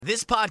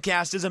This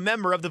podcast is a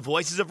member of the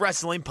Voices of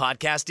Wrestling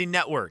Podcasting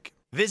Network.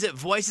 Visit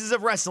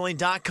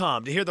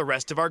voicesofwrestling.com to hear the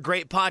rest of our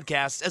great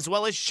podcasts, as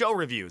well as show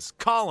reviews,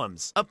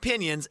 columns,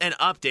 opinions, and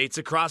updates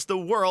across the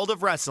world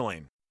of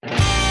wrestling.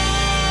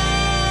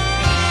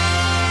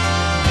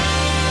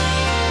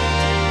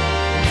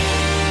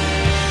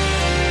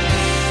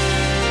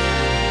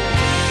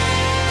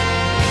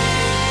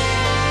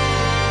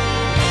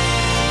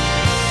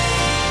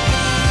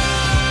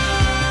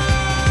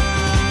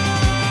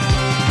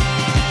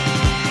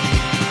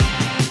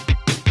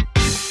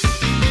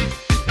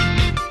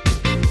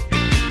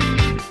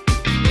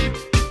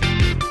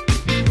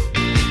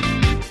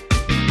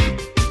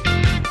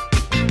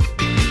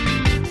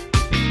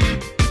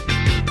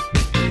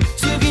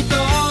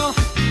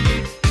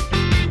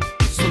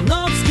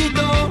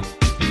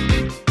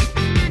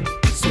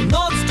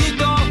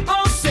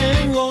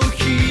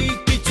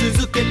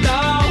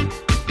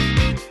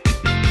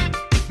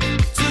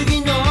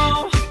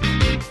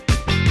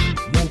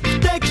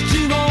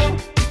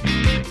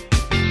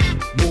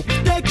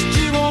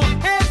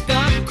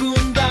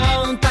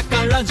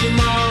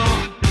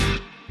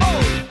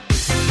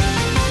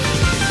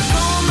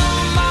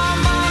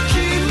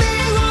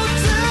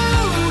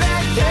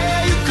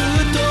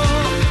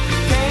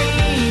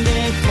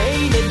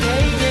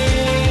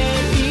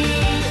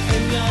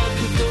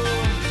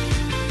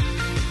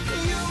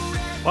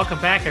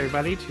 Welcome back,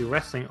 everybody, to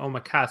Wrestling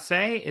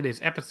Omakase. It is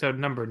episode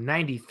number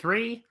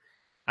 93.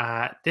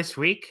 This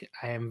week,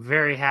 I am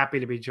very happy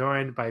to be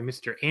joined by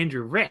Mr.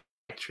 Andrew Rich,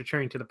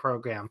 returning to the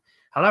program.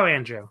 Hello,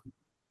 Andrew.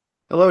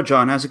 Hello,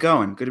 John. How's it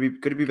going?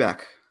 Good to be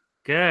back.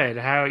 Good.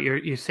 How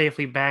you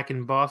safely back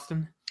in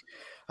Boston?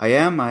 I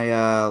am.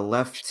 I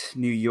left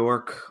New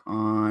York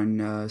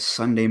on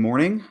Sunday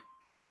morning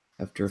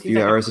after a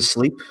few hours of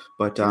sleep,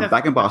 but I'm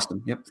back in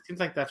Boston. Yep. Seems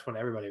like that's when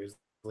everybody was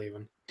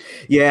leaving.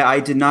 Yeah,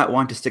 I did not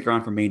want to stick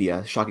around for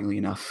Mania, shockingly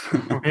enough.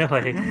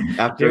 Really?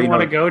 After, didn't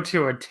want to go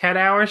to a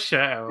 10-hour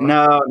show.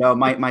 No.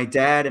 My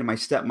dad and my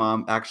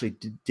stepmom actually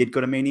did go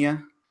to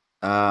Mania.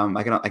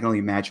 I can only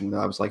imagine what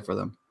that was like for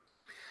them.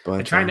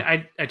 But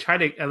I try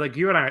to like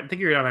you and I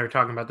think you and I were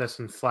talking about this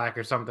in Slack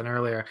or something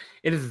earlier.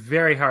 It is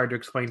very hard to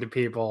explain to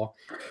people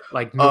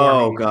like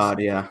oh god,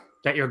 yeah,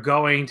 that you're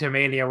going to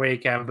Mania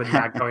weekend but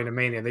not going to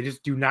Mania. They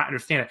just do not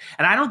understand it.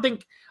 And I don't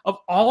think of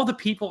all the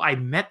people I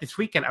met this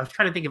weekend, I was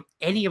trying to think if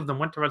any of them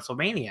went to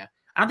WrestleMania.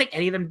 I don't think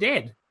any of them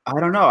did. I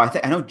don't know.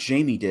 I know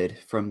Jamie did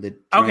from the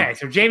okay.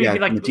 So Jamie would be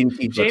like the Team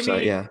Feed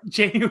website. Yeah,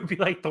 Jamie would be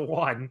like the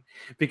one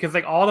because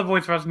like all the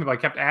voice wrestling people I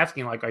kept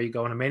asking like, "Are you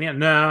going to Mania?"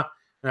 No.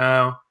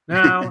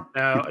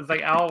 It's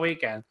like all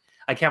weekend.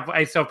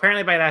 So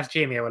apparently, if I'd asked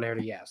Jamie, I would have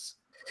heard a yes.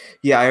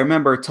 Yeah, I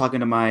remember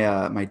talking to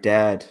my my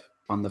dad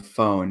on the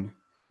phone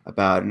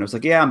about it, and I was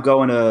like, "Yeah, I'm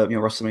going to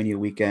WrestleMania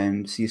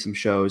weekend, see some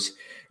shows." And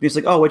he's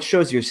like, "Oh, what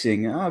shows you're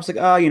seeing?" I was like,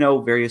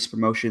 various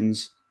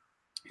promotions."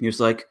 And he was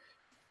like,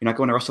 "You're not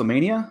going to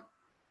WrestleMania?"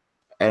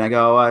 And I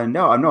go,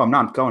 "No, I'm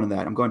not going to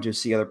that. I'm going to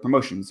see other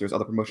promotions. There's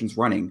other promotions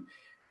running." And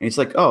he's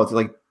like, "Oh, they're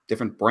like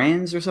different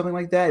brands or something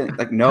like that?" And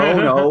like,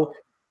 no.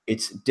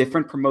 It's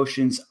different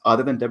promotions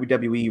other than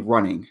WWE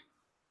running,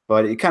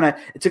 but it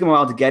took him a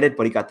while to get it,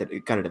 but he got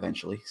it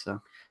eventually. So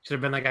should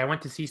have been like, I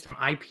went to see some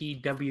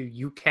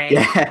IPW UK.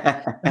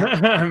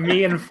 Yeah.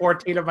 Me and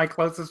 14 of my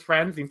closest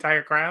friends, the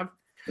entire crowd.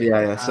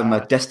 Yeah. Some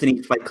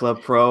Destiny Fight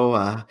Club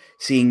Pro,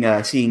 seeing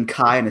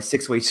Kai in a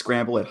 6-way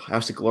scramble at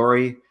House of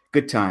Glory.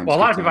 Good times. Well,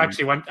 a lot of people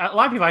actually went.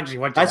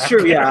 To That's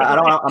true. Yeah,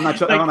 I'm not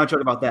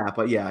joking about that,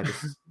 but yeah.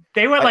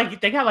 They got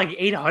like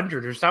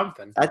 800 or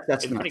something. That's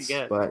nuts, pretty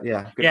good. But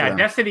yeah,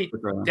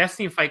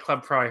 Destiny Fight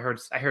Club Pro. I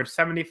heard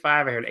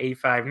 75. I heard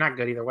 85. Not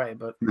good either way,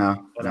 but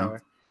no, whatever. No. I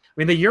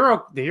mean, the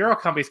Euro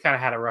companies kind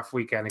of had a rough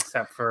weekend,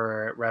 except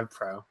for Rev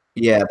Pro.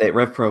 Yeah,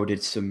 Rev Pro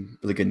did some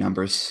really good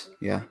numbers.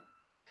 Yeah.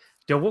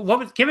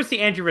 Give us the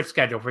Andrew Rich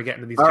schedule if we get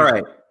into these. All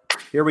right,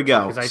 here we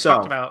go. Because I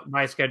talked about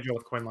my schedule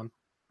with Quinlan.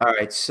 All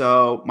right,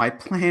 so my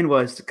plan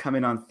was to come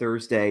in on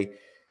Thursday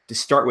to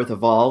start with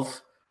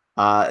Evolve.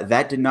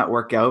 That did not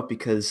work out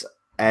because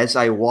as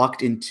I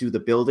walked into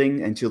the building,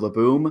 into La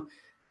Boom,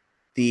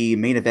 the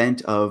main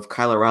event of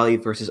Kyle O'Reilly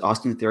versus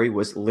Austin Theory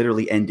was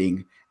literally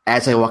ending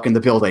as I walk in the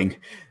building.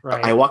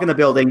 Right. I walk in the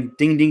building,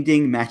 ding, ding,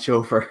 ding, match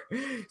over.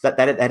 That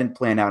didn't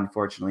plan out,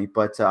 unfortunately.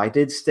 But I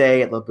did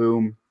stay at La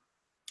Boom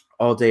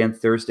all day on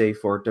Thursday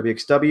for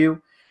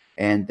WXW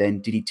and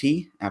then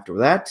DDT after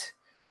that.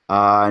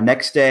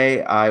 Next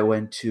day, I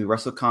went to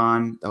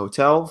WrestleCon, the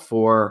hotel,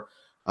 for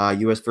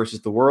US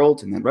versus the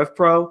World, and then Rev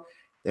Pro.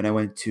 Then I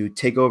went to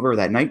TakeOver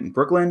that night in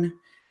Brooklyn.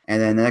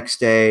 And then the next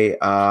day,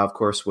 of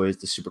course, was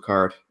the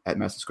Supercard at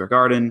Madison Square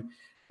Garden.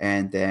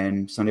 And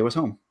then Sunday was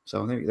home.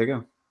 So there you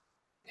go.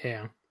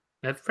 Yeah,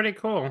 that's pretty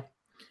cool.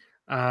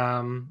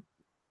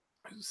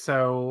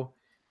 So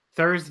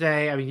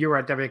Thursday, I mean, you were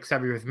at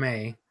WXW with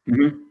me.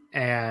 Mm-hmm.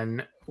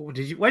 And what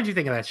did you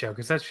think of that show?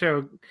 Because that show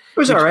it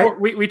was all right.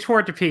 We tore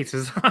it to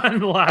pieces on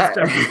the last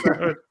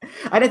episode.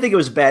 I didn't think it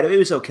was bad. It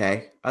was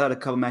okay. I thought a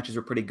couple matches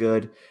were pretty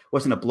good. It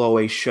wasn't a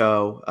blowaway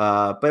show,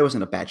 but it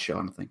wasn't a bad show, I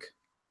don't think.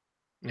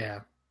 Yeah.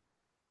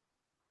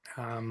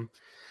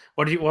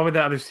 What were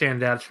the other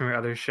standouts from your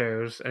other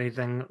shows?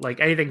 Anything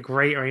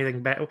great or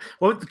anything bad?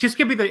 Well, just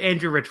give me the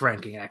Andrew Rich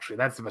ranking. Actually,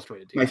 that's the best way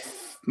to do it.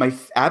 My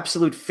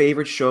absolute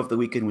favorite show of the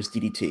weekend was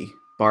DDT,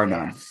 bar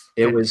none. Yes.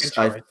 It Good was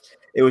choice.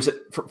 it was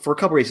for a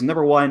couple reasons.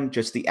 Number one,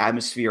 just the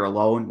atmosphere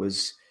alone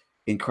was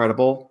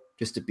incredible.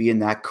 Just to be in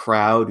that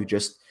crowd who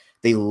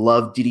they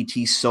love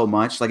DDT so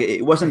much. Like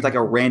it wasn't like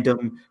a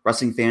random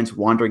wrestling fans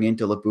wandering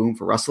into La Boom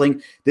for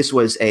wrestling. This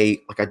was a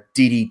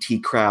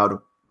DDT crowd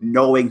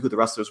knowing who the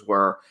wrestlers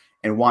were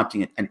and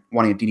wanting a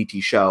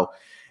DDT show.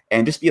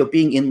 And just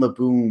being in La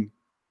Boom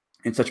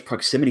in such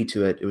proximity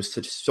to it, it was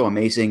so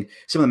amazing.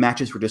 Some of the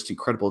matches were just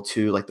incredible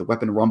too. Like the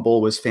Weapon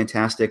Rumble was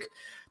fantastic.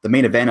 The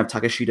main event of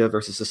Takeshita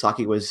versus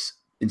Sasaki was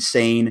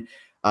insane.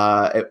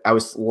 I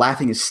was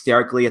laughing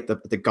hysterically at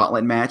the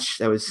gauntlet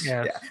match. I was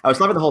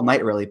laughing the whole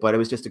night really, but it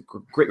was just a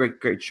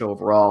great show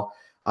overall.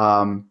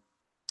 And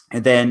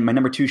then my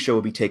number 2 show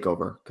would be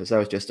Takeover, because that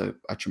was just a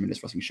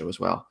tremendous wrestling show as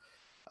well.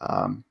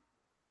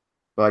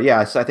 But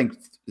yeah, so I think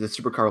the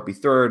Supercard will be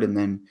third, and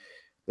then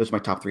those are my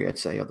top 3, I'd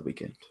say, of the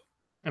weekend.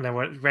 And then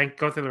what rank?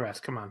 Go through the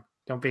rest. Come on,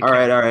 don't be. All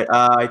right.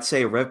 I'd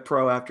say Rev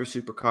Pro after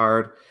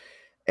Supercard,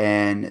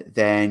 and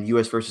then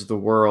US versus the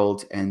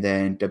World, and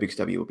then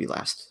WXW will be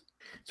last.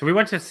 So we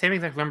went to the same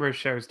exact number of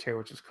shows too,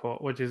 which is cool,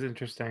 which is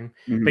interesting.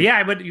 Mm-hmm. But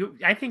yeah,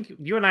 I think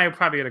you and I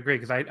probably would agree,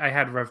 because I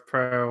had Rev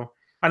Pro,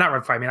 not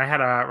Rev Pro. I mean, I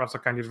had a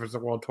WrestleCon versus the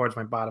World towards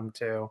my bottom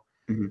 2.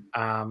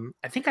 Mm-hmm.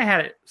 I think I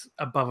had it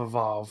above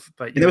Evolve,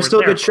 but it was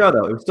still a good show,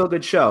 though. It was still a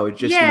good show. It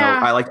just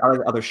I like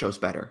other shows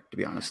better, to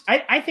be honest.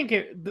 I think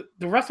the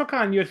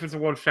WrestleCon US versus the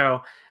World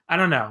show, I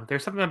don't know.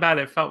 There's something about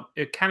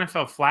it kind of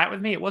felt flat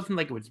with me. It wasn't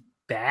like it was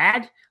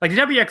bad. Like the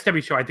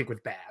WXW show, I think was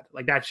bad.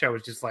 Like that show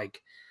was just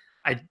like,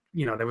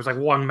 there was like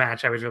one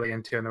match I was really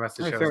into, and the rest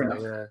of the show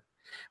was like,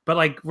 but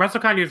like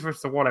WrestleCon US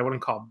versus the World, I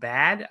wouldn't call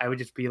bad. I would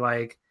just be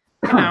like,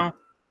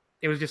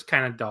 it was just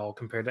kind of dull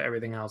compared to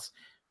everything else.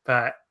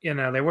 But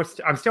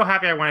I'm still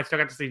happy I went. I still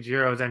got to see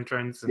Jiro's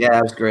entrance. And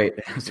that was great.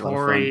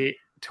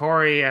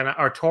 Tori and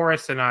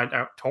Taurus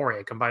and Tori,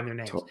 I combined their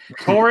names.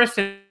 Taurus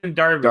and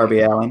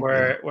Darby Allin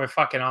were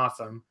fucking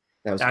awesome.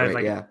 That was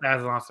great. That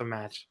was an awesome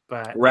match.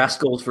 But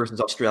Rascals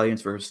versus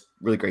Australians was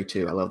really great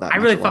too. I love that. I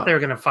really thought they were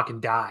gonna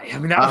fucking die. I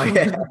mean, that was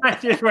the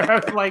matches where I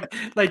was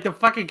like the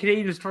fucking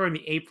Canadian Destroyer in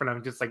the apron.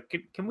 I'm just like,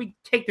 can we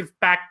take this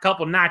back a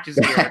couple notches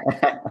here?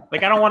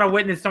 Like, I don't want to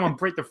witness someone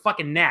break their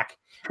fucking neck.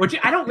 Which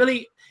I don't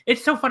really.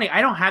 It's so funny.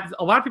 I don't have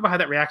a lot of people have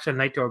that reaction to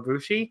Naito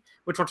Ibushi,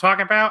 which we'll talk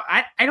about.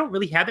 I don't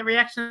really have that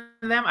reaction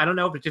to them. I don't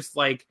know if it's just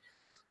like,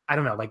 I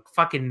don't know, like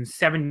fucking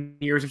 7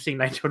 years of seeing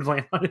Naito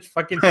land on his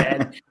fucking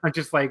head. I'm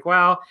just like,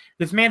 well,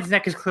 this man's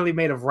neck is clearly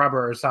made of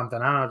rubber or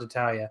something. I don't know what to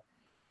tell you.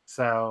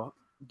 So,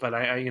 but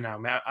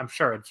I'm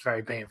sure it's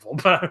very painful.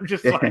 But I'm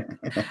just like,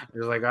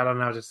 I don't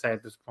know what to say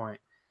at this point.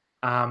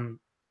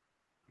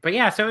 But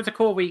yeah, so it's a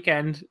cool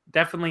weekend.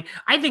 Definitely,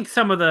 I think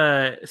some of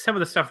the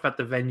stuff about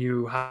the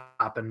venue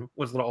hopping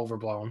was a little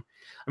overblown.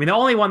 I mean, the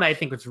only one that I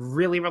think was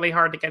really, really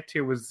hard to get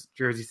to was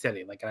Jersey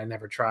City. Like, I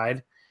never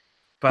tried.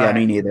 But yeah,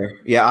 me neither.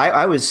 Yeah,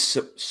 I was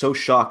so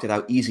shocked at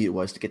how easy it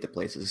was to get to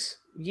places.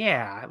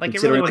 Yeah, like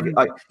it really wasn't...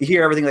 you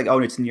hear everything like, oh,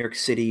 it's New York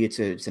City, it's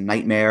a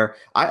nightmare.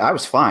 I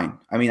was fine.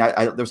 I mean,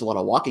 there was a lot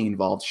of walking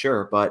involved,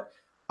 sure, but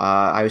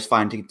I was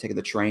fine taking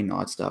the train and all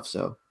that stuff.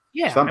 So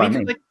yeah, I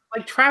mean,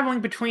 like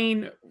traveling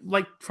between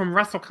from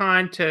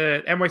WrestleCon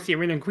to NYC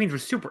Arena in Queens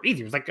was super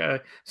easy. It was like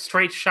a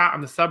straight shot on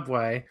the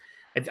subway.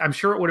 I'm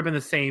sure it would have been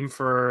the same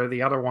for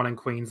the other one in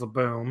Queens, La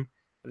Boom.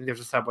 I think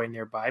there's a subway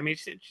nearby. I mean,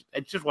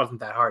 it just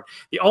wasn't that hard.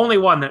 The only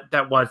one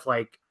that was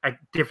like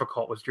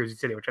difficult was Jersey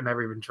City, which I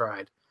never even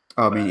tried.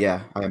 Oh, I mean,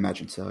 yeah, I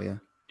imagine so. Yeah.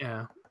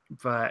 Yeah,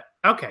 but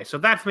okay, so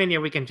that's Mania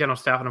Weekend general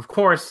stuff, and of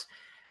course,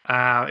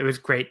 it was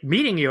great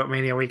meeting you at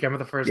Mania Weekend for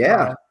the first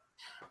time.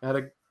 I had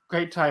a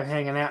great time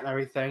hanging out and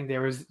everything.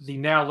 There was the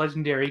now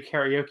legendary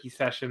karaoke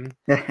session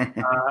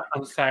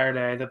on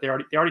Saturday that they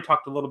already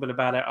talked a little bit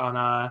about it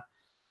on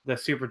the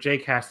Super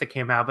J-Cast that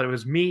came out, but it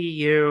was me,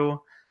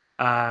 you,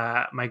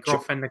 my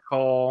girlfriend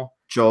Nicole,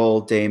 Joel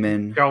and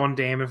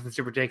Damon from the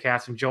Super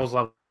J-Cast, and Joel's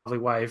lovely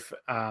wife,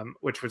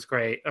 which was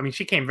great. I mean,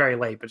 she came very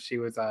late, but she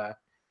was a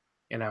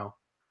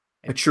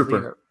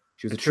trooper.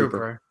 She was a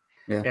trooper.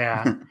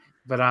 Yeah.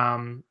 But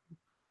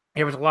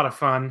it was a lot of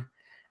fun.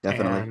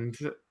 Definitely. And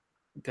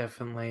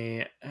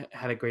definitely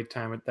had a great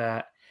time with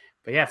that.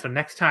 But yeah, so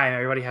next time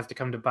everybody has to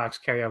come to box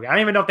karaoke. I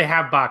don't even know if they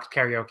have box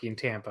karaoke in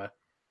Tampa,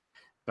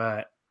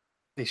 but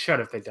they should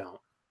if they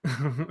don't.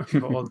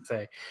 But we'll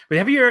say. But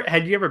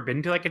had you ever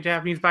been to like a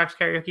Japanese box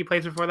karaoke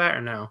place before that,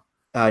 or no?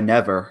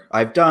 Never.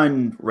 I've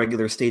done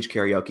regular stage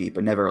karaoke,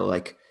 but never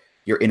like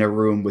you're in a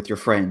room with your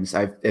friends.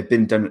 I've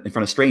been done in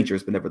front of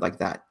strangers, but never like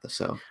that.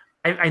 So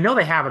I know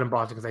they have it in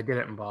Boston because I did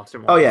it in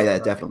Boston. Oh yeah,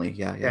 definitely.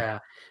 Yeah.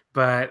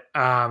 But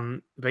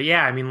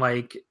yeah, I mean,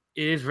 like,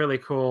 it is really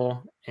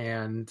cool,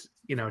 and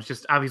it's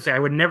just obviously I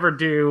would never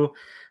do,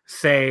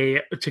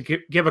 say, to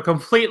give a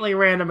completely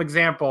random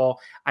example,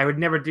 I would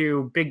never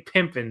do Big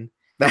Pimpin'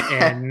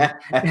 and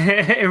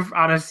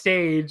on a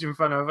stage in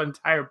front of an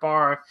entire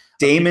bar.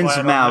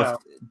 Damon's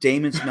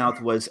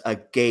mouth was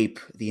agape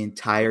the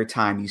entire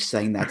time you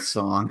sang that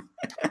song.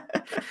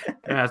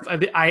 Yes,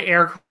 I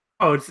air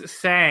quotes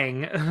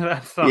sang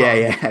that song.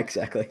 Yeah,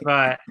 exactly.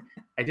 But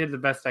I did the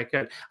best I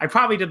could. I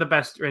probably did the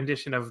best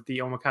rendition of the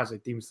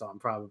Omakase theme song.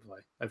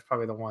 Probably that's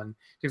probably the one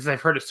because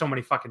I've heard it so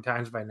many fucking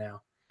times by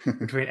now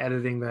between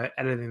editing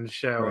the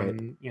show Right.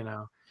 and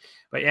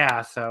But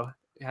yeah, so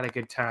we had a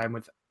good time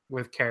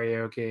with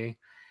karaoke.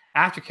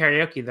 After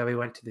karaoke, though, we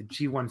went to the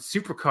G1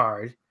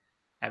 Supercard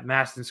at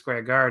Madison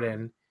Square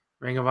Garden,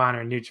 Ring of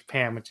Honor New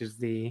Japan, which is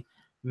the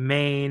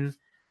main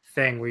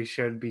thing we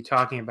should be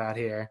talking about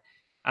here.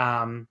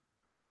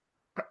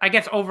 I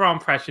guess overall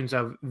impressions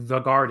of the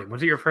Garden.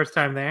 Was it your first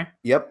time there?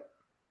 Yep.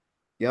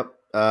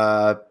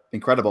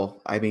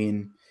 Incredible. I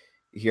mean,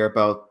 you hear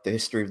about the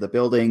history of the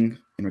building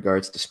in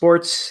regards to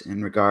sports,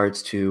 in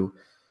regards to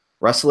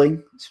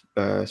wrestling,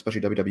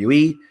 especially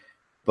WWE.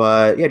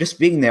 But yeah, just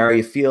being there,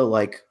 you feel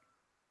like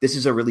this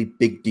is a really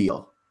big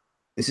deal.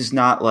 This is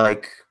not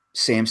like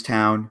Sam's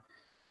Town.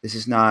 This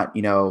is not,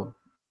 a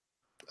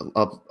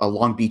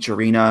Long Beach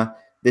arena.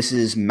 This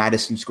is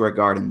Madison Square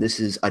Garden.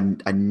 This is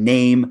a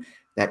name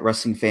that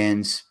wrestling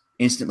fans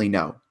instantly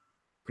know,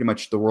 pretty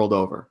much the world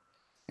over.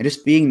 And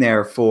just being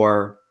there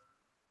for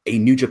a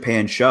New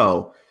Japan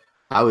show,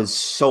 I was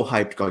so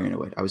hyped going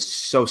into it. I was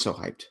so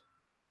hyped.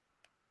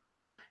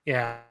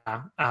 Yeah.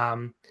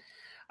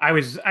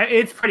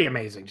 It's pretty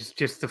amazing.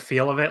 Just the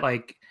feel of it,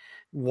 like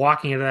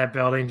walking into that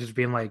building, just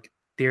being like,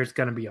 there's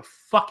going to be a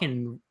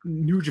fucking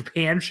New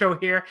Japan show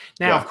here.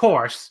 Now, Yeah. Of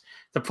course,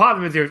 the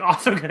problem is there's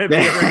also going to be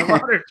a Ring of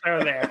Honor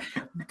show there.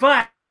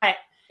 But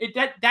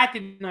that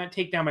did not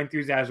take down my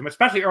enthusiasm,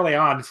 especially early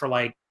on for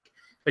like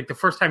the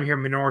first time you hear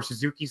Minoru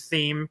Suzuki's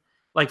theme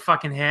like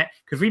fucking hit,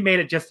 because we made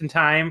it just in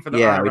time for the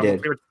Yeah, we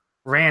did.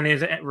 Ran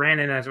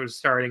in as it was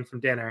starting from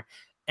dinner,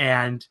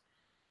 and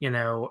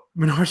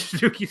Minoru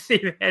Suzuki's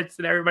theme hits,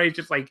 and everybody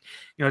just like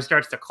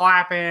starts to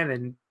clap in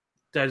and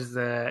does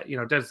the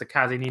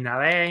Kaze ni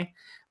Nare.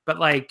 But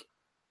like,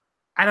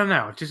 I don't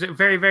know, just a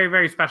very, very,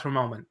 very special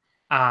moment.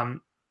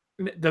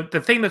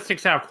 The thing that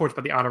sticks out, of course,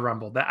 about the Honor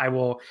Rumble that I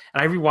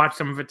rewatched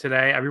some of it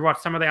today. I rewatched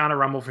some of the Honor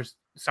Rumble for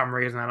some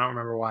reason. I don't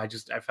remember why.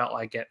 Just I felt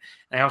like it.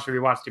 And I also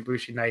rewatched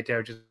Ibushi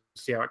Naito just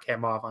to see how it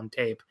came off on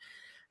tape.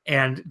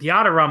 And the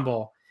Honor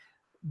Rumble,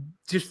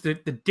 just the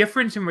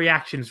difference in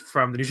reactions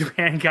from the New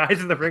Japan guys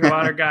and the Ring of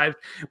Honor guys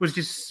was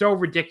just so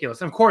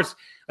ridiculous. And of course,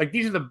 like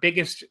these are the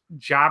biggest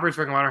jobbers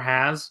Ring of Honor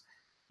has.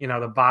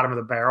 The bottom of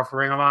the barrel for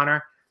Ring of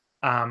Honor.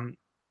 And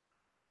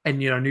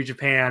New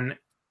Japan.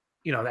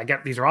 I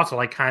get these are also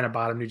like kind of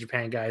bottom New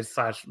Japan guys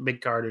 /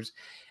 mid carders,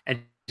 and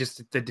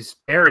just the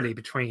disparity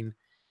between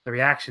the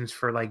reactions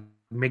for like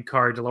mid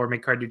card to lower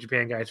mid card New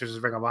Japan guys versus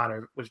Ring of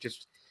Honor was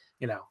just,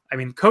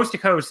 coast to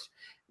coast,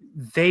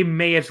 they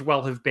may as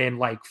well have been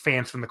like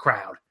fans from the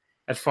crowd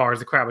as far as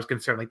the crowd was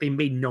concerned. Like they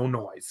made no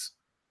noise.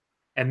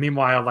 And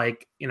meanwhile,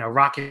 like,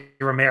 Rocky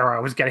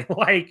Romero was getting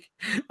like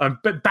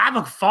but Bad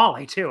Luck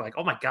Fale too. Like,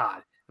 oh my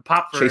God.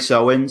 Pop for Chase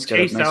Owens,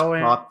 Chase got a nice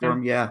Owens, pop for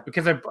him, yeah.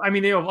 Because they have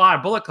a lot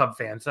of Bullet Club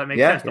fans, so that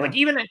makes sense. But like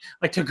even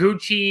like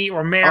Taguchi,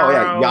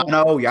 Romero,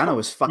 Yano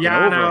was fucking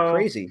over like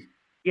crazy.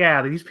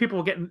 Yeah, these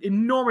people get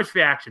enormous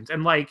reactions,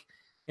 and like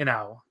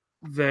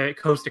the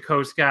coast to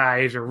coast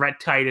guys or Red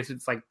Titus,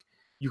 it's like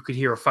you could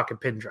hear a fucking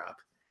pin drop.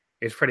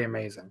 It's pretty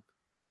amazing.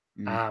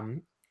 Do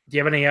you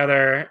have any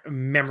other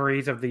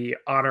memories of the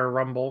Honor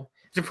Rumble?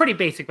 It's a pretty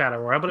basic battle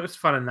royal, but it was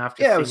fun enough.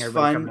 It was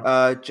fun.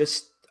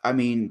 Just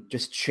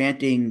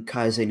chanting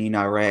Kaze ni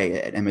Nare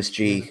at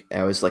MSG,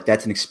 I was like,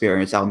 that's an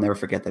experience. I'll never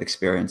forget that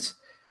experience.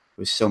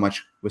 It was so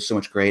much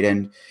great.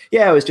 And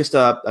yeah, it was just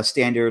a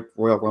standard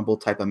Royal Rumble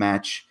type of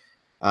match.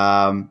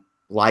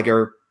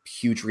 Liger,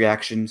 huge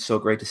reaction. So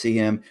great to see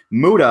him.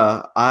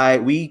 Muta,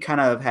 we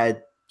kind of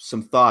had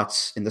some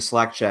thoughts in the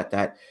Slack chat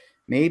that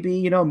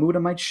maybe, Muta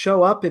might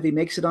show up if he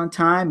makes it on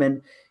time.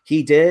 And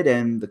he did,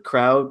 and the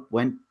crowd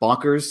went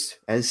bonkers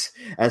as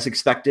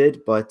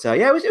expected. But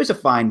yeah, it was a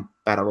fine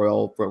Battle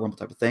Royal Rumble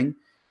type of thing.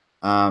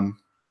 Not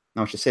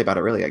much to say about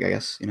it, really. I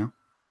guess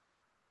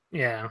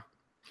Yeah.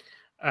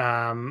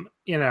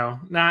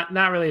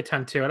 Not really a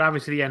ton to it.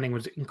 Obviously, the ending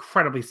was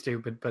incredibly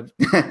stupid, but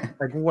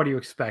like, what do you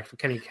expect for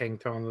Kenny King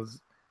throwing those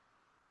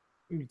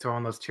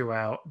two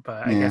out?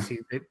 But I guess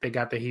they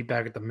got the heat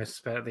back at the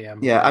misspit at the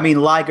end. Yeah, I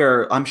mean,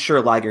 I'm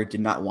sure Liger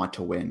did not want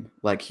to win.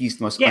 Like, he's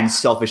the most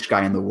unselfish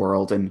guy in the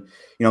world, and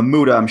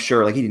Muta, I'm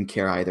sure, like, he didn't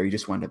care either. He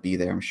just wanted to be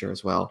there, I'm sure,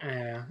 as well.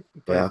 Yeah,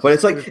 but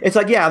it's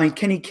like yeah. I mean,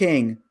 Kenny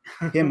King,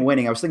 him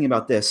winning. I was thinking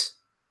about this.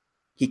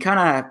 He kind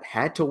of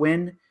had to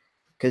win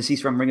because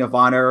he's from Ring of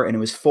Honor, and it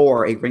was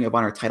for a Ring of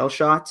Honor title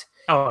shot.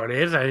 Oh, it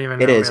is? I didn't even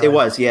know. It is. It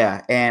was,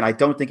 yeah. And I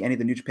don't think any of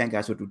the New Japan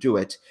guys would do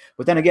it.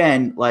 But then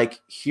again, like,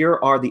 here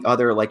are the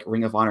other, like,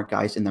 Ring of Honor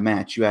guys in the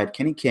match. You had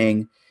Kenny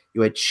King,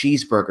 you had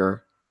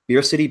Cheeseburger,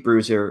 Beer City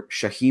Bruiser,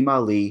 Shaheem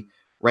Ali,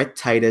 Red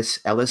Titus,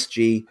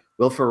 LSG,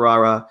 Will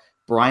Ferrara,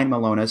 Brian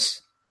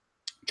Malonis,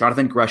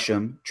 Jonathan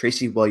Gresham,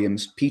 Tracy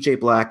Williams, PJ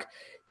Black,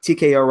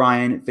 TK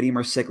Orion, Vinny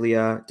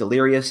Marseglia,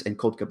 Delirious, and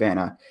Colt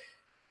Cabana.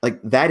 Like,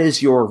 that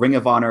is your Ring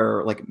of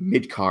Honor, like,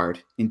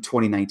 mid-card in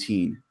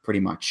 2019, pretty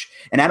much.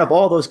 And out of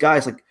all those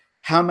guys, like,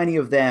 how many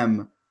of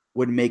them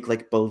would make,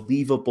 like,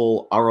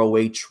 believable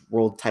ROH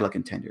world title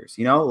contenders?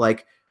 You know,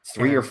 like,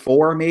 3 or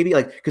 4 maybe?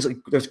 Like, because like,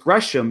 there's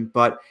Gresham,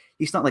 but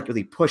he's not, like,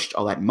 really pushed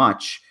all that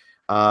much.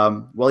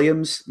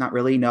 Williams, not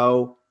really,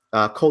 no.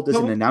 Colt is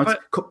an announcer.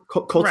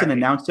 Colt's an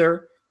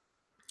announcer.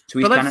 So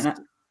he's kind of...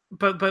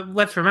 But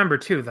let's remember,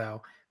 too,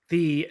 though,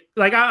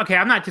 okay,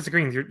 I'm not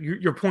disagreeing.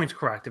 Your point's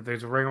correct. If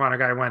there's a Ring of Honor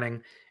guy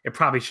winning, it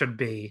probably should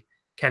be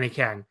Kenny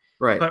King.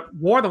 Right. But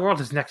War of the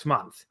Worlds is next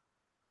month.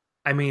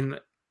 I mean,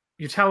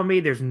 you're telling me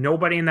there's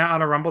nobody in that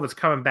Honor Rumble that's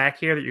coming back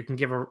here that you can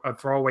give a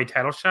throwaway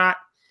title shot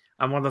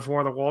on one of those War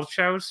of the Worlds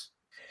shows?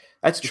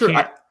 That's true.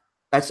 I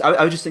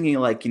was just thinking,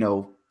 like, you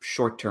know,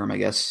 short term, I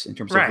guess, in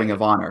terms of Ring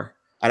of Honor.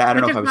 I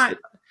don't know if I was...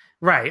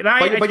 Right.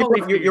 But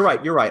you're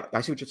right. You're right.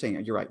 I see what you're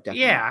saying. You're right.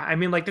 Definitely. Yeah. I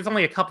mean, like, there's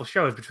only a couple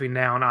shows between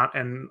now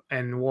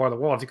and War of the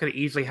Worlds. You could have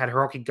easily had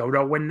Hiroki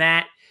Goto win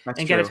that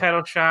get a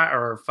title shot,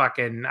 or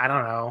fucking, I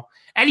don't know,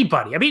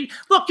 anybody. I mean,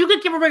 look, you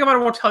could give a Ring of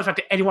Honor World title shot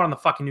to anyone on the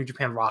fucking New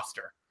Japan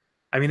roster.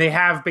 I mean, they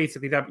have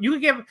basically that. You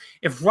could give,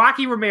 if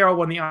Rocky Romero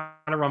won the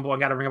Honor Rumble and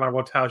got a Ring of Honor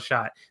World title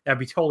shot, that'd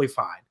be totally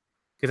fine.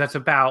 Because that's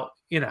about,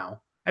 you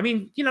know, I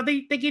mean, you know,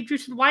 they gave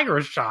Jushin Liger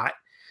a shot,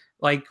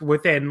 like,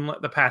 within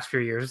the past few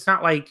years. It's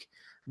not like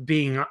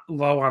being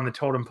low on the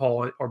totem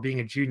pole or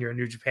being a junior in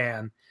New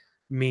Japan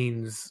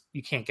means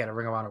you can't get a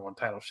Ring of Honor World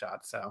title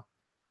shot. So,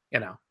 you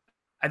know,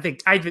 I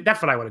think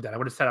that's what I would have done. I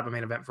would have set up a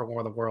main event for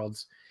War of the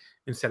Worlds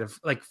instead of,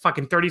 like,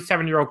 fucking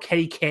 37-year-old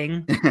Kenny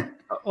King.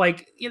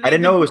 Like, you know, I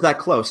didn't know it was that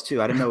close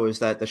too. I didn't know it was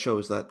that the show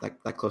was that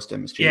close to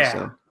MSG. Yeah.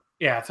 So.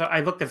 Yeah. So I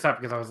looked this up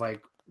because I was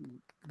like,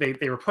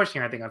 they were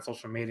pushing, I think, on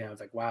social media. I was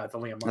like, wow, it's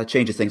only a month. That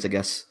changes things, I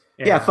guess.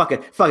 Yeah, fuck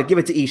it. Give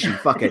it to Ishii.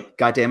 Fuck it.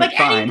 God damn it. Like,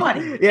 fine.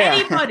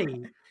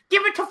 Anybody.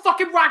 Give it to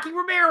fucking Rocky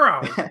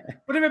Romero. Would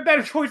have been a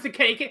better choice than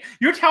Kenny King.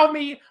 You're telling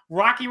me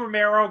Rocky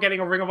Romero getting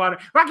a Ring of Honor?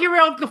 Rocky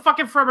Romero, the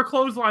fucking Forever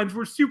Clotheslines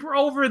were super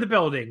over in the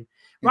building.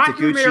 Rocky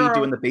Taguchi Romero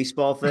doing the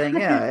baseball thing.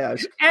 Yeah.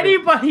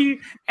 Anybody,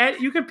 and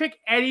you could pick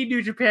any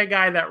New Japan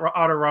guy that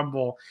Honor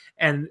Rumble,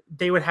 and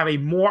they would have a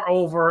more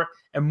over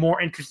and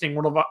more interesting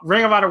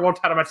Ring of Honor World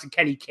title match than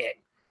Kenny King.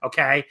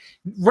 Okay,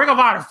 Ring of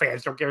Honor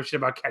fans don't give a shit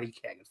about Kenny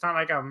King. It's not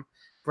like I'm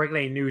breaking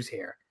any news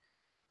here,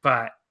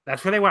 but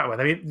that's where they went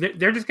with. I mean,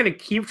 they're just going to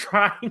keep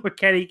trying with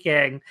Kenny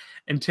King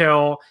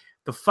until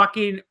the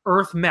fucking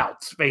earth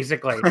melts,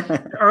 basically.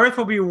 The earth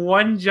will be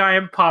one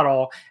giant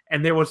puddle,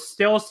 and there will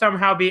still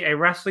somehow be a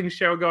wrestling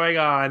show going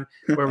on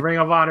where Ring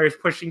of Honor is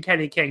pushing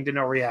Kenny King to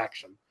no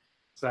reaction.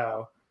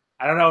 So,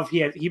 I don't know if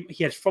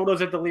he has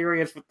photos of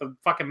Delirious with the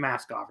fucking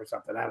mask off or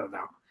something. I don't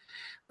know.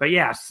 But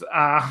yes,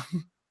 I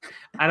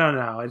don't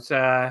know.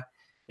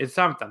 It's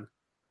something.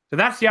 So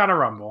that's the Honor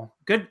Rumble.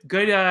 Good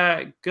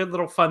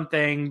little fun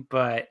thing.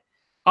 But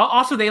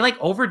also, they, like,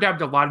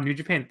 overdubbed a lot of New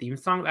Japan theme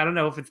songs. I don't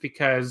know if it's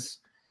because,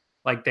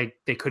 like,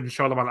 they couldn't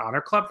show them on Honor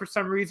Club for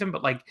some reason.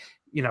 But, like,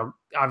 you know,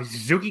 obviously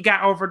Suzuki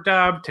got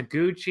overdubbed.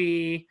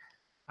 Taguchi.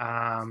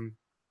 I don't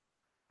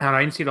know.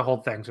 I didn't see the whole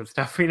thing, so it's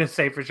tough for me to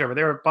say for sure. But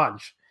there were a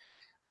bunch.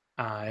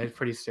 It's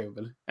pretty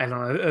stupid. I don't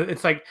know.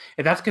 It's like,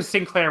 if that's because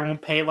Sinclair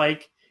won't pay,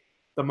 like,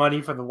 the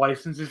money for the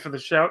licenses for the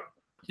show.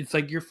 It's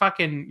like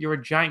you're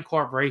a giant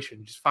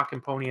corporation. Just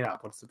fucking pony it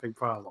up. What's the big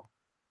problem?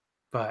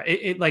 But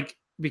it like,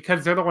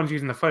 because they're the ones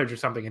using the footage or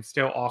something, it's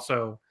still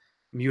also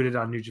muted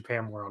on New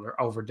Japan World or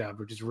overdubbed,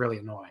 which is really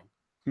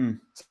annoying.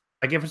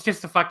 Like, if it's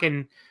just the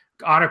fucking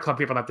Honor Club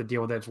people have to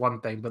deal with it, it's one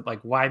thing. But,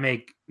 like, why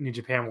make New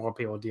Japan World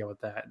people deal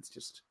with that? It's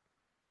just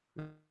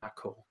not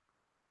cool.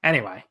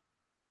 Anyway,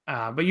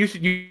 but you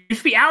should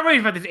be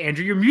outraged about this,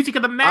 Andrew. You're music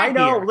of the mat. I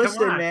know. Here.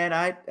 Listen,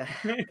 man,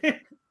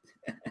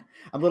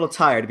 I'm a little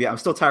tired. I'm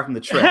still tired from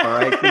the trip. All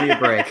right, give me a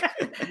break.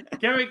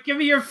 give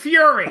me your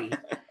fury.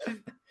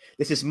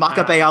 This is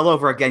Makabe all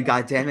over again.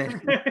 God damn it!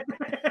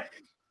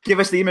 Give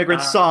us the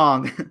immigrant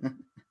song.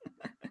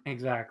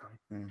 Exactly.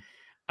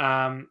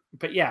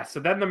 But yeah, so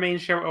then the main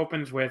show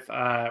opens with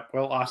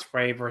Will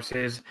Ospreay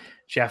versus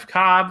Jeff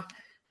Cobb,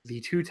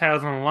 the 2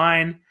 titles on the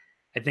line.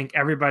 I think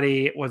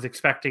everybody was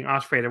expecting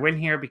Ospreay to win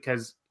here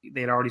because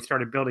they had already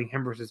started building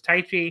him versus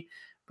Taichi,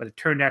 but it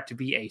turned out to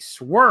be a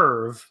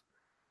swerve.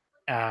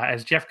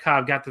 As Jeff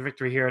Cobb got the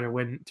victory here to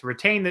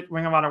retain the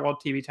Ring of Honor World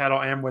TV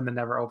title and win the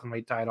Never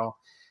Openweight title.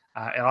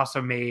 It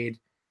also made,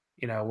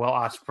 you know, Will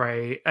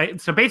Ospreay.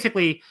 So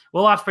basically,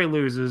 Will Ospreay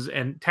loses,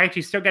 and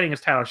Taichi's still getting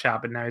his title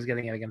shot, but now he's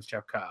getting it against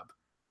Jeff Cobb.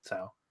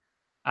 So,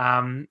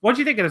 what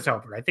do you think of this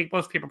opener? I think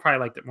most people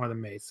probably liked it more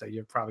than me, so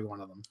you're probably one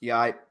of them.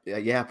 Yeah,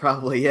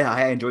 probably. Yeah,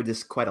 I enjoyed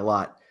this quite a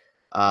lot.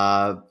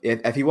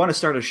 If you want to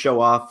start a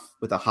show off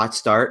with a hot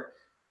start,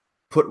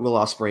 put Will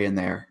Ospreay in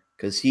there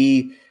because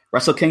he.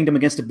 Wrestle Kingdom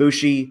against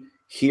Ibushi,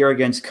 here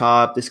against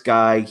Cobb. This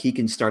guy, he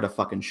can start a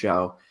fucking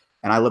show.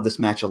 And I love this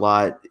match a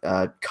lot.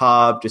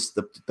 Cobb, just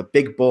the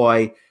big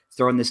boy,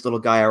 throwing this little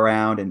guy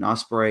around, and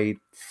Ospreay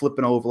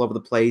flipping all over the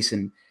place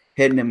and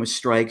hitting him with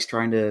strikes,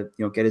 trying to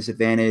get his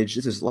advantage.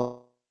 This is a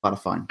lot lot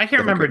of fun. I can't Definitely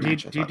a remember.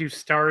 great match, Do you do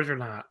stars or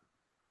not?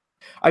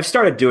 I've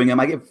started doing them.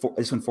 I give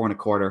this one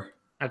 4.25.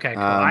 Okay,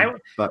 cool.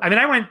 But I mean,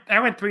 I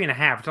went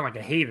 3.5. It's not like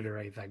I hated it or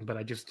anything, but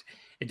it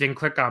didn't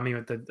click on me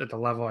at the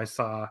level I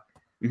saw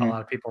a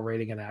lot of people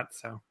rating it at.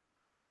 So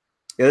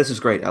yeah, this is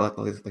great. I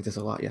like this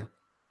a lot. Yeah.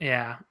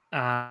 yeah.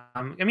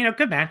 I mean, a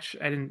good match.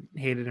 I didn't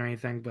hate it or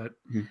anything, but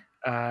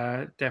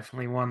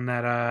definitely one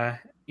that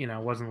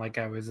wasn't like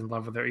I was in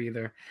love with her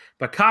either.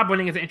 But Cobb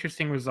winning is an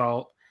interesting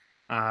result.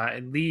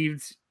 It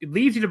leaves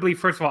you to believe,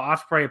 first of all,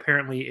 Ospreay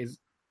apparently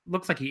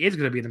looks like he is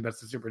going to be the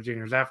best of Super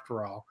Juniors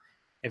after all,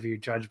 if you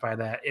judge by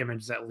that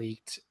image that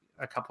leaked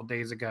a couple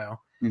days ago.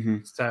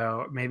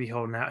 So maybe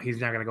he's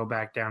now going to go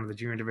back down to the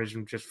junior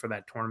division just for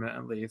that tournament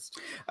at least.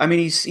 I mean,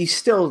 he's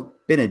still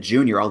been a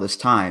junior all this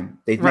time.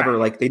 They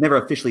never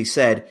officially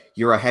said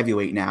you're a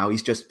heavyweight now.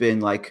 He's just been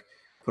like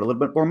put a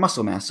little bit more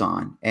muscle mass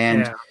on.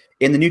 And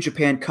in the New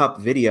Japan Cup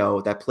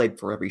video that played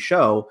for every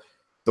show,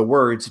 the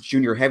words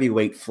junior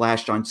heavyweight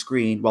flashed on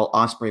screen while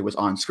Ospreay was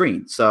on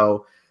screen.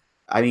 So,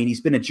 I mean,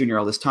 he's been a junior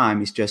all this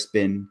time. He's just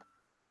been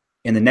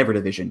in the Never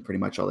division pretty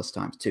much all this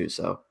time too.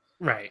 So,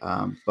 right.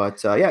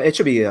 But yeah, it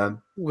should be.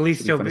 Will he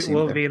still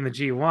be in the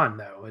G1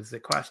 though? Is the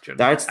question.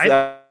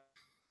 Yeah.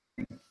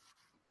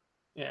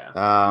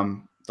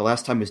 The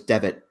last time was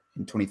Devitt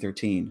in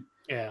 2013.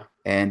 Yeah.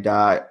 And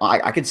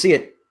I can see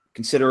it,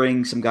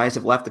 considering some guys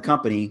have left the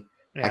company.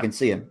 Yeah. I can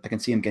see him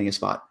getting a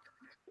spot.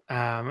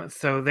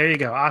 So there you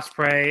go.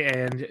 Ospreay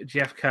and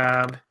Jeff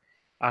Cobb.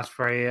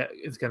 Ospreay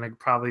is going to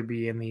probably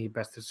be in the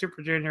Best of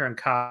Super Junior, and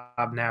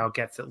Cobb now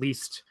gets at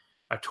least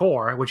a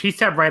tour, which he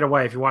said right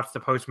away. If you watch the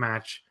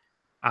post-match,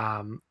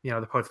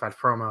 the post-match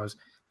promos,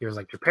 he was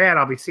like, Japan,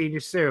 I'll be seeing you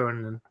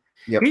soon.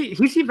 And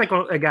he seems like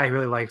a guy who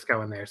really likes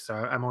going there, so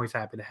I'm always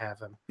happy to have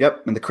him.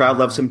 Yep, and the crowd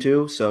loves him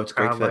too, so it's a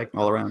great fit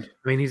all around.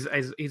 I mean, he's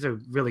a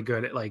really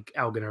good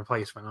Elgin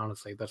replacement,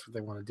 honestly. That's what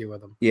they want to do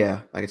with him.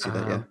 Yeah, I can see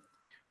that, yeah.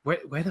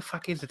 Where the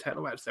fuck is the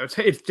title match, though?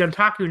 It's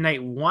Dontaku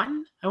Night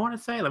 1, I want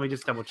to say. Let me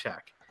just double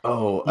check.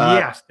 Oh,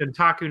 yes,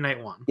 Dontaku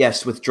Night 1.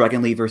 Yes, with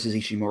Dragon Lee versus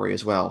Ishimori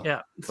as well.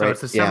 Yeah, so right?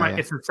 It's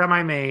a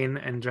semi-main,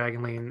 and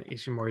Dragon Lee and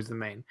Ishimori is the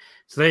main.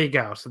 So there you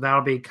go. So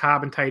that'll be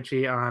Cobb and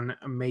Taichi on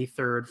May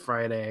 3rd,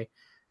 Friday,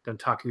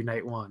 Dontaku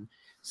Night 1.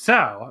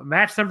 So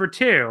match number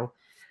 2,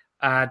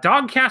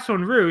 Dalton Castle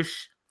and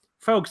Rush.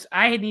 Folks,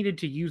 I had needed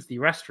to use the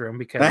restroom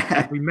because,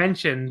 as we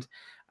mentioned,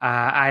 we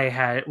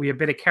had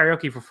been at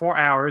karaoke for 4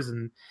 hours,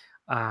 and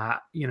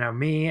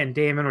me and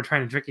Damon were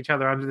trying to drink each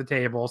other under the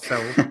table, so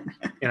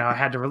I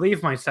had to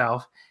relieve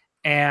myself.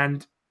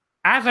 And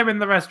as I'm in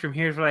the restroom,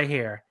 here's what I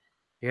hear: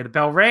 I hear the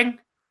bell ring.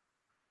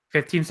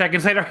 15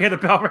 seconds later, I hear the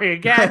bell ring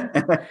again,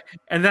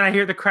 and then I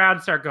hear the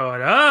crowd start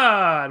going,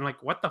 "Ah!" I'm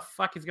like, "What the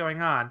fuck is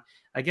going on?"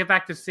 I get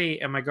back to see,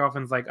 and my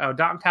girlfriend's like, "Oh,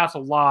 Dalton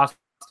Castle lost,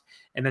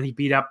 and then he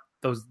beat up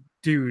those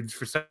dudes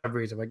for some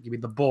reason." I'm like, "You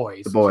mean the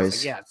boys?" The boys,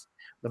 like, yes,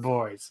 the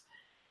boys.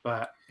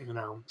 But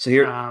so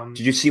here,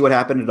 did you see what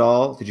happened at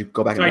all? Did you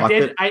go back and watch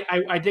it?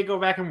 I did go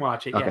back and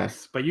watch it. Okay.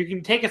 Yes, but you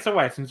can take us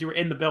away since you were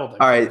in the building.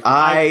 All right,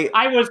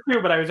 I was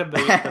too, but I was in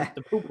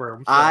the poop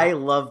room. So. I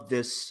love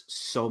this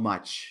so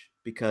much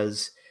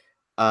because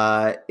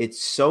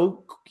it's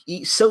so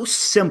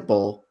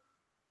simple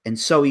and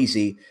so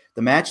easy.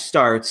 The match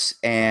starts,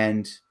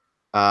 and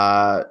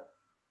the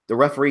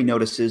referee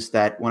notices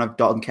that one of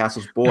Dalton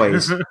Castle's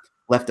boys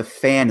left a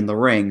fan in the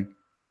ring,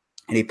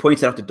 and he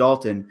points it out to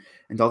Dalton.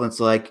 And Dalton's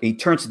like, he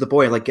turns to the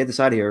boy, like, get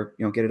this out of here,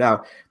 get it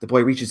out. The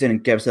boy reaches in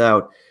and gets it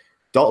out.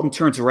 Dalton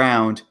turns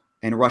around,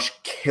 and Rush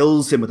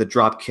kills him with a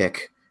drop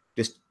kick,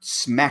 just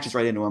smashes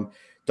right into him.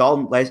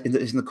 Dalton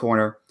is in the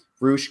corner.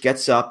 Rush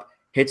gets up,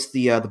 hits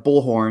the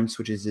bull horns,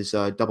 which is his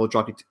double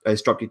drop kick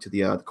to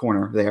the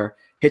corner there.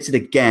 Hits it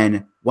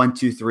again. 1,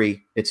 2,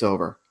 3. It's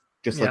over,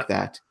 just like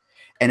that.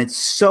 And it's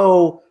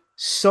so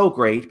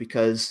great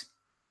because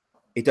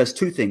it does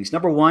two things.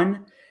 Number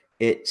one,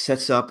 it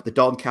sets up the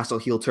Dalton Castle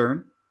heel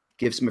turn.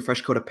 Gives him a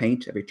fresh coat of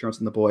paint every turn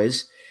on the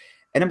boys.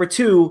 And number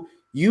two,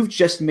 you've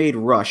just made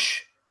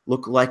Rush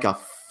look like a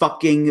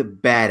fucking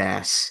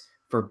badass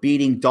for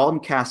beating Dalton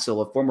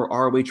Castle, a former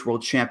ROH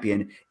world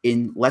champion,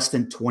 in less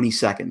than 20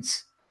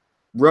 seconds.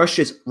 Rush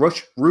is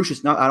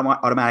not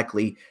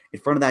automatically in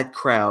front of that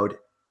crowd,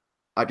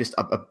 just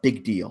a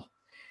big deal.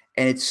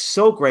 And it's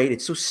so great.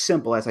 It's so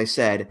simple, as I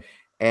said.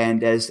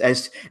 And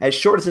as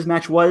short as this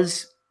match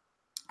was,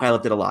 I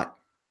loved it a lot.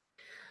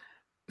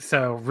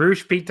 So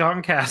Rush beat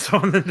Dalton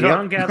Castle in the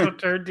Dalton Castle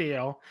turn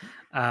deal.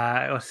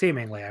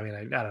 Seemingly, I mean,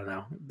 I don't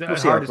know.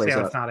 It's hard to say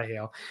it's not a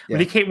heel. Yeah.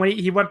 But when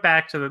he went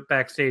back to the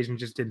backstage and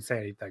just didn't say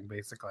anything,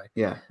 basically.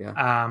 Yeah.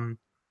 And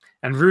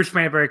Rush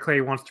made it very clear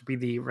he wants to be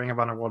the Ring of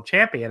Honor World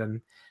Champion,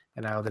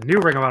 and the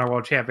new Ring of Honor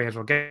World Champion, as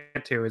we'll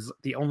get to, is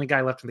the only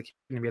guy left in the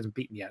kingdom he hasn't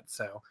beaten yet.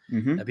 So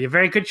that'd be a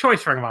very good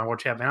choice for Ring of Honor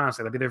World Champion.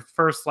 Honestly, that'd be their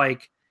first be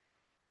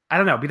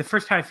the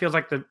first time it feels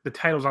like the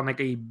title's on like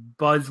a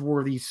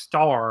buzzworthy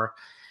star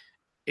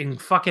in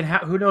fucking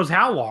who knows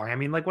how long. I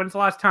mean, like, when's the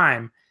last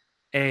time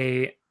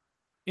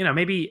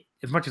maybe,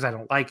 as much as I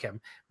don't like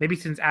him, maybe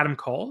since Adam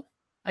Cole,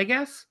 I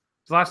guess.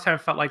 The last time I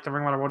felt like the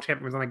Ring of Honor World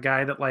Champion was on a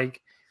guy that,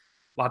 like,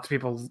 lots of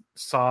people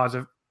saw as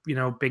a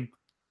big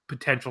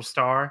potential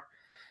star.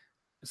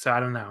 So I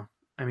don't know.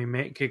 I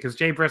mean, because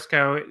Jay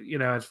Briscoe,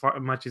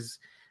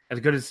 as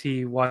good as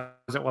he was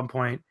at one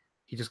point,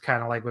 he just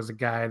kind of like was a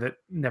guy that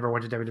never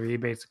went to WWE.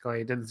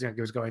 Basically, it didn't seem like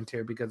he was going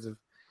to because of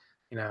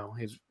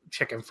his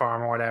chicken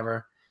farm or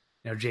whatever.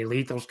 Jay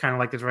Lethal's kind of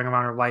like this Ring of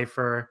Honor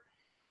lifer,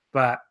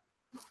 but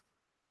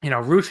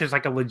Rush is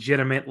like a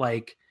legitimate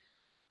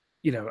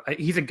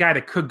he's a guy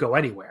that could go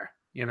anywhere,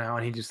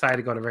 and he decided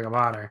to go to Ring of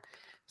Honor.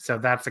 So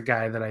that's a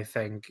guy that I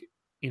think,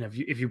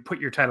 if you put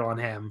your title on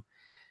him,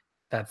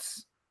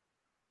 that's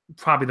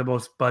probably the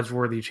most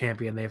buzzworthy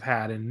champion they've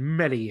had in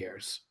many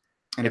years.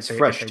 And it's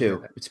fresh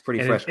too. It's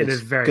pretty fresh. It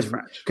is very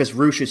fresh. Because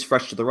Rush is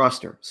fresh to the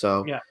roster.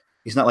 So yeah.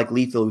 He's not like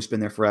Lethal, who's been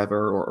there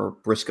forever, or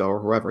Briscoe or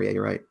whoever. Yeah,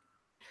 you're right.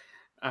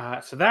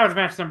 So that was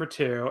match number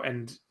 2,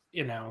 and,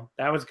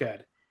 that was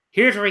good.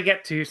 Here's where we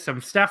get to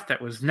some stuff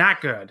that was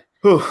not good.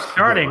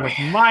 Starting with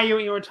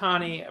Mayu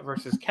Iwatani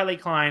versus Kelly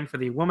Klein for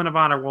the Women of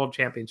Honor World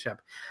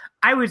Championship.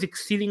 I was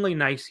exceedingly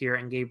nice here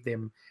and gave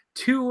them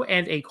 2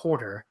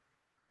 1/4.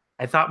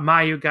 I thought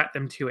Mayu got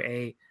them to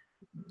a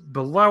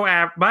below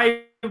average.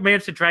 Mayu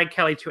managed to drag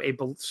Kelly to a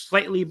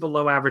slightly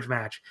below average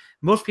match.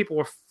 Most people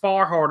were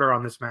far harder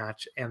on this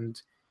match, and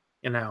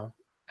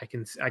I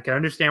can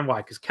understand why,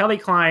 because Kelly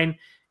Klein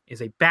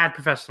is a bad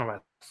professional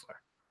wrestler.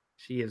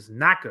 She is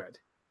not good.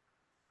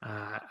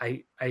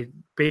 I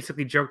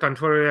basically joked on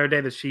Twitter the other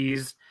day that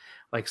she's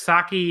like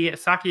Saki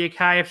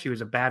Akai if she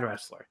was a bad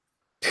wrestler.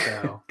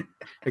 So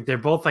like they're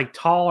both like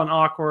tall and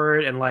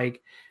awkward and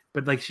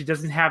but like she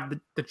doesn't have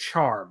the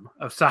charm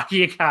of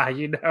Saki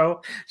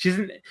Akai, She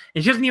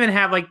doesn't even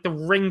have like the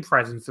ring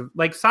presence of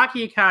like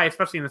Saki Akai,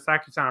 especially in the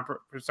Saki-sana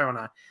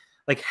persona,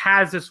 like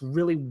has this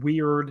really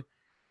weird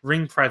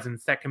ring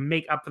presence that can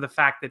make up for the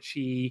fact that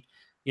she,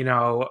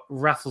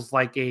 wrestles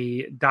like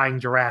a dying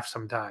giraffe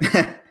sometimes.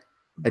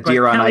 A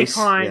deer on ice.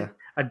 Klein, yeah.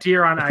 A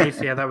deer on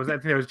ice. Yeah, I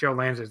think it was Joe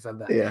Lanza said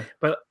that. Yeah.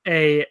 But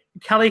a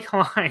Kelly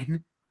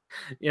Klein,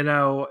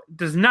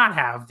 does not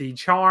have the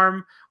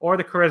charm or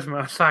the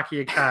charisma of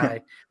Saki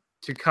Akai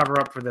to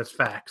cover up for this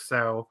fact.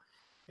 So,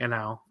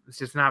 it's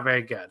just not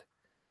very good.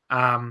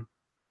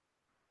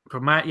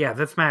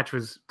 This match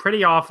was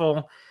pretty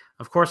awful.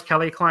 Of course,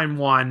 Kelly Klein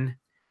won.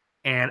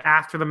 And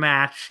after the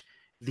match,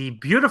 the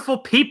beautiful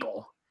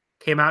people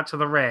came out to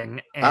the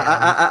ring.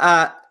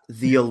 And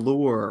the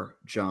Allure,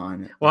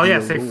 John. Well,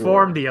 yes, they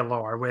formed the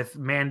Allure with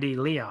Mandy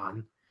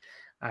Leon,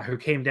 who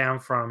came down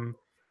from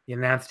the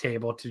announce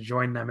table to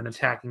join them in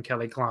attacking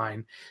Kelly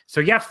Klein. So,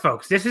 yes,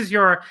 folks, this is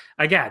Ring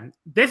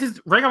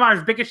of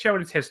Honor's biggest show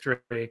in its history.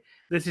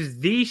 This is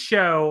the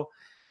show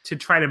to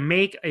try to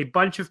make a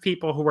bunch of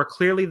people who were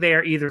clearly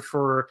there either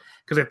because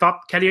they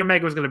thought Kenny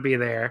Omega was going to be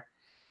there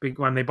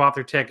when they bought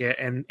their ticket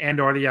and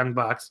or the Young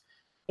Bucks,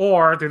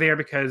 or they're there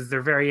because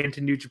they're very into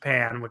New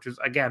Japan, which is,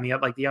 again, the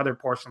other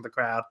portion of the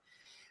crowd.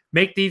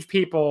 Make these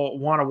people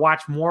want to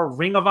watch more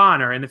Ring of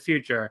Honor in the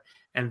future.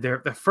 And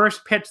the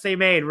first pitch they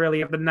made,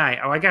 really, of the night,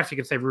 I guess you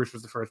could say Rush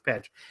was the first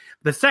pitch.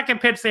 The second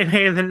pitch they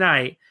made of the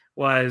night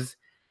was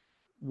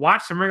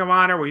watch some Ring of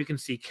Honor where you can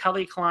see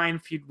Kelly Klein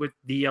feud with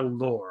the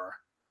Allure.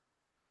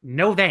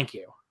 No, thank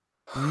you.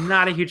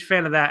 Not a huge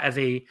fan of that.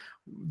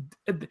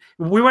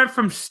 We went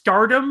from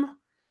stardom,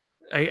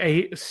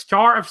 a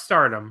star of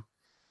stardom,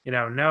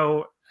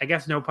 no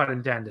pun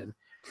intended,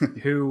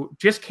 who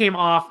just came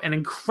off an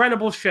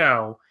incredible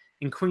show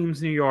in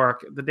Queens, New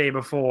York the day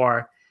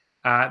before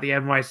the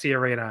NYC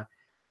Arena.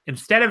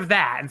 Instead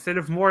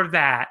of more of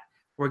that,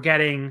 we're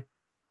getting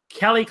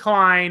Kelly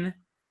Klein,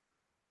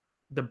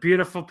 the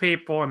beautiful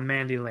people, and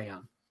Mandy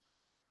Leon.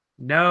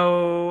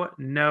 No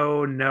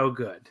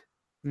good.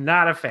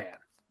 Not a fan.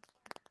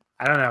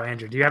 I don't know,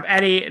 Andrew. Do you have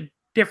any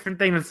different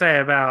thing to say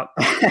about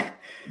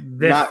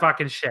this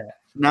fucking shit?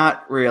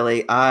 Not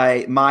really.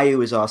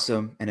 Mayu is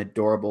awesome and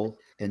adorable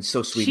and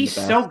so sweet. She's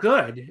so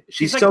good.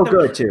 She's so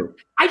good too.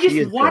 I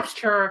just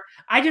watched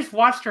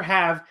her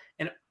have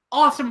an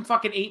awesome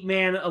fucking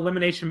 8-man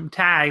elimination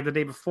tag the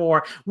day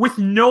before with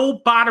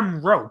no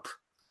bottom rope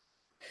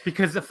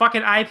because the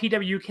fucking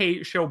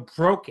IPWK show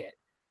broke it.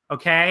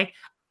 Okay.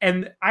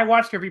 And I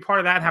watched her be part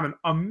of that and have an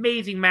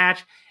amazing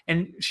match.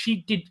 And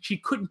she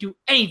couldn't do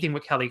anything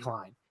with Kelly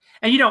Klein.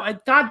 And,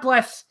 God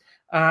bless,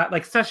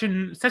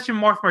 Session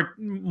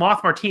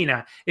Moth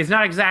Martina is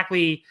not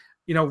exactly,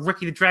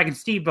 Ricky the Dragon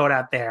Steamboat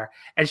out there.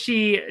 And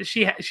she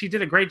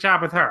did a great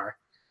job with her.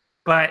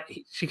 But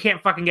she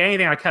can't fucking get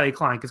anything out of Kelly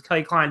Klein because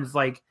Kelly Klein is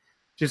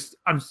just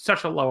on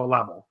such a lower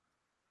level.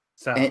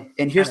 So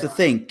and here's the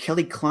thing.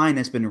 Kelly Klein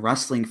has been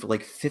wrestling for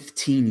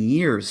 15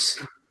 years.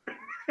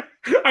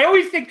 I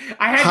always think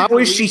how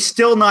is she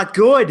still not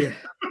good?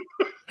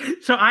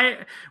 So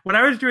when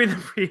I was doing the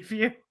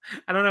preview,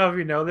 I don't know if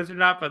you know this or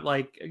not, but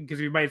because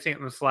you might have seen it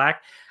in the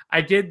Slack,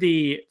 I did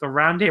the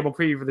roundtable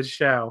preview for the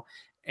show,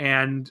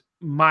 and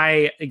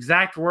my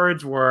exact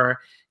words were,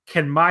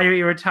 "Can Mayu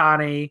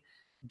Iwatani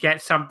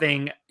get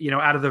something,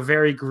 out of the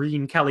very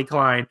green Kelly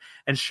Klein.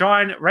 And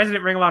Sean,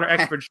 resident Ring of Honor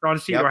expert Sean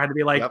Shedor, had to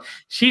be like,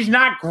 she's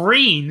not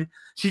green.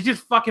 She's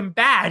just fucking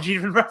bad.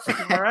 She's been wrestling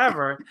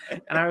forever.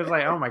 And I was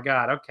like, oh my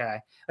God, okay.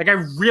 Like, I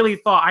really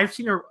thought,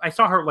 I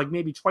saw her like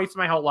maybe twice in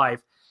my whole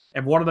life.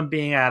 And one of them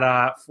being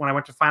at when I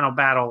went to Final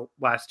Battle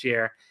last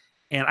year.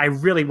 And I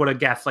really would have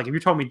guessed, like, if you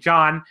told me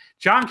John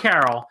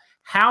Carroll,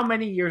 how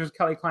many years has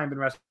Kelly Klein been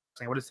wrestling?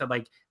 I would have said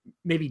like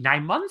maybe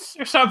 9 months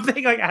or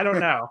something. Like, I don't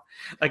know.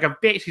 Like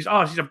she's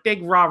a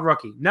big raw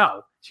rookie.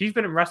 No, she's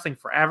been in wrestling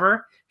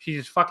forever. She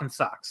just fucking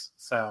sucks.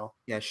 So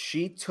yeah,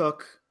 she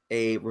took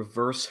a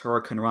reverse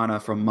Hurricane Rana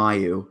from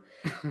Mayu,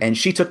 and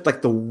she took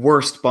like the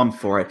worst bump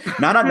for it.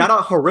 Not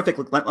a horrific,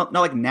 not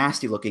like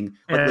nasty looking,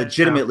 but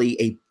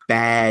legitimately a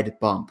bad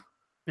bump.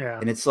 Yeah,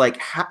 and it's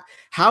like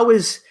how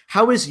is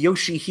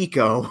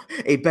Yoshihiko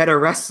a better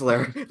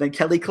wrestler than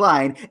Kelly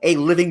Klein, a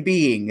living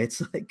being?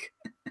 It's like.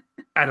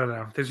 I don't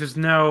know. There's just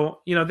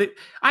no,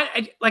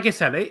 I like I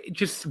said,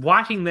 just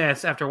watching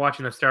this after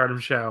watching a Stardom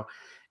show,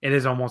 it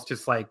is almost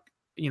just like,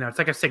 it's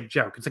like a sick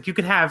joke. It's like you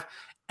could have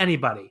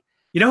anybody.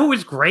 You know who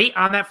was great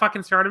on that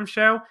fucking Stardom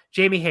show?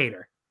 Jamie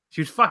Hayter.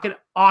 She was fucking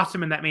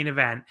awesome in that main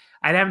event.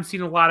 I haven't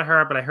seen a lot of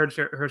her, but I heard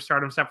her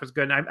Stardom stuff was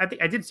good. And I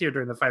think I did see her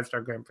during the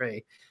 5-Star Grand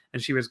Prix,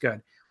 and she was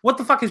good. What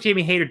the fuck is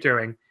Jamie Hayter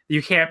doing?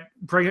 You can't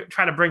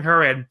try to bring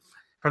her in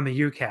from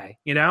the UK,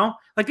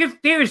 Like,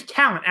 there's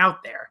talent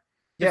out there.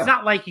 It's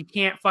not like you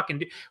can't fucking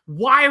do.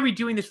 Why are we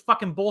doing this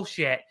fucking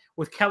bullshit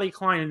with Kelly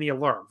Klein and the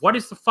Allure? What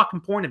is the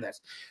fucking point of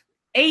this?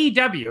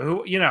 AEW,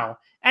 who,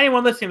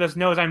 anyone listening to this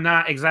knows I'm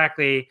not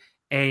exactly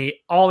a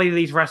All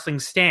Elite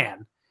Wrestling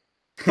stan.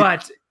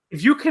 But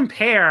if you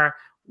compare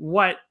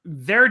what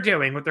they're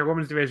doing with their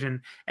women's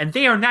division, and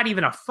they are not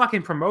even a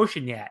fucking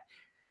promotion yet,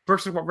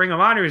 versus what Ring of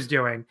Honor is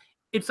doing,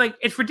 it's like,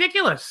 it's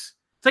ridiculous.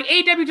 It's like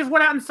AEW just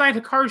went out and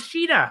signed Hikaru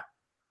Shida,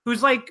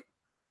 who's like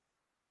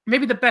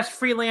maybe the best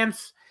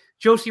freelance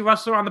Josie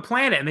wrestler on the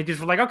planet, and they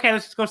just were like, okay,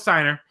 let's just go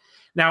sign her.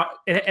 Now,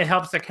 it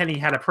helps that Kenny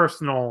had a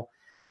personal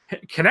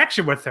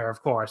connection with her,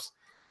 of course.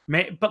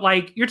 But,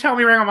 like, you're telling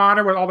me Ring of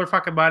Honor with all their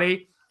fucking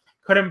money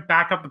couldn't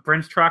back up the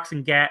Prince trucks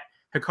and get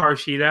Hikaru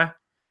Shida?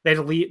 They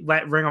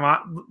let Ring of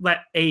Honor, let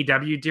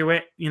AEW do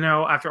it,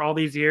 after all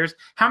these years.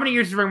 How many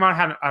years has Ring of Honor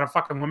had on a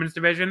fucking women's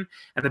division?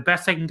 And the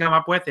best they can come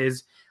up with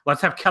is,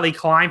 let's have Kelly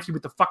Klein feud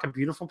with the fucking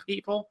beautiful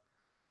people.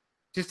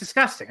 Just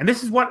disgusting. And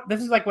this is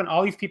like when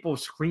all these people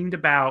screamed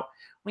about,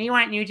 we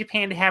want New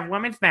Japan to have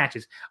women's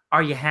matches.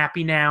 Are you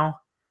happy now?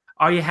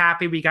 Are you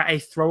happy we got a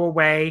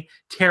throwaway,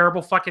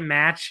 terrible fucking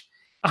match?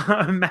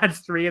 Match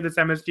 3 of this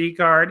MSG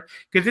card?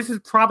 Because this is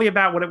probably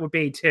about what it would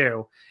be,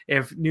 too,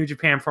 if New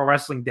Japan Pro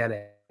Wrestling did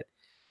it.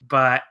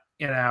 But,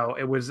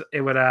 it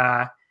would,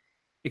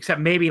 except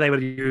maybe they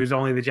would use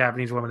only the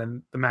Japanese women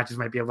and the matches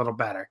might be a little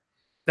better.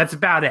 That's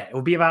about it. It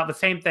would be about the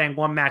same thing,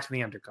 one match in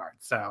the undercard.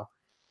 So,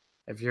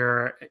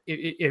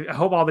 I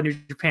hope all the New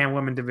Japan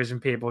women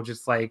division people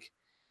just, like,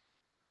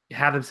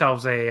 have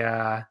themselves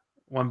a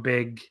one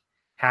big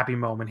happy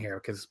moment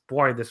here, because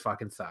boy, this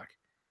fucking sucked.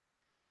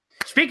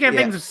 Speaking of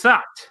things that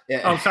sucked.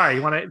 Yeah. Oh, sorry.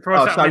 You want to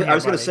throw something? Sorry, I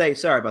was going to say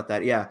sorry about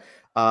that. Yeah,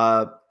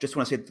 just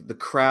want to say the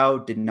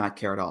crowd did not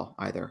care at all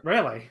either.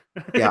 Really?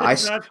 Yeah,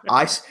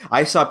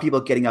 I saw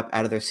people getting up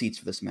out of their seats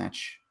for this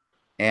match,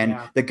 and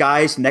the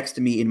guys next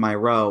to me in my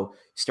row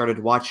started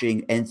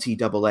watching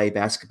NCAA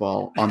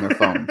basketball on their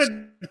phones.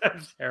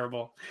 That's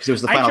terrible. Because it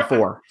was the Final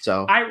Four.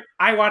 So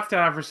I watched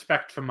out of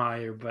respect for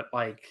Mayu, but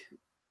like,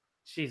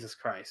 Jesus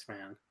Christ,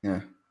 man.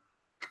 Yeah.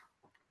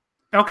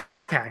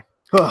 Okay.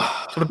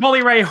 So the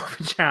Bully Ray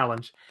Open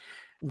Challenge.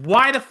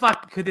 Why the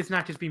fuck could this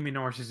not just be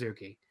Minoru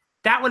Suzuki?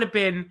 That would have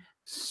been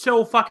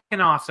so fucking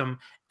awesome.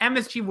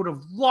 MSG would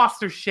have lost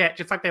their shit,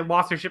 just like they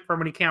lost their shit from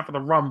when he came out for the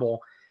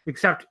Rumble,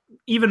 except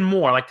even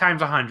more, like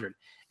times 100.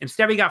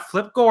 Instead, we got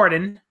Flip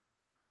Gordon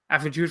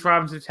after Juice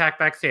Robinson attacked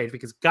backstage,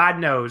 because God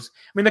knows,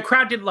 I mean, the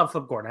crowd did love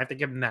Flip Gordon. I have to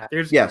give him that.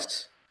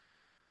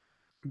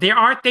 There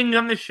are things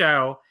on the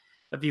show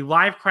that the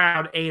live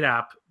crowd ate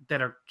up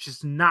that are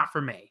just not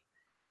for me.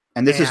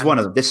 And this is one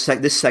of them.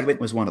 This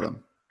segment was one of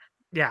them.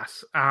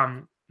 Yes.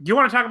 Do you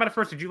want to talk about it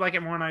first? Did you like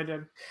it more than I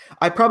did?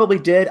 I probably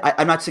did.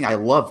 I'm not saying I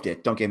loved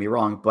it. Don't get me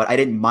wrong, but I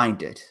didn't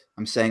mind it.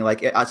 I'm saying,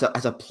 like, as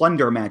a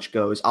plunder match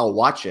goes, I'll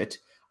watch it.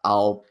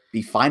 I'll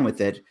be fine with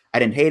it. I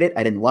didn't hate it.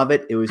 I didn't love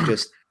it. It was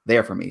just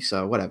there for me.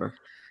 So whatever.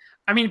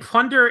 I mean,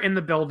 plunder in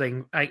the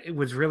building, it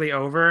was really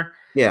over.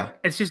 Yeah.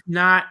 It's just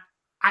not.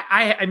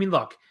 I mean,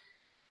 look,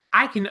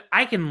 I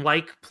can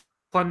like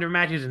plunder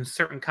matches in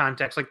certain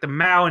contexts. Like the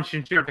Mao and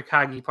Shinjiro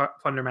Takagi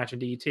plunder match in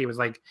DET was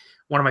like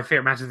one of my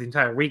favorite matches of the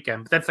entire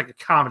weekend. But that's like a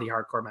comedy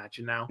hardcore match,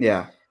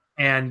 Yeah.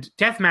 And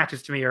death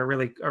matches to me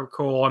are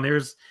cool. And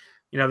there's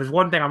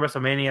one thing on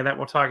WrestleMania that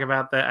we'll talk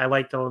about that I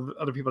liked that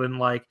other people didn't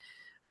like.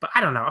 But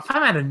I don't know. If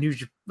I'm at a New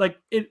Japan,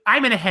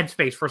 I'm in a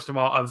headspace, first of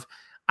all, of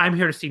I'm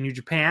here to see New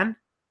Japan.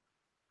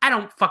 I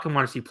don't fucking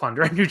want to see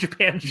plunder at New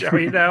Japan show,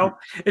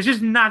 It's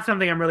just not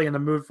something I'm really in the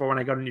mood for when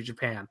I go to New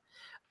Japan.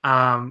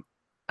 And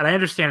I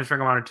understand it's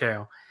Ring of Honor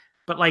too.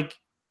 But, like,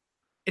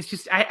 it's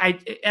just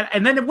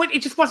and then it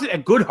just wasn't a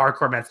good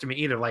hardcore match to me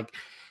either. Like,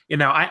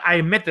 I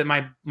admit that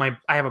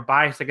I have a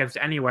bias against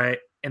it anyway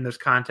in this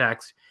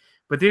context,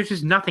 but there's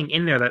just nothing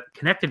in there that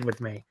connected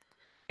with me,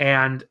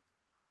 and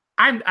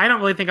I don't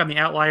really think I'm the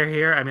outlier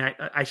here. I mean,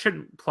 I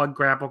shouldn't plug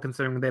Grapple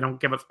considering they don't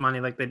give us money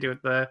like they do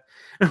with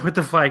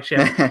the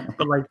flagship.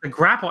 But like the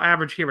Grapple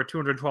average here at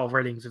 212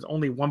 ratings is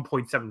only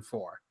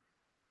 1.74,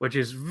 which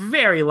is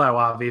very low,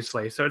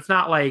 obviously. So it's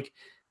not like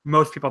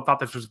most people thought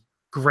this was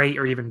great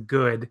or even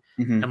good,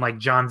 and like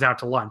John's out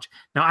to lunch.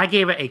 Now I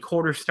gave it a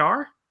quarter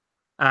star.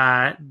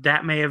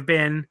 That may have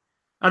been.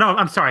 Oh no,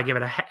 I'm sorry.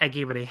 I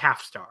gave it a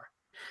half star.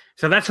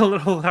 So that's a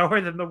little lower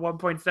than the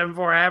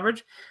 1.74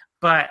 average,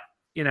 but.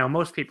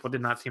 Most people did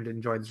not seem to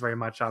enjoy this very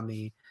much on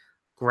the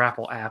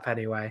Grapple app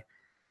anyway.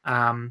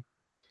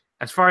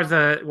 As far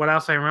as what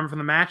else I remember from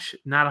the match,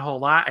 not a whole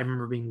lot. I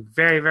remember being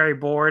very, very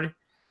bored.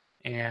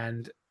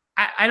 And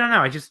I don't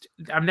know.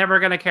 I'm never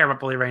going to care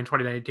about Bully Ray in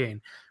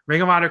 2019.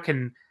 Ring of Honor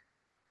can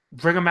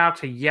bring him out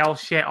to yell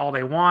shit all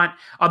they want.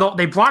 Although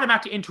they brought him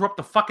out to interrupt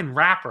the fucking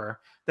rapper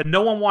that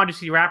no one wanted to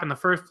see rap in the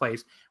first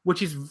place,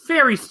 which is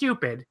very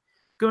stupid.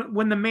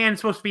 When the man's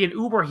supposed to be an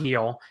uber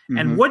heel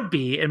and would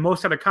be in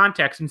most other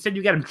contexts, instead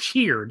you get him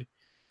cheered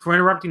for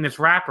interrupting this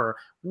rapper.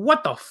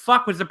 What the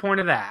fuck was the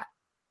point of that?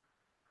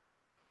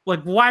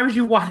 Like, why would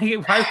you want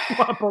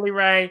Bully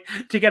Ray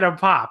to get a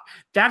pop?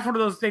 That's one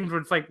of those things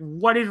where it's like,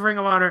 what is Ring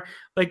of Honor?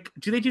 Like,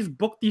 do they just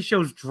book these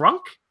shows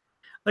drunk?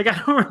 Like,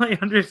 I don't really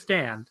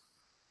understand.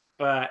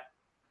 But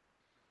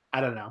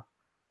I don't know.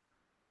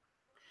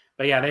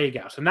 But yeah, there you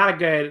go. So not a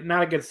good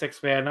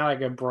 6-man, not a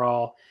good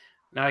brawl.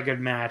 Not a good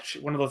match.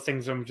 One of those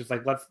things I'm just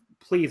like,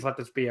 please let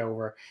this be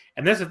over.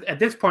 And at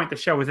this point, the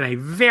show was in a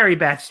very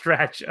bad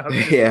stretch of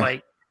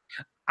like,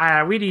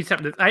 we need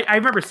something. I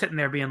remember sitting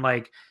there being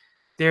like,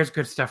 there's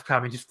good stuff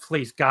coming. Just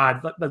please,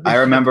 God. I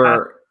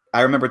remember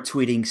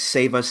tweeting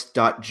save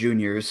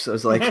us.juniors. I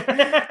was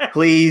like,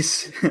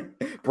 please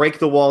break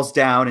the walls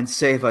down and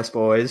save us,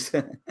 boys.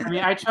 I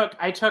mean, I took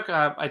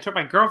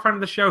my girlfriend to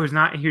the show who's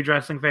not a huge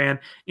wrestling fan.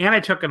 And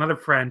I took another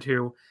friend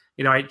who,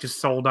 I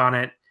just sold on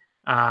it.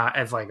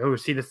 As like, oh,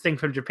 see, this thing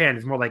from Japan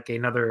is more like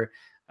another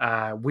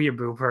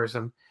weeaboo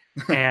person,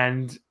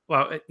 and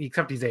well,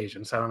 except he's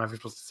Asian, so I don't know if you're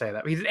supposed to say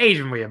that. But he's an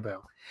Asian weeaboo,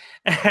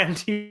 and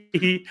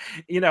he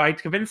I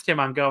convinced him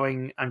on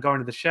going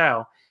to the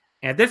show,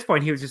 and at this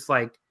point he was just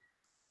like,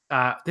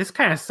 this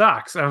kind of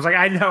sucks. And I was like,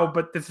 I know,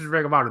 but this is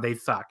Ring of Honor, they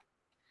suck.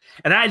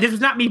 And this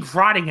was not me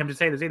prodding him to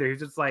say this either. He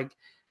was just like,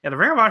 yeah, the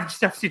Ring of Honor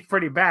stuff seems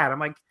pretty bad. I'm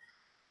like,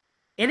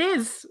 it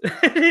is,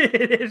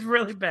 it is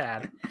really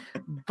bad,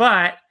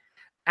 but.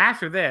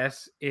 After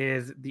this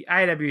is the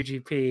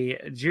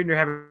IWGP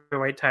Junior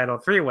Heavyweight Title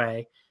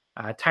 3-way,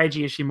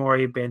 Taiji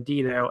Ishimori,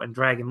 Bandito, and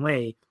Dragon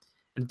Lee.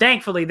 And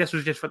thankfully, this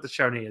was just what the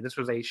show needed. This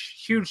was a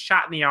huge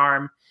shot in the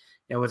arm.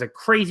 It was a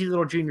crazy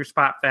little junior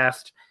spot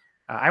fest.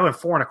 I went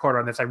 4 1/4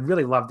 on this. I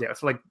really loved it.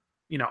 It's like,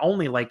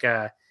 only like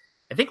a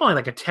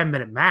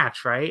 10-minute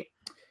match, right?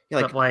 Yeah,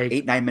 like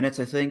 8-9 minutes,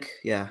 I think.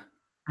 Yeah.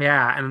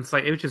 Yeah, and it's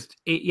like, it was just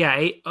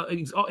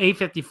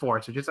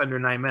 8:54, so just under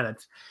 9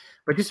 minutes.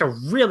 But just a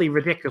really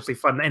ridiculously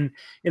fun. And,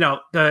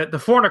 the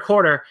 4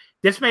 1/4,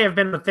 this may have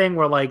been the thing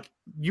where, like,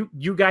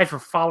 you guys were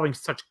following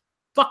such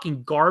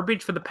fucking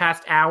garbage for the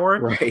past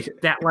hour. Right.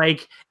 That,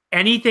 like,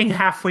 anything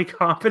halfway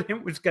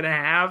competent was going to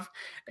have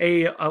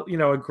a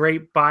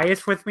great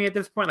bias with me at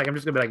this point. Like, I'm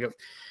just going to be like,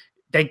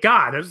 thank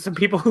God, there's some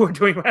people who are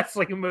doing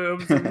wrestling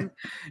moves and,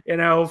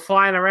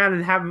 flying around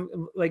and having,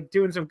 like,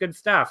 doing some good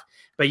stuff.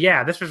 But,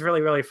 yeah, this was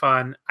really, really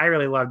fun. I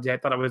really loved it. I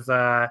thought it was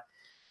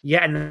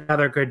yet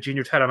another good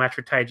junior title match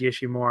for Taiji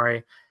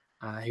Ishimori,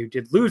 who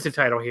did lose the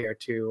title here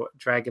to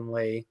Dragon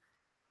Lee,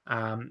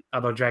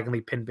 although Dragon Lee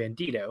pinned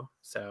Bandito.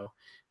 So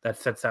that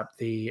sets up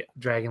the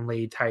Dragon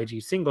Lee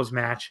Taiji singles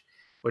match,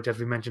 which, as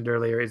we mentioned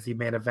earlier, is the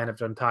main event of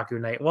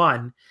Dontaku Night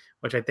 1,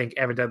 which I think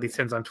Evan Dudley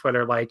sends on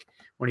Twitter, like,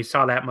 when he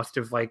saw that, must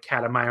have, like,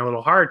 had a minor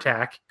little heart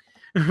attack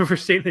for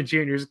seeing the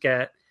juniors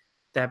get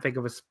that big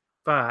of a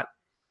spot.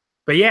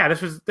 But yeah,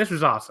 this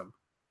was awesome.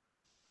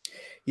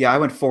 Yeah, I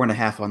went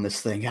 4.5 on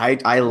this thing.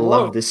 I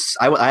love this.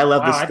 I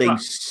love this thing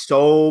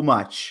so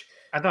much.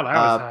 I thought I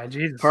was high.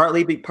 Jesus.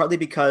 Partly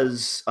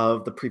because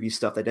of the previous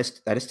stuff that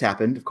just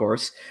happened, of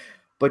course,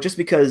 but just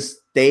because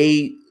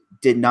they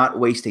did not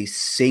waste a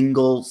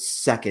single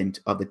second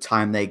of the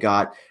time they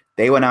got.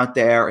 They went out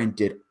there and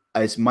did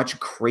as much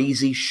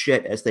crazy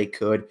shit as they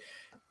could.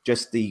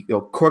 Just the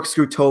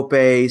corkscrew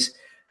topes,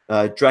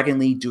 Dragon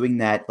Lee doing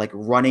that, like,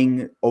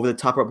 running over the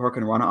top rope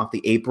hurricane run off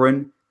the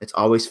apron. It's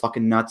always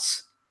fucking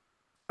nuts.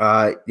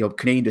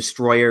 Canadian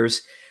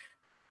Destroyers.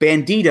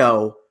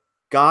 Bandito,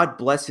 God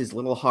bless his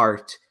little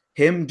heart,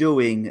 him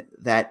doing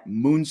that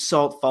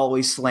moonsault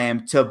follow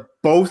slam to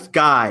both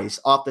guys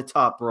off the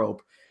top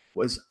rope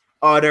was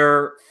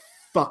utter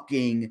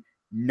fucking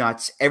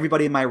nuts.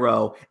 Everybody in my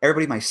row,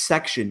 everybody in my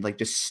section, like,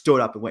 just stood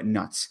up and went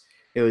nuts.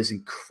 It was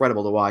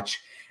incredible to watch.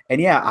 And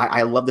yeah,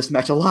 I love this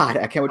match a lot.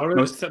 I can't wait.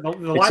 It's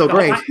so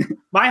great.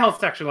 My whole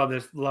section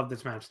loved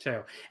this match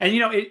too.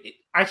 And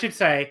I should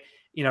say,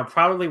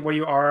 probably where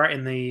you are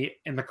in the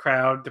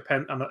crowd,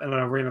 depend on an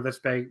arena this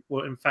big,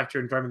 will affect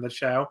your enjoyment of the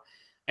show.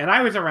 And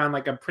I was around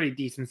like a pretty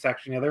decent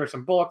section. There were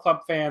some Bullet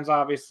Club fans,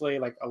 obviously,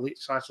 like elite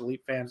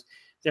fans.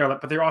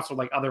 But there were also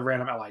like other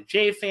random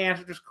LIJ fans,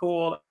 which was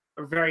cool.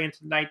 They were very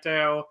into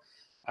Naito.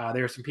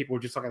 There were some people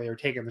who just looked like they were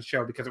taking the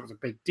show because it was a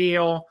big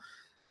deal,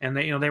 and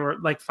they were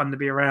like fun to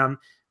be around.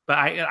 But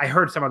I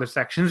heard some other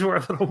sections were a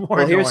little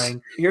more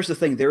annoying. Here's the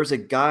thing: there was a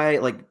guy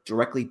like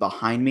directly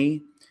behind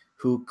me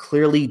who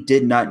clearly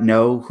did not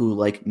know who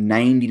like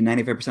 90 to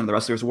 95% of the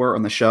wrestlers were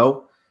on the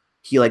show.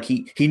 He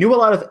knew a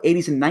lot of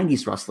 80s and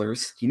 90s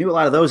wrestlers. He knew a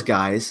lot of those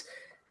guys.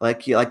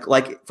 Like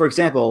for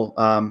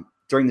example,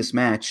 during this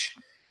match,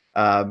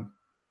 at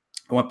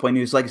one point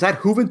he was like, "Is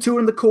that Juventud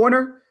in the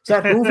corner? Is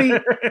that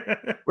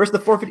Hoovy? Where's the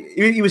forfeit?"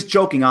 He was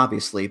joking,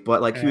 obviously,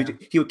 but like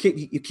he would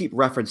keep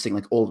referencing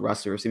like old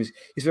wrestlers. He's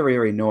very,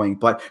 very annoying.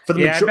 But for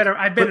the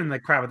I've been in the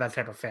crowd with that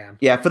type of fan.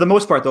 Yeah, for the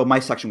most part though, my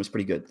section was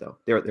pretty good though.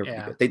 They're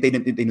pretty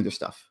good. They knew their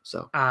stuff.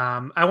 So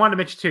I wanted to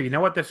mention too. You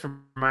know what this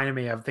reminded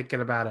me of?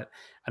 Thinking about it,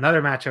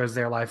 another match I was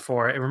there live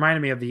for. It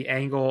reminded me of the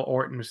Angle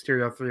Orton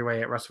Mysterio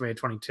 3-way at WrestleMania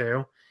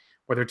 22.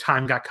 Where their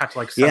time got cut to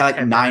like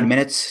 9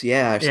 minutes,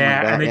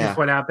 and they just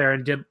went out there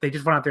and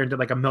did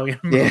like a million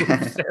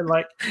moves, and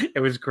like it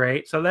was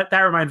great. So that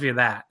reminds me of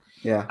that.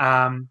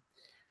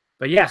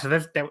 But yeah, so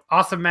that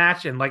awesome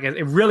match, and like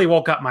it really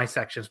woke up my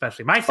section,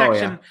 especially my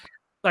section.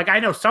 Like I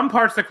know some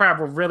parts of the crowd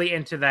were really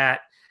into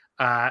that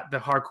the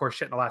hardcore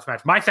shit in the last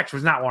match. My section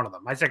was not one of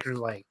them. My section was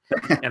like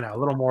a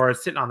little more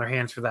sitting on their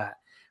hands for that.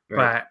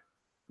 Right.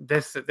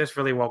 But this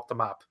really woke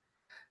them up.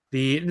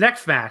 The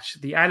next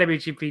match, the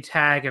IWGP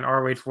Tag and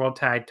ROH World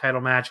Tag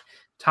title match,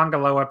 Tonga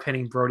Loa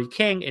pinning Brody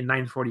King in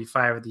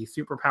 9:45 of the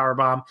Super Power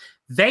Bomb.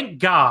 Thank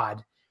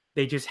God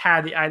they just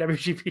had the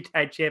IWGP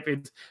Tag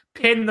Champions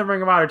pin the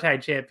Ring of Honor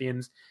Tag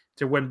Champions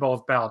to win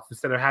both belts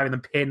instead of having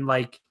them pin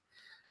like,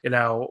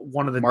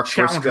 one of the Mark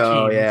challenger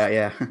Briscoe,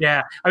 teams.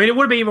 Yeah. I mean, it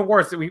would have been even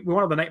worse. We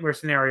wanted the nightmare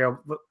scenario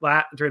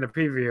during the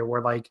preview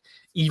where like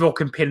Evil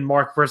can pin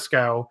Mark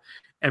Briscoe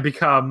and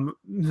become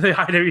the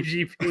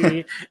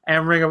IWGP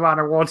and Ring of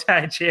Honor World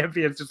Tag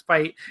Champions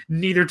despite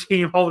neither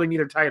team holding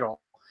either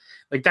title.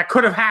 Like, that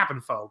could have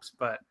happened, folks,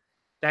 but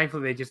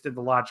thankfully they just did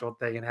the logical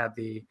thing and had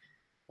the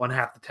one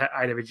half the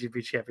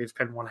IWGP champions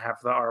pin one half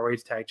of the ROH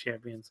Tag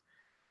Champions.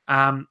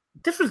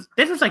 This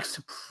was like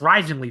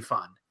surprisingly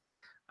fun.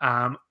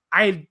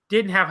 I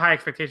didn't have high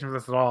expectations of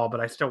this at all,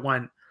 but I still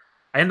went.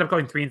 I ended up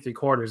going 3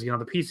 3/4.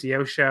 The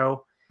PCO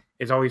show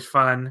is always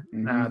fun.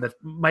 That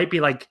might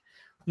be like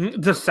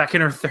the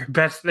second or third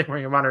best thing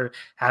Ring of Honor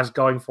has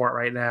going for it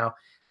right now.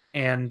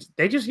 And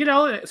they just,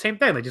 same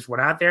thing. They just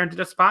went out there and did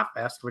a spot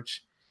fest,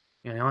 which,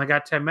 they only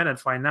got 10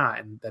 minutes. Why not?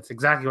 And that's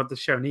exactly what the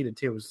show needed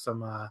too, was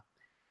some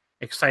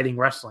exciting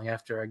wrestling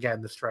after,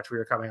 again, the stretch we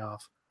were coming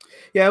off.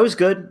 Yeah, it was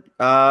good.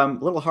 A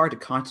little hard to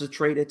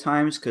concentrate at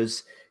times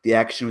because the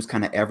action was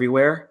kind of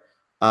everywhere.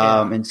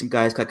 And some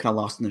guys got kind of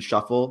lost in the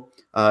shuffle,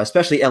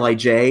 especially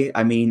LIJ.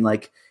 I mean,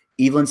 like,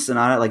 Evelyn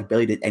Sonata like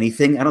barely did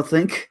anything, I don't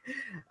think.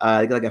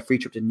 They got like a free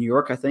trip to New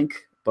York, I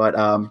think. But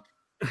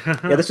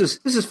yeah, this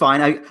is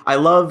fine.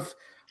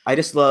 I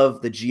just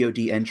love the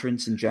GOD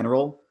entrance in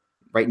general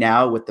right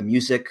now with the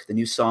music, the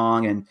new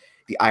song, and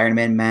the Iron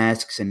Man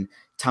masks and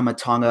Tama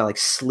Tonga like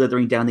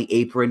slithering down the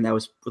apron. That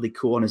was really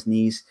cool on his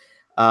knees.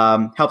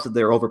 Helps that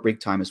they're over break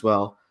time as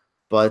well.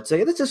 But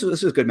yeah, this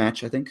was a good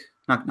match, I think.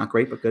 Not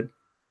great, but good.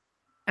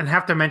 And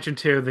have to mention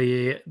too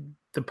the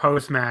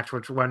post match,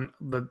 which when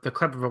the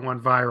clip of it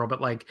went viral,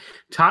 but like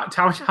Tama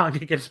Tonga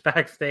gets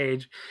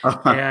backstage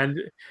and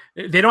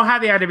they don't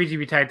have the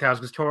IWGP tag titles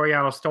because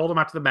Toriano stole them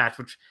after the match,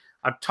 which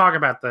I'll talk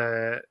about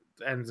the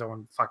end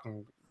zone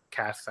fucking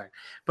cast thing.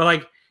 But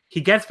like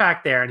he gets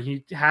back there and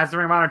he has the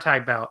Ring of Honor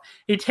tag belt.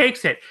 He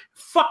takes it,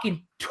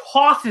 fucking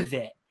tosses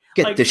it.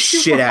 Get the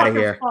shit out of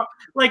here.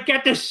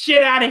 Get the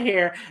shit out of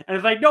here. And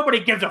it's like, nobody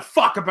gives a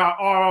fuck about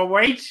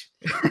ROH.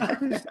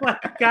 It's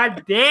like,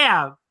 God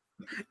damn.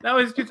 That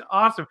was just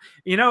awesome.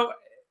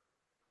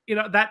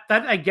 That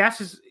I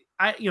guess is,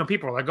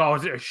 people are like, oh,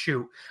 is it a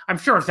shoot? I'm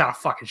sure it's not a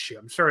fucking shoot.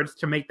 I'm sure it's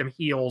to make them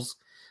heels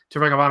to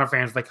Ring of Honor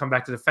fans if they come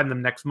back to defend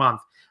them next month.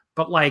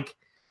 But like,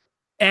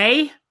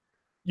 it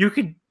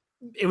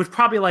was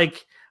probably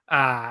like,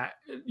 want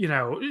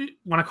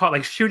to call it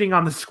like shooting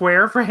on the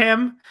square for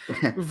him.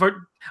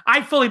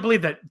 I fully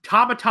believe that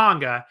Tama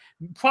Tonga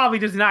probably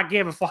does not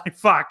give a flying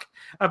fuck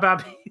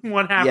about being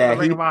one half of the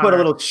Ring of Honor.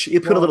 He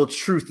put a little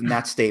truth in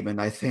that statement,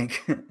 I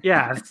think.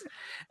 Yes.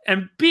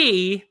 And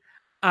B,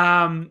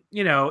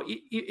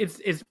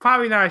 it's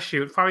probably not a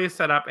shoot. It's probably to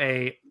set up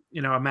a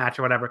match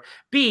or whatever.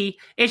 B,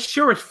 it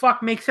sure as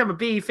fuck makes him a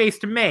baby face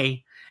to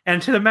me.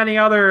 And to the many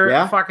other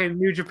fucking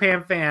New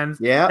Japan fans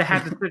that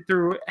had to sit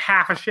through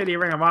half a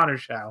shitty Ring of Honor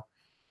show.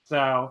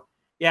 So,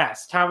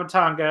 yes, Tama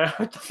Tonga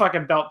with the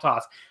fucking belt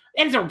toss.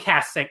 End zone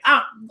cast thing.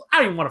 I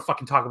don't even want to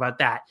fucking talk about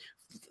that.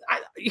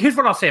 Here's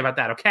what I'll say about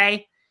that,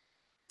 okay?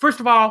 First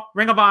of all,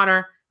 Ring of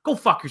Honor, go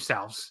fuck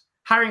yourselves.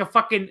 Hiring a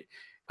fucking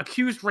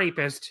accused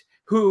rapist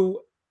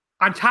who,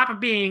 on top of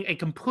being a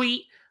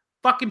complete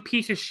fucking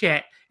piece of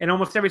shit in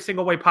almost every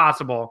single way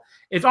possible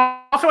is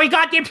also a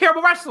goddamn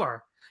terrible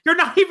wrestler. You're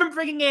not even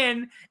bringing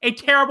in a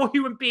terrible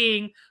human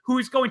being who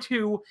is going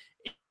to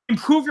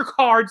improve your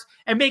cards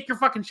and make your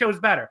fucking shows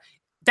better.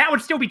 That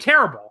would still be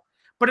terrible.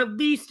 But at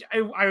least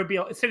I would be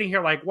sitting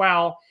here like,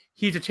 well,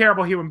 he's a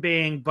terrible human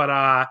being, but,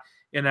 I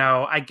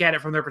get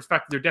it from their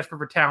perspective. They're desperate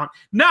for talent.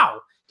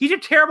 No, he's a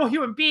terrible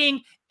human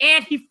being,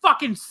 and he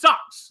fucking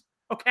sucks.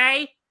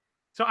 Okay?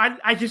 So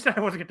I just said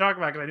I wasn't going to talk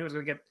about it because I knew I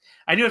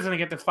was going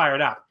to get this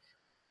fired up.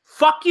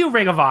 Fuck you,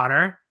 Ring of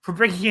Honor, for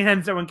bringing in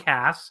Enzo and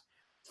Cass.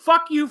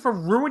 Fuck you for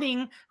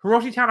ruining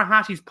Hiroshi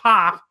Tanahashi's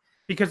pop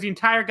because the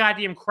entire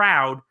goddamn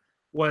crowd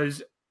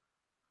was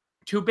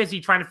too busy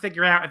trying to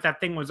figure out if that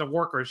thing was a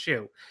work or a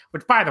shoe.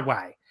 Which, by the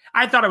way,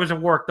 I thought it was a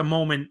work the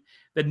moment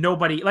that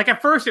nobody... Like,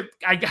 at first,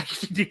 I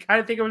kind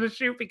of think it was a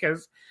shoot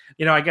because,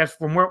 I guess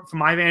from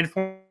my vantage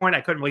point,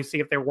 I couldn't really see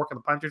if they were working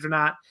the punches or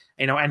not.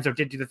 Enzo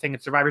did do the thing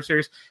at Survivor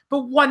Series.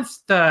 But once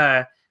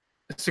the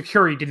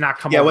security did not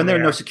come over when there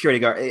were no security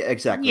guard.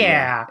 Exactly.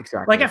 Yeah.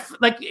 Exactly.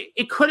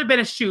 It could have been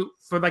a shoot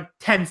for like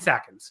 10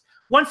 seconds.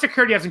 Once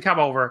security doesn't come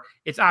over,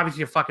 it's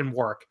obviously a fucking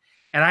work.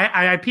 And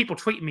I had people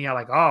tweeting me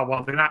like, oh,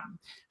 well, they're not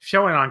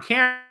showing it on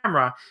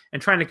camera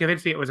and trying to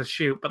convince me it was a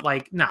shoot. But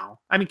like, no.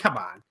 I mean, come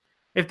on.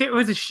 If it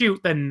was a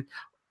shoot, then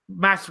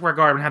Madison Square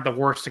Garden had the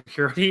worst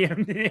security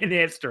in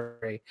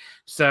history.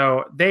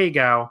 So there you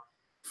go.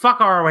 Fuck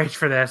ROH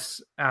for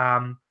this.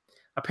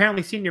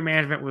 Apparently senior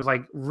management was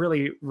like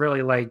really,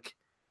 really like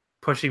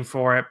pushing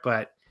for it.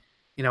 But,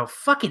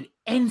 fucking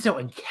Enzo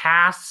and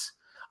Cass.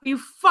 Are you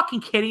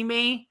fucking kidding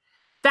me?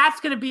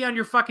 That's going to be on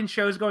your fucking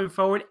shows going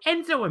forward.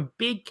 Enzo and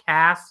Big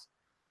Cass.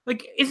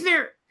 Like,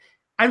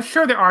 I'm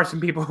sure there are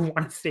some people who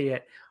want to see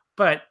it.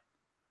 But,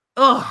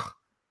 God.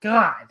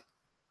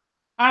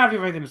 I don't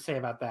have anything to say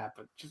about that,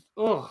 but just,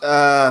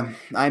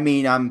 I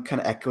mean, I'm kind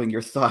of echoing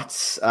your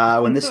thoughts.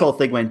 When this whole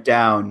thing went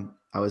down,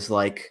 I was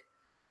like,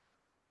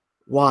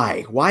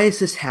 why? Why is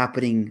this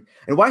happening?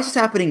 And why is this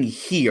happening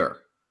here?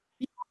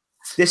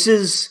 This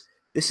is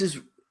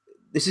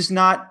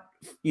not,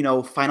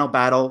 Final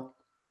Battle.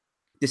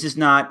 This is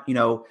not,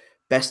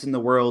 Best in the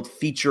World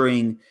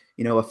featuring,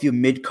 a few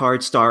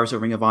mid-card stars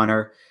of Ring of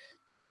Honor.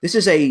 This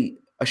is a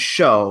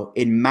show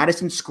in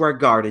Madison Square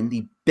Garden,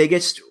 the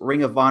biggest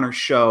Ring of Honor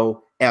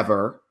show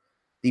ever,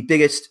 the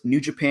biggest New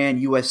Japan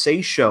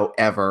USA show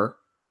ever.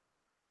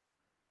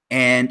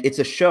 And it's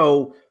a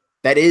show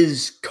that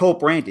is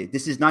co-branded.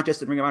 This is not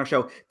just a Ring of Honor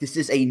show. This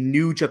is a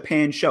New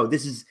Japan show.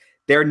 This is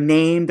their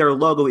name, their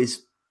logo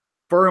is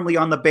firmly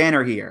on the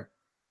banner here.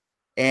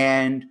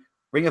 And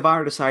Ring of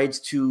Honor decides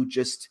to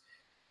just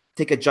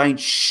take a giant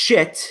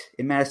shit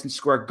in Madison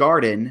Square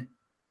Garden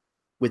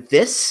with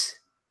this.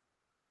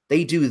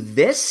 They do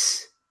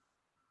this.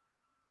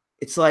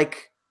 It's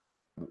like,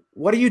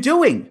 what are you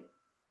doing?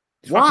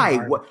 Why?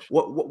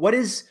 What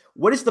is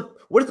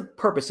the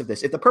purpose of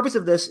this? If the purpose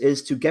of this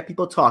is to get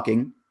people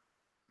talking,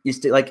 is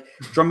to like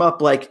drum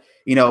up like,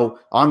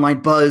 online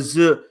buzz,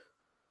 this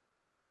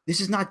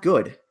is not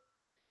good.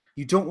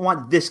 You don't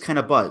want this kind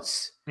of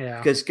buzz. Yeah.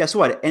 Because guess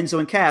what? Enzo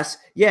and Cass,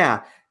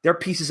 they're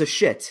pieces of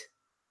shit.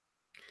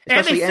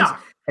 Especially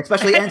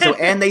Enzo,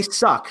 and they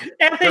suck.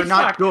 And they're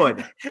not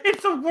good.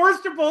 It's the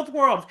worst of both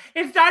worlds.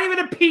 It's not even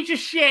a piece of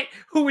shit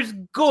who is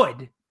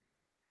good.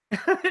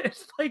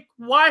 It's like,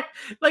 why?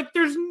 Like,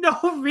 there's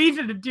no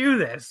reason to do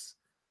this.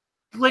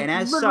 Like,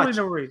 literally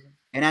no reason.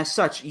 And as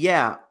such,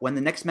 when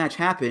the next match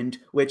happened,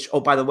 which,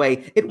 oh, by the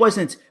way, it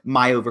wasn't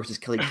Mayo versus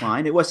Kelly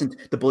Klein. It wasn't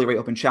the Bully Ray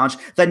Open Challenge.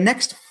 The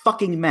next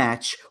fucking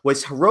match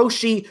was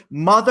Hiroshi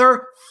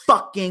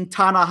motherfucking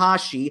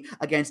Tanahashi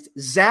against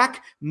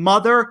Zack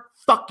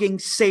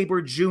motherfucking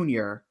Sabre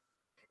Jr.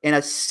 in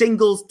a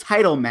singles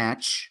title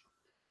match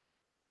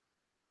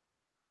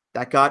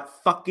that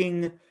got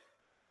fucking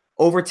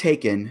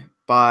overtaken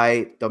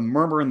by the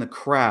murmur in the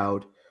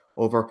crowd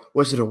over,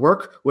 was it a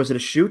work? Was it a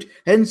shoot?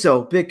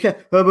 Enzo, big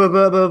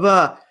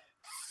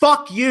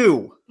fuck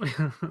you.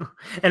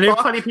 And there are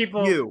plenty of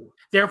people.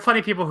 There are plenty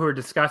of people who are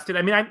disgusted.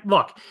 I mean,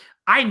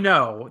 I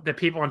know that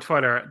people on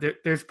Twitter,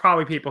 there's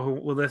probably people who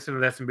will listen to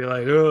this and be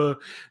like, oh,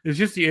 it's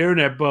just the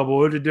internet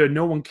bubble.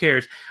 No one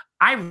cares.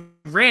 I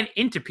ran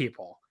into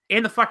people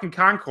in the fucking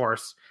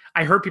concourse.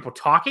 I heard people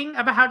talking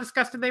about how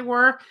disgusted they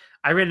were.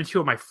 I ran into two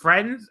of my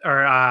friends,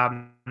 or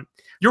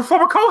your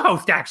former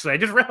co-host, actually. I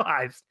just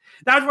realized.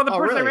 That was one of the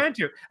person really? I ran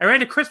into. I ran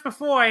into Chris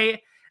Bufoy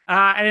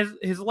and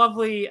his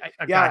lovely...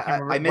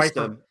 I missed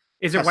him.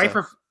 Is it wife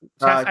or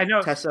Tessa? I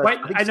know. Tessa,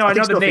 I know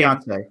the name.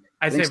 Fiance.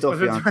 I think still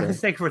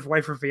fiance. It was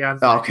wife or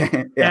fiance. Oh,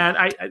 okay.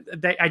 Yeah.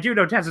 And I do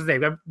know Tessa's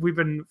name. We've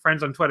been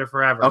friends on Twitter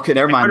forever. Okay,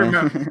 never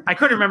mind. I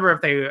couldn't remember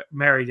if they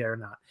married yet or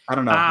not. I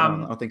don't know. I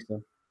don't think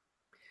so.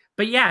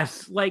 But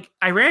yes, like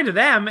I ran to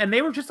them and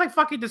they were just like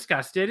fucking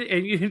disgusted.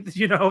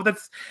 And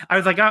I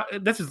was like, oh,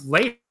 this is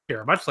later,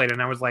 much later.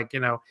 And I was like,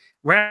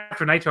 right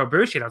after Naito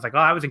Ibushi, and I was like, oh,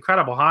 that was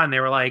incredible, huh? And they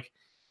were like,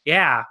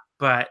 yeah,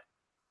 but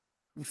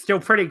still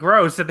pretty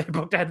gross that they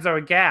booked Enzo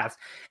and Cass.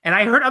 And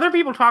I heard other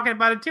people talking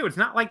about it too. It's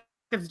not like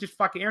this is just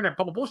fucking internet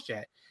bubble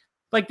bullshit.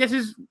 Like this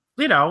is,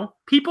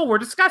 people were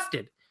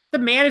disgusted. The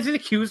man is an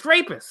accused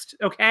rapist.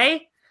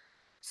 Okay,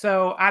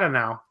 so I don't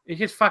know.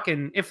 It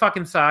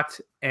fucking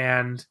sucked,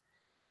 and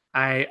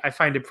I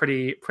find it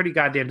pretty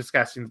goddamn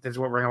disgusting that this is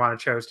what Ring of Honor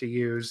chose to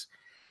use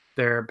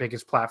their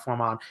biggest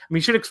platform on. I mean,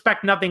 you should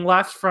expect nothing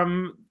less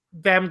from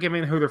them,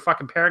 given who their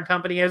fucking parent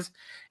company is,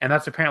 and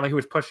that's apparently who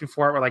was pushing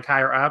for it, were like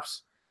higher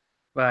ups.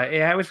 But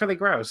yeah, it was really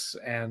gross,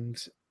 and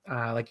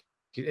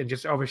it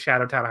just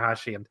overshadowed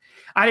Tanahashi. And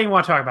I didn't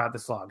want to talk about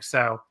this long,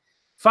 so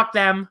fuck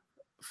them,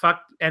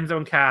 fuck Enzo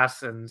and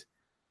Cass, and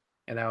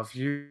if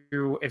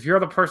you're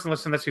the person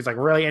listening to this who's like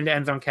really into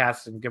Enzo and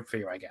Cass, then good for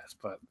you, I guess.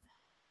 But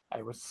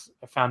I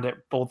found it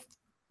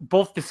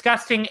both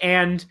disgusting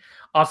and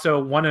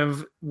also one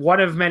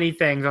of many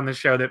things on the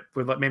show that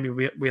would maybe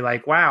we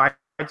like, wow,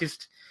 I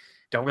just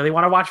don't really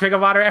want to watch Ring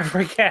of Honor ever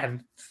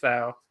again.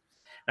 So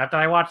not that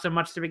I watched them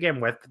much to begin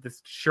with, but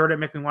this sure did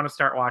make me want to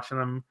start watching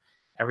them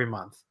every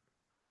month.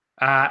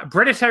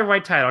 British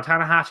heavyweight title,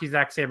 Tanahashi,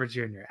 Zack Sabre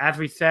Jr. As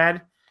we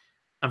said,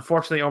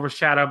 unfortunately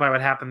overshadowed by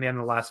what happened at the end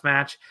of the last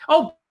match.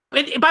 Oh,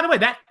 and by the way,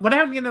 that what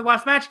happened at the end of the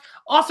last match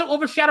also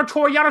overshadowed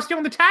Toru Yano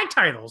stealing the tag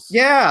titles.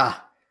 Yeah.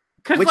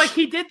 Because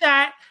he did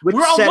that.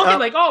 We're all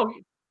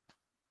looking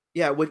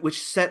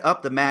which set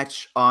up the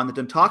match on the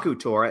Dontaku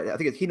tour. I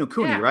think it's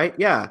Hinokuni, right?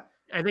 Yeah.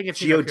 I think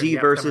it's GOD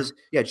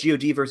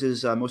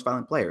versus Most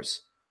Violent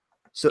Players.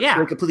 So they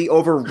completely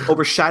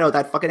overshadowed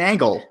that fucking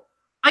angle.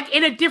 Like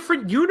in a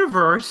different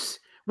universe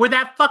where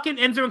that fucking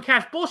Enzo and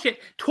Cass bullshit,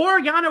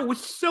 Toru Yano was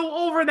so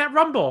over in that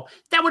Rumble.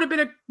 That would have been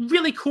a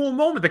really cool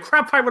moment. The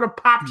crowd probably would have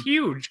popped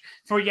huge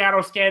for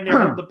Yano standing there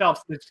holding the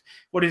belts.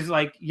 What is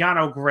like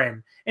Yano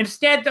grin.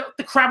 Instead,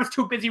 the crowd was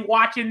too busy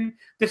watching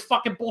this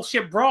fucking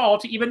bullshit brawl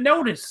to even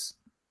notice.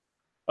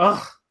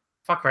 Ugh.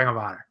 Fuck Ring of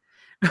Honor.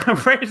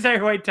 British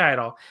heavyweight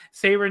title,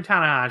 Sabre and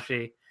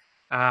Tanahashi.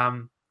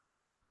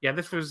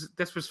 This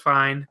was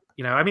fine.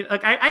 I mean,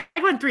 like I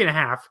went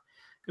 3.5.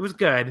 It was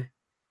good.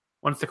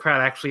 Once the crowd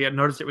actually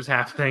noticed it was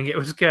happening, it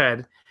was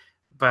good.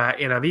 But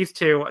these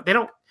two,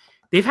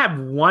 they've had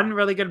one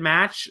really good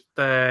match,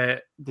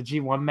 the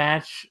G1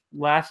 match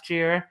last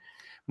year.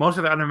 Most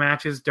of the other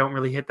matches don't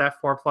really hit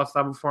that 4+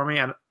 level for me.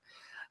 I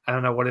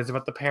don't know what it is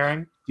about the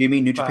pairing. Do you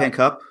mean New Japan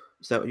Cup?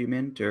 Is that what you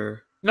meant,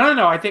 or?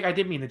 No. I think I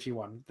did mean the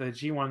G1. The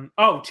G1.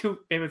 Oh,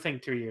 maybe I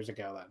think 2 years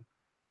ago then.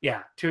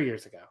 Yeah, 2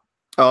 years ago.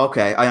 Oh,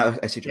 okay.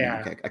 I see what you mean.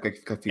 Okay. I got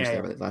confused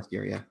there with it last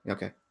year. Yeah.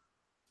 Okay.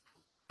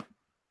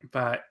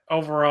 But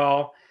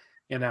overall,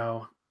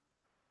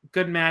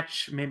 good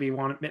match. Maybe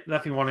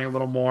nothing wanting a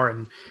little more.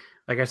 And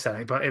like I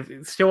said, but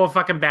it's still a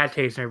fucking bad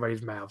taste in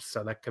everybody's mouths.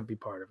 So that could be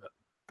part of it.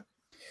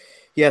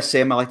 Yeah,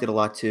 Sam, I liked it a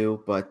lot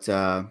too. But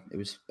it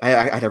was I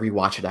had to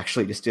rewatch it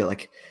actually just to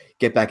like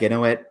get back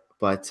into it.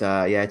 But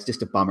it's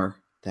just a bummer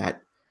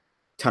that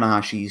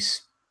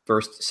Tanahashi's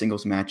first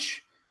singles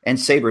match and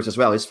Sabre's as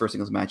well, his first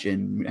singles match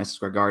in Madison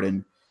Square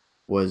Garden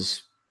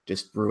was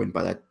just ruined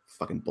by that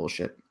fucking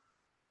bullshit.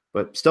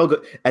 But still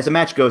good. As a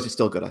match goes, it's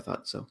still good, I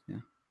thought. So, yeah.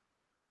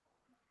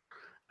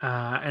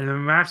 And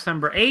then match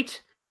number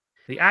 8,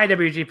 the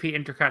IWGP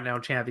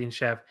Intercontinental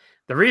Championship.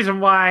 The reason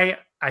why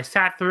I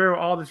sat through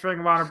all this Ring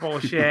of Honor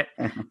bullshit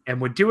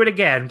and would do it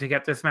again to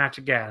get this match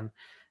again,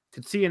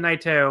 Tetsuya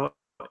Naito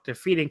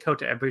defeating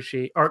Kota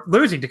Ibushi, or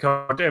losing to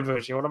Kota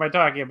Ibushi. What am I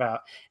talking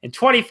about? In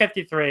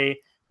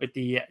 2053 with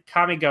the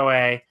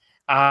Kamigoe.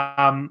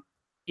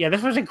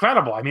 This was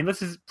incredible. I mean,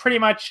 this is pretty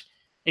much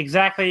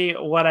exactly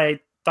what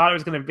I thought it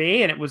was going to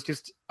be, and it was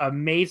just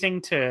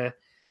amazing to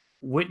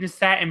witness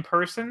that in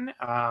person.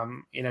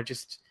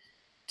 Just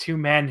two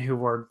men who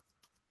were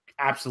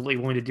absolutely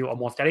willing to do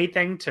almost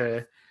anything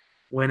to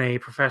win a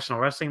professional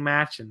wrestling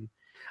match, and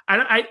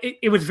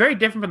it was very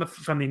different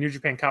from the New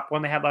Japan Cup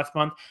one they had last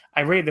month.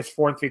 I rated this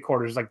 4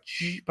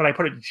 3/4, but I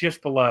put it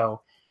just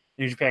below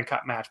the New Japan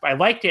Cup match. But I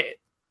liked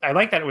it. I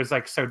like that it was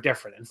like so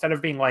different. Instead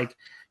of being like,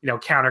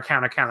 counter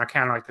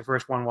like the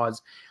first one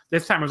was,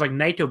 this time it was like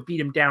Naito beat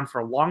him down for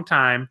a long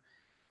time.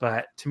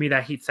 But to me,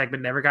 that Heat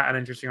segment never got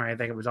uninteresting or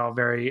anything. It was all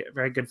very,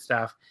 very good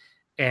stuff.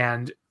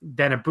 And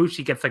then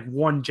Ibushi gets like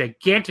one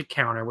gigantic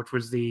counter, which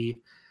was the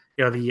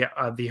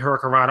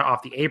Hurricanrana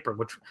off the apron,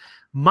 which,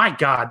 my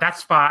God, that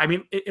spot, I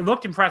mean, it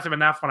looked impressive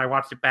enough when I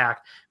watched it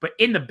back. But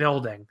in the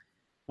building,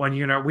 when,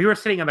 we were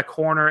sitting in the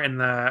corner in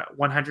the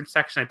 100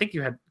 section, I think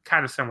you had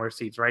kind of similar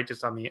seats, right?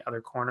 Just on the other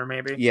corner,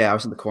 maybe? Yeah, I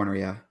was in the corner,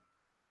 yeah.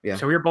 Yeah.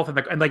 So we were both in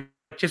and like,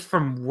 just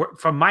from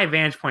my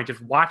vantage point,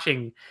 just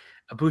watching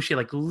Ibushi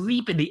like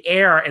leap in the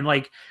air and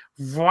like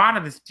run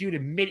at this dude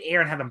in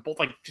midair and have them both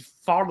like just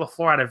fall to the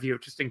floor out of view.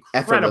 Just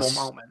incredible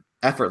moment.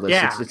 Effortless.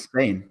 Yeah. It's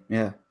insane.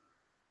 Yeah.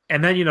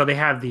 And then, they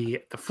have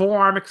the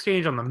forearm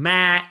exchange on the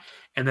mat,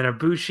 and then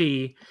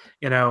Ibushi,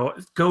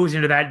 goes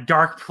into that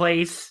dark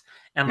place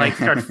and like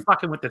starts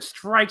fucking with the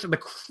strikes and the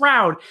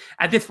crowd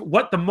at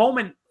the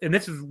moment. And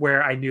this is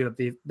where I knew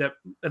that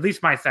at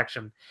least my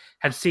section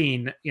had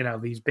seen,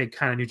 these big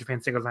kind of New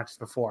Japan singles matches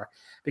before,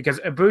 because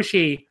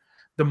Ibushi,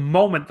 the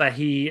moment that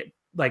he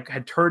like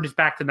had turned his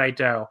back to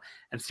Naito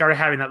and started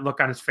having that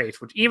look on his face,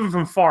 which even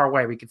from far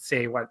away we could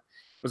see what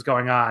was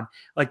going on,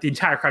 like the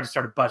entire crowd just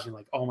started buzzing,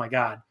 like, oh my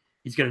God,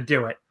 he's going to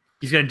do it.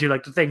 he's gonna do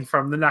like the thing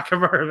from the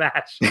Nakamura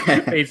match,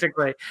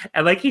 basically.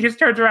 And like he just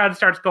turns around and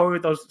starts going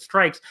with those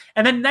strikes,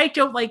 and then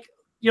Naito like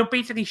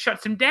basically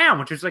shuts him down,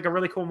 which was like a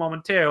really cool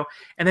moment too.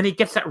 And then he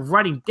gets that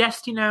running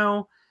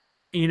Destino.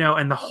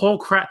 And the whole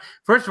crowd.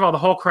 First of all, the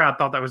whole crowd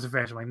thought that was a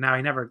finish. I'm like, no,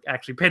 he never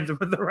actually pins him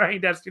with the running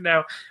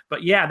Destino.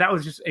 But yeah, that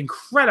was just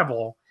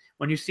incredible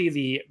when you see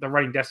the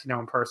running Destino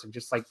in person.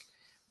 Just like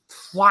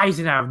flies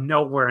in out of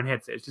nowhere and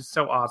hits it. It's just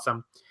so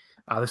awesome.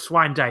 The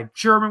Swine Dive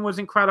German was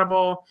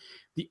incredible.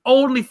 The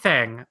only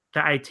thing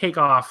that I take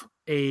off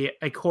a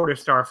quarter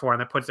star for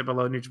and that puts it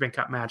below New Japan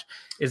Cup match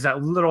is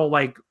that little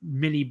like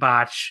mini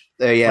botch.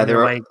 They're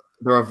like.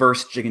 The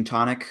reverse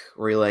Gigantonic,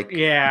 where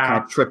he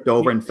kind of tripped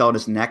over and fell on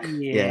his neck.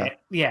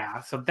 Yeah.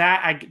 So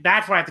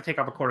that's why I have to take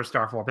off a quarter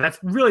star for. But that's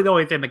really the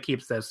only thing that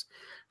keeps this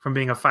from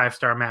being a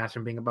 5-star match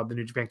and being above the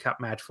New Japan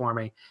Cup match for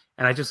me.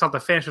 And I just thought the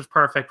finish was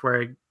perfect,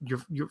 where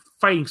you're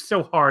fighting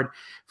so hard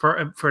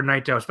for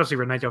Naito, especially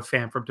for a Naito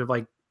fan, for him to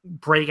like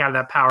break out of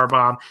that power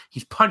bomb.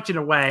 He's punching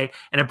away,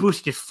 and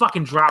Ibushi just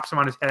fucking drops him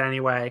on his head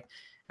anyway.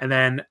 And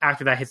then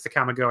after that, hits the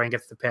Kamigoye and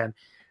gets the pin.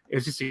 It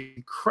was just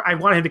I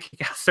wanted him to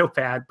kick out so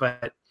bad,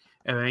 but.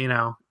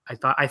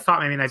 I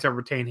thought maybe Naito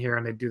retain here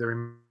and they'd do the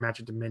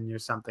rematch at Dominion or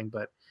something,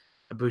 but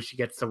Ibushi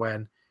gets the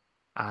win.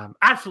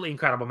 Absolutely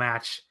incredible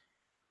match.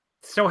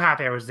 So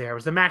happy I was there. It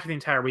was the match of the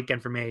entire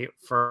weekend for me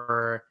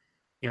for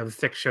the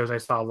 6 shows I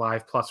saw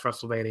live plus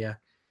WrestleMania,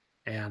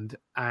 and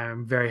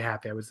I'm very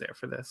happy I was there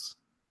for this.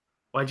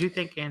 What did you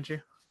think, Andrew?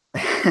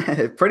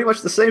 Pretty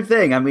much the same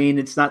thing. I mean,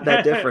 it's not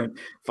that different.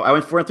 I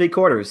went 4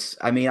 3/4.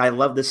 I mean, I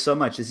love this so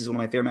much. This is one of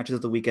my favorite matches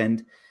of the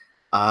weekend.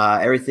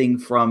 Everything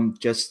from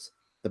just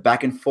the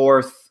back and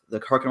forth, the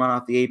Hurricane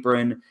off the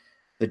apron,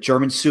 the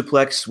German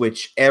suplex,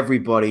 which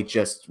everybody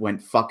just went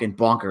fucking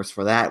bonkers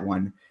for that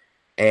one.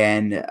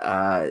 And,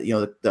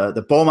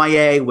 the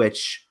Bomaye,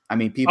 which, I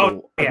mean,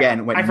 people,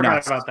 again, went nuts. I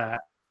forgot about that.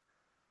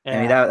 Yeah. I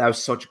mean, that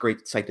was such a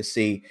great sight to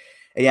see.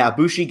 And yeah,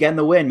 Ibushi getting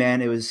the win, man.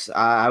 It was,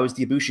 I was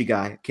the Ibushi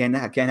guy. Can't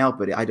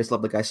help it. I just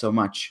love the guy so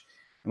much.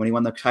 And when he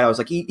won the title, I was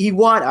like, he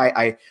won.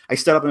 I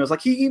stood up and I was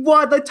like, he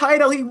won the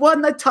title. He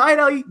won the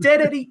title. He did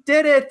it. He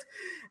did it.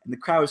 And the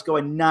crowd was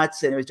going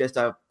nuts, and it was just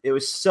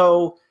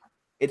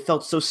it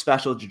felt so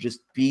special to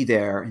just be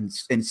there and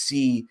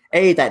see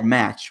A, that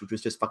match, which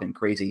was just fucking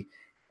crazy,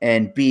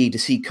 and B, to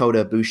see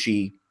Kota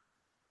Ibushi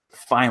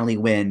finally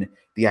win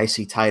the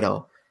IC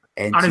title.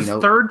 And on his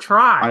third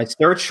try. On his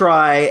third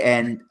try,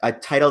 and a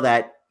title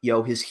that,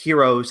 his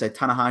heroes that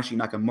Tanahashi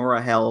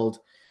Nakamura held,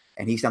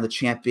 and he's now the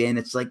champion.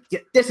 It's like,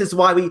 this is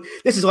why we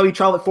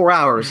traveled 4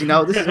 hours,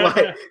 This is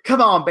why.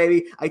 Come on,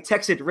 baby. I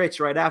texted Rich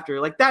right after,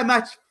 like, that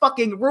match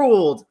fucking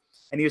ruled.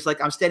 And he was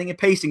like, I'm standing and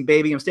pacing,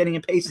 baby. I'm standing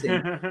and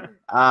pacing.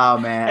 Oh,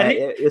 man.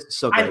 It's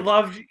so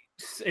good.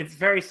 It's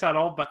very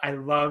subtle, but I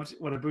loved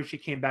when Ibushi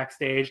came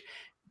backstage,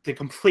 the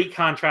complete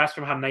contrast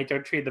from how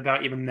Naito treated the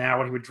belt even now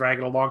when he would drag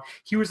it along.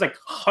 He was like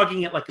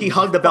hugging it like he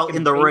hugged the belt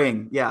in the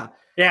ring. Yeah.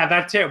 Yeah,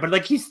 that too. But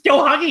like he's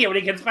still hugging it when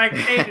he gets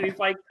backstage, and he's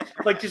like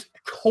just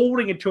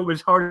holding it to him as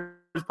hard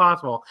as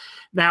possible.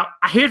 Now,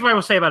 here's what I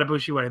will say about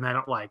Ibushi winning that I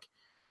don't like.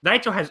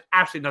 Naito has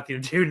absolutely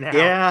nothing to do now.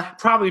 Yeah.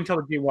 Probably until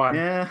the G1.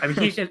 Yeah. I mean,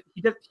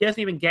 he doesn't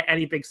even get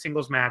any big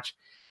singles match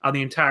on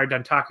the entire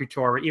Dontaku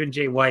tour. Even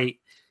Jay White,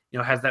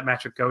 has that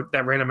match with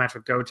that random match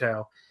with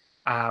Goto.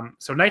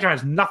 So Naito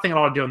has nothing at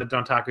all to do on the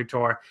Dontaku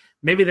tour.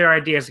 Maybe their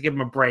idea is to give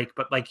him a break,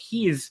 but like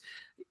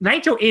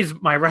Naito is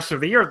my wrestler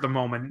of the year at the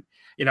moment.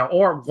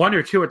 Or 1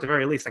 or 2 at the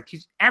very least. Like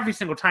every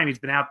single time he's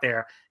been out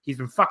there, he's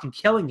been fucking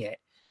killing it.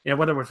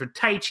 Whether it was with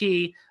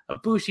Taichi,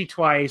 Ibushi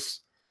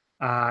twice,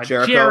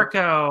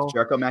 Jericho.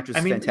 Jericho match was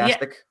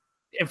fantastic.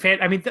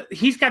 Yeah,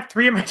 he's got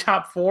 3 of my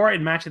top 4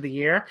 in match of the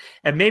year,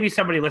 and maybe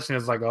somebody listening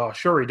is like, "Oh,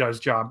 sure he does,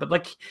 John," but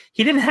like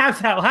he didn't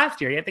have that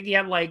last year. I think he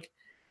had I'm trying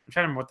to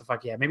remember what the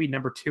fuck he had, maybe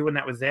number 2, and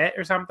that was it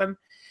or something.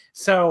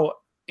 So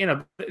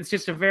it's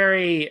just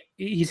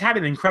he's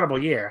having an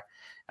incredible year.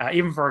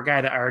 Even for a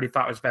guy that I already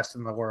thought was best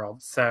in the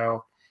world.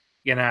 So,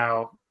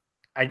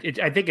 I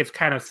think it's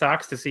kind of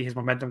sucks to see his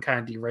momentum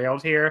kind of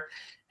derailed here,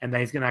 and that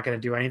he's not going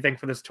to do anything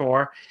for this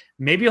tour.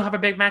 Maybe he'll have a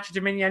big match at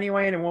Dominion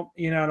anyway, and it won't,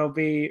 it'll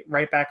be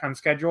right back on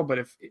schedule.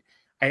 But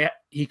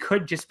he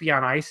could just be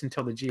on ice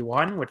until the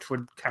G1, which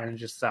would kind of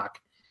just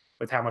suck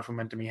with how much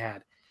momentum he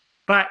had.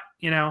 But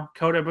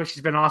Kota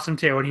Ibushi's been awesome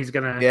too, and he's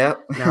gonna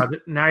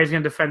now he's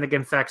gonna defend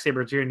against Zack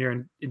Sabre Jr.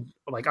 in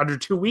like under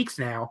 2 weeks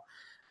now.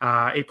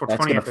 April 20th.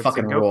 That's gonna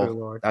fucking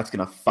rule. That's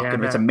gonna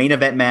fucking. It's a main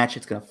event match.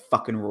 It's gonna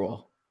fucking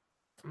rule.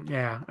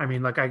 Yeah, I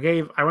mean,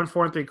 I went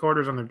 4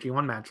 3/4 on the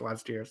G1 match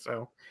last year,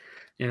 so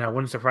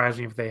wouldn't surprise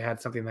me if they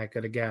had something that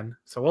good again.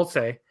 So we'll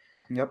see.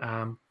 Yep.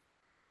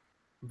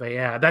 But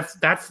yeah,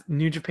 that's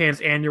New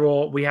Japan's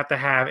annual. We have to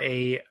have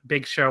a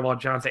big show while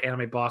John's at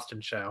Anime Boston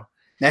show.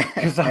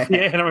 Because I'll be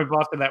at Anime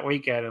Boston that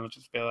weekend, and it'll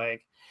just be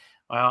like,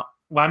 well,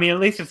 I mean, at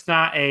least it's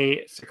not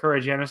a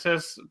Sakura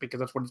Genesis because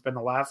that's what it's been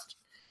the last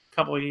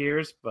couple of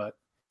years, but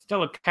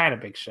still a kind of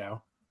big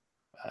show.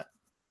 But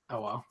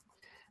oh well.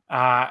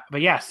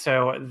 But yeah,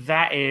 so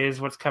that is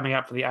what's coming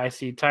up for the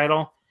IC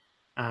title.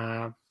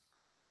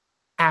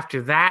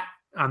 After that,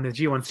 on the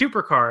G1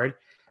 Supercard,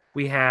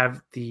 we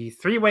have the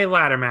 3-way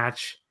ladder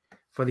match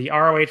for the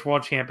ROH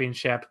World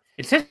Championship.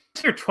 It says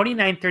here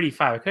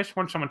 29:35. I could have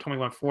sworn someone told me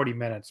it went 40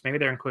 minutes. Maybe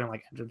they're including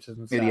like entrances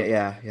and stuff. Maybe,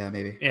 yeah,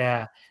 maybe.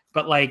 Yeah,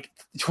 but like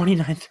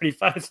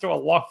 29:35 is still a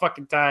long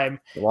fucking time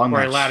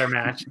for a ladder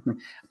match.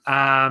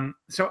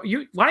 So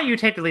why don't you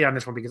take the lead on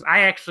this one? Because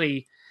I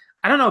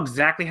don't know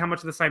exactly how much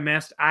of this I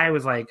missed. I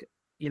was like,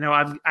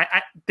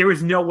 there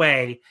was no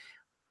way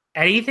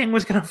anything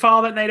was going to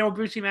follow that Naito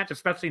Ibushi match,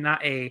 especially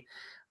not a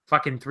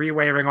fucking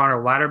 3-way Ring of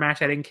Honor ladder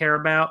match I didn't care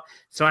about.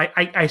 So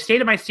I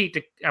stayed in my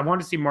seat. I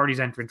wanted to see Marty's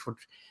entrance, which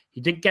he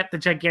did get the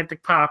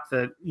gigantic pop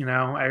that,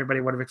 everybody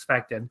would have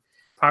expected.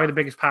 Probably the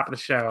biggest pop of the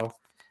show.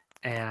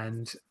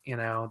 And,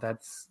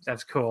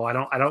 that's cool. I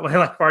don't really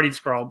like Marty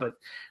Scurll, but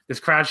this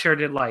crowd sure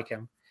did like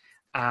him.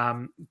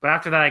 But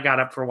after that, I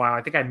got up for a while.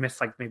 I think I missed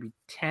like maybe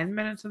 10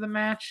 minutes of the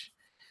match.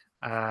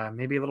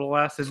 Maybe a little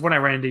less. This is when I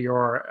ran into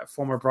your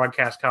former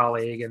broadcast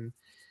colleague and,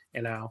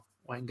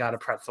 went and got a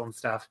pretzel and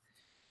stuff.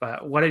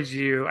 But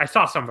I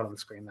saw some of it on the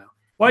screen though.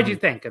 What did you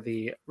think of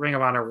the Ring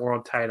of Honor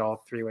World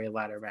Title 3-way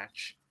ladder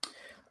match?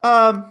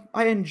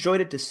 I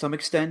enjoyed it to some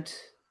extent.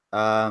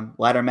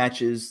 Ladder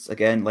matches,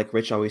 again, like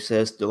Rich always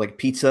says, they're like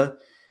pizza.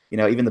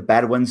 Even the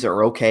bad ones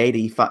are okay.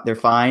 They're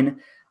fine.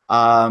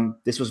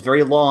 This was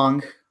very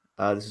long.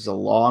 This is a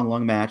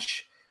long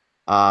match.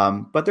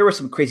 But there were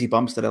some crazy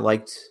bumps that I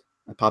liked.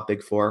 I popped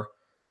big for.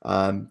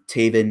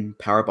 Taven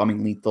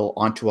powerbombing Lethal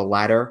onto a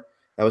ladder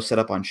that was set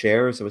up on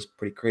chairs. It was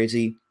pretty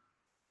crazy.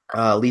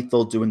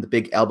 Lethal doing the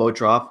big elbow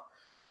drop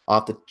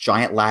off the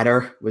giant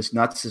ladder was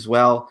nuts as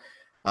well.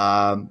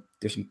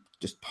 There's some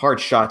just hard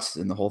shots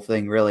in the whole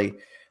thing, really.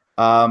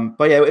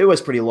 But yeah, it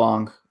was pretty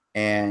long,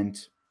 and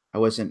I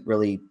wasn't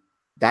really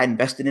that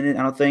invested in it,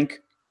 I don't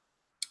think.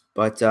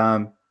 But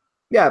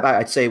yeah,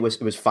 I'd say it was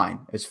fine.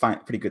 It was fine,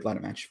 pretty good ladder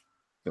match.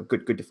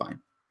 Good to fine,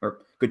 or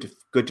good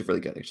to really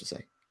good, I should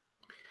say.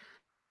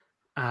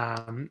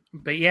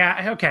 But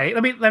yeah, okay.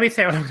 Let me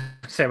say what I'm going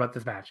to say about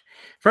this match.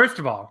 First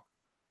of all,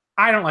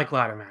 I don't like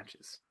ladder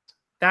matches.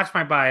 That's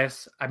my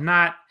bias.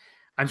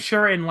 I'm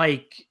sure in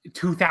like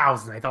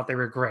 2000, I thought they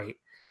were great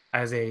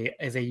as a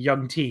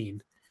young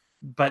teen,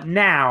 but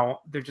now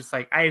they're just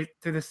like,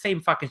 they're the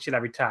same fucking shit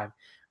every time.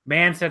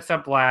 Man sets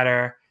up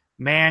ladder.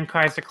 Man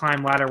tries to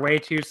climb ladder way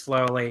too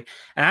slowly.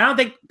 And I don't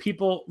think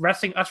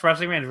us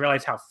wrestling fans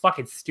realize how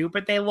fucking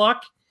stupid they look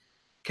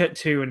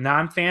to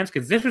non-fans,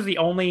 because this was the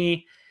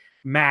only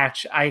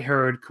match I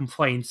heard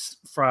complaints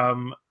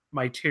from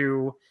my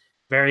two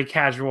very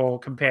casual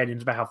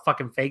companions about how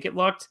fucking fake it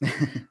looked.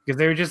 Because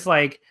they were just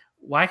like,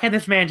 why can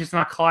this man just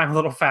not climb a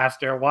little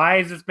faster? Why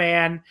is this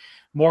man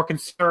more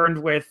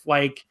concerned with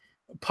like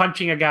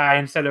punching a guy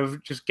instead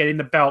of just getting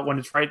the belt when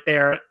it's right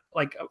there,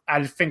 like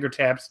at his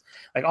fingertips?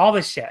 Like all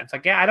this shit. It's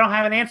like, yeah, I don't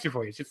have an answer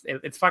for you.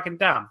 It's fucking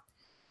dumb.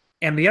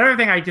 And the other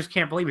thing I just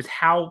can't believe is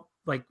how,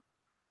 like,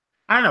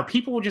 I don't know,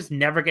 people will just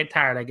never get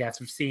tired, I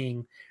guess, of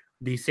seeing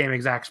these same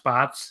exact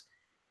spots,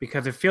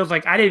 because it feels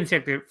like I didn't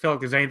feel like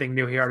there's anything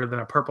new here other than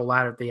a purple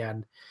ladder at the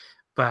end.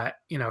 But,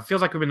 it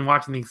feels like we've been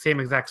watching these same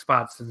exact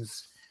spots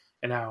since,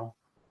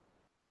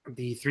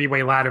 the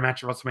 3-way ladder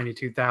match of WrestleMania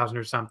 2000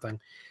 or something.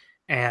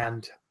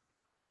 And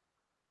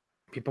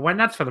people went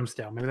nuts for them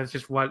still. Maybe that's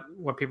just what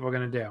people are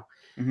going to do.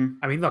 Mm-hmm.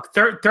 I mean, look,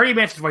 30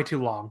 minutes is way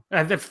too long.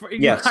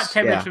 You cut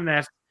 10 minutes from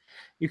this.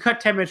 You cut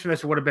 10 minutes from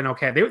this, it would have been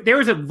okay. There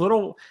was a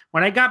little,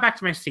 when I got back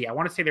to my seat, I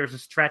want to say there was a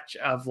stretch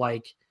of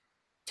like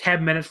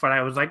 10 minutes when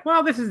I was like,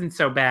 well, this isn't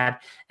so bad.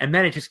 And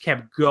then it just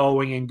kept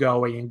going and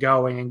going and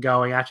going and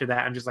going after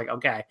that. I'm just like,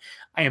 okay,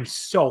 I am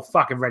so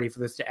fucking ready for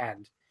this to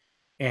end.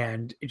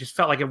 And it just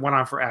felt like it went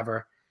on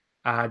forever.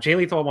 Jay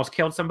Lethal almost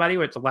killed somebody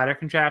with the ladder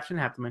contraption.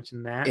 I have to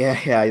mention that.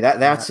 Yeah,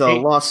 that's a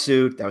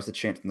lawsuit. That was the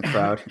chant from the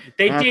crowd.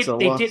 They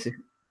did.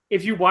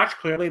 If you watch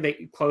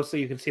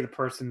closely, you can see the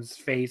person's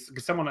face,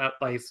 because someone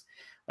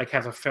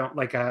has a film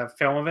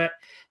of it.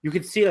 You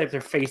can see like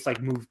their face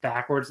like moves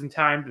backwards in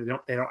time.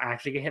 They don't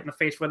actually get hit in the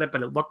face with it,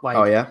 but it looked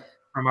like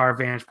from our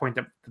vantage point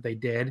that they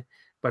did,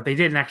 but they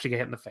didn't actually get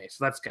hit in the face.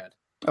 So that's good.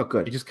 Oh,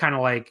 good. It just kind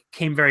of like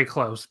came very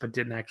close, but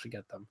didn't actually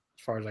get them,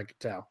 as far as I could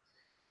tell.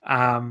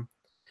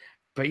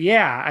 But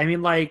yeah, I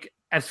mean, like,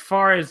 as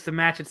far as the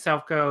match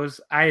itself goes,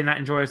 I did not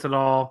enjoy this at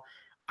all.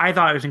 I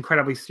thought it was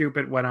incredibly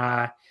stupid when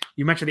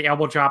you mentioned the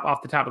elbow drop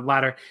off the top of the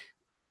ladder.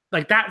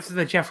 Like, that's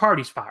the Jeff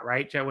Hardy spot,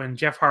 right? When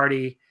Jeff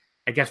Hardy,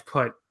 I guess,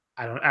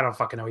 I don't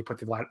fucking know, he put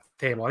the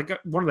table. Like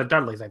one of the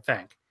Dudleys, I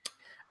think,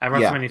 at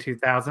WrestleMania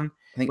 2000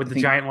 with the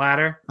giant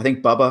ladder. I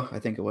think Bubba,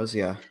 it was,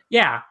 yeah.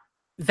 Yeah,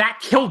 that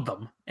killed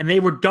them, and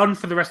they were done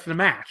for the rest of the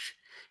match.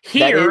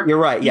 Here, you're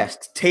right.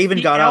 Yes,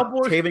 Taven got up,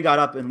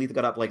 and Lethal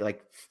got up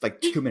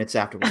like 2 minutes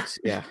afterwards.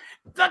 Yeah,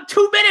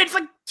 2 minutes,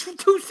 like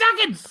 2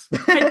 seconds.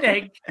 I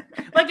think,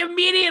 like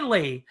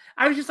immediately.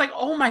 I was just like,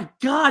 "Oh my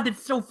god,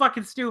 that's so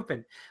fucking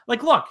stupid."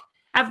 Like, look,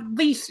 at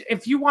least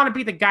if you want to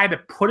be the guy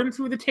that put him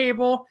through the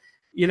table,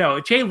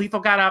 Jay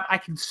Lethal got up. I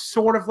can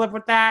sort of live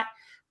with that.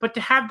 But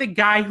to have the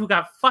guy who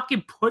got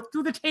fucking put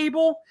through the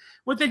table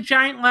with a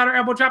giant ladder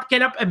elbow drop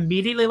get up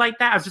immediately like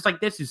that, I was just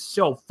like, "This is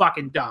so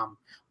fucking dumb.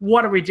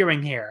 What are we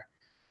doing here?"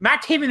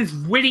 Matt Taven is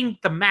winning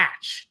the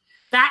match.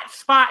 That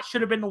spot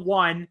should have been the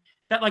one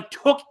that like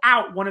took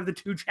out one of the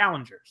two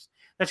challengers.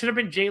 That should have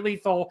been Jay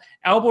Lethal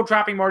elbow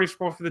dropping Marty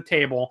Scurll through the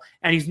table,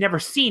 and he's never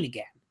seen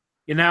again.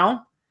 You know,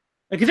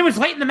 because it was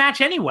late in the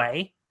match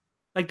anyway.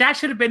 Like that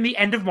should have been the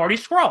end of Marty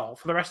Scurll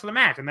for the rest of the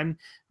match, and then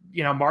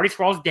Marty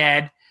Scurll's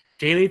dead.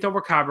 Jay Lethal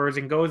recovers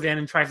and goes in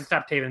and tries to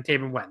stop Taven, and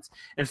Taven wins.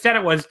 Instead,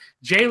 it was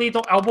Jay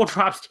Lethal elbow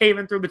drops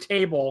Taven through the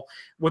table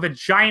with a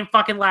giant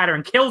fucking ladder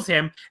and kills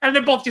him, and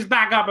then both just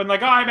back up and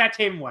like, oh, I bet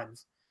Taven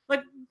wins.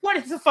 Like, what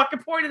is the fucking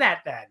point of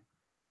that then?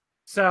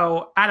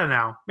 So, I don't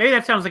know. Maybe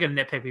that sounds like a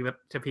nitpick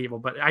to people,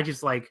 but I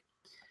just like,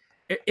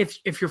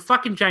 if your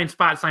fucking giant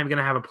spot's not even going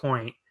to have a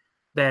point,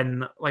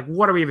 then like,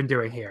 what are we even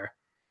doing here?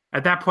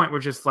 At that point, we're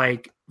just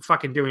like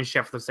fucking doing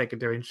shit for the sake of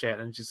doing shit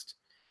and just,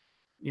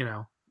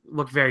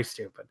 look very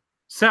stupid.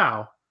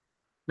 So,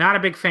 not a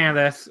big fan of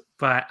this,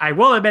 but I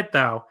will admit,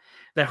 though,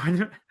 that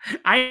when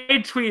I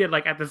tweeted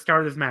like at the start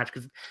of this match,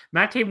 because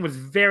Matt Taven was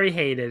very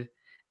hated,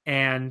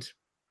 and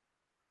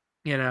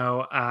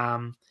Marty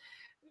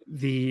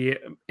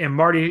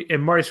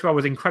Scurll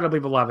was incredibly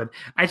beloved.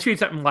 I tweeted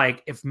something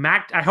like,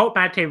 I hope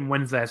Matt Taven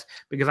wins this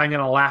because I'm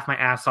gonna laugh my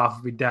ass off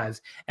if he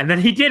does. And then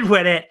he did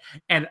win it,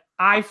 and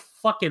I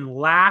fucking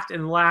laughed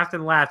and laughed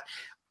and laughed.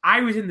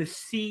 I was in the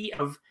sea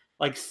of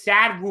like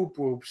sad whoop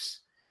whoops.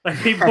 Like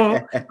people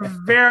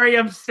very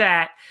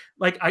upset.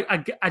 Like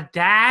a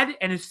dad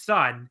and his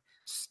son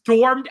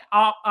stormed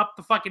up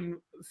the fucking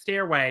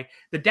stairway.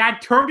 The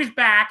dad turned his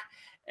back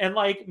and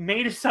like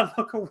made his son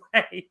look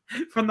away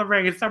from the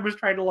ring. His son was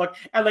trying to look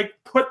and like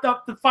put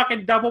up the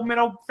fucking double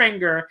middle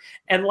finger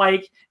and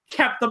like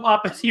kept them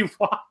up as he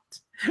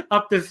walked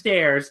up the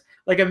stairs.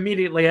 Like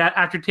immediately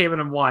after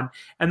Taven won,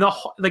 and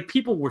like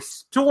people were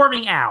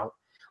storming out,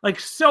 like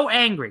so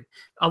angry.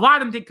 A lot of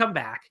them did come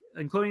back,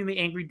 including the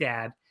angry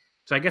dad.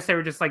 So I guess they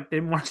were just like, they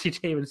didn't want to see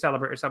Taven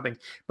celebrate or something.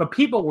 But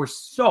people were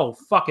so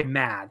fucking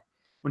mad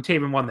when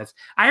Taven won this.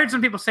 I heard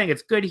some people saying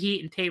it's good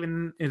heat and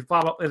Taven is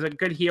blah blah is a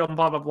good heel and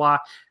blah blah blah.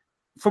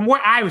 From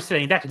what I was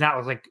saying, that did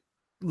not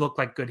look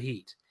like good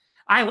heat.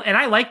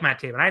 I like Matt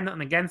Taven. I have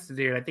nothing against the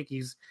dude. I think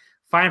he's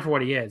fine for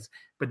what he is.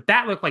 But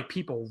that looked like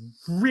people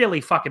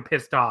really fucking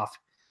pissed off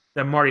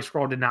that Marty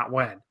Scurll did not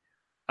win.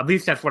 At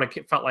least that's what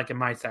it felt like in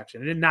my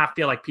section. It did not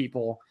feel like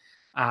people,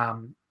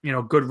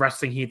 good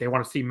wrestling heat. They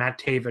want to see Matt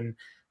Taven,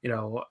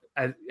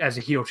 as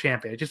a heel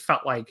champion. It just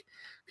felt like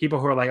people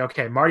who are like,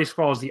 okay, Marty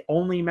Scurll is the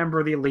only member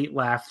of the Elite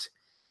left.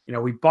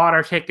 We bought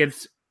our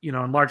tickets,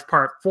 in large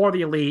part for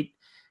the Elite,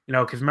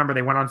 because remember,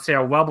 they went on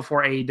sale well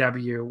before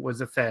AEW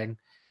was a thing.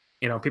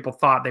 People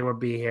thought they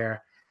would be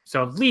here.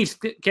 So at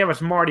least give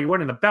us Marty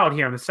winning the belt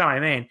here in the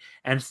semi-main.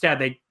 And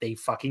instead, they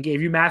fucking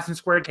gave you Madison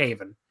Square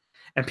Taven.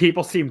 And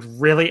people seemed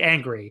really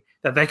angry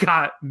that they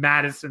got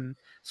Madison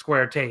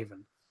Square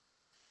Taven.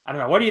 I don't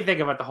know. What do you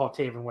think about the whole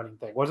Taven winning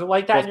thing? Was it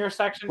like that in your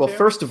section too?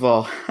 First of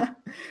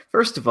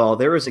all,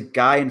 there was a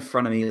guy in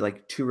front of me,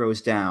 like 2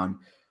 rows down,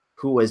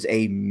 who was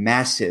a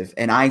massive,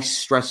 and I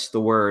stress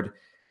the word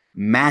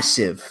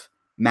massive,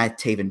 Matt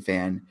Taven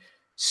fan.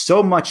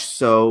 So much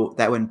so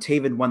that when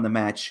Taven won the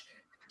match,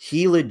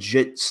 he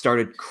legit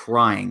started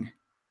crying.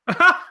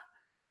 Okay.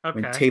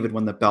 When Taven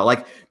won the belt,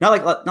 like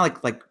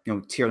not like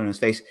tear on his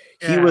face.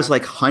 He was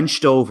like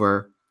hunched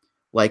over,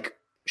 like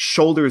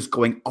shoulders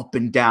going up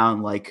and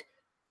down, like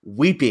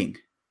weeping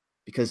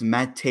because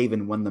Matt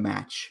Taven won the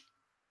match.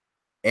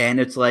 And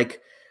it's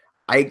like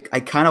I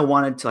kind of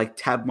wanted to like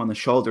tap him on the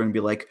shoulder and be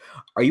like,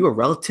 "Are you a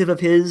relative of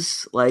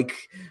his?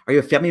 Like, are you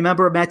a family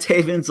member of Matt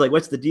Taven's? Like,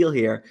 what's the deal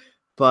here?"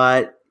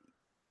 But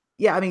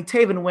yeah, I mean,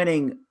 Taven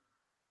winning.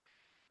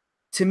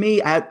 To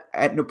me, I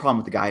had no problem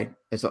with the guy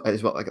as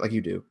well, like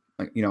you do.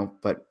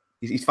 But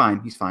he's fine.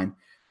 He's fine.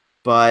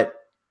 But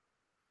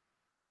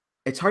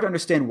it's hard to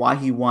understand why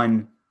he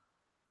won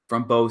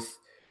from both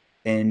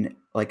an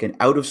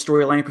out of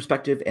storyline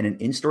perspective and an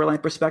in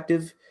storyline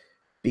perspective.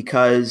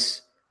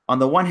 Because on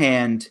the one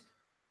hand,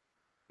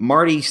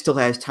 Marty still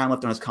has time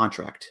left on his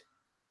contract,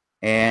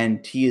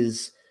 and he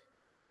is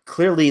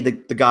clearly the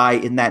guy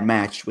in that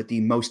match with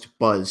the most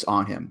buzz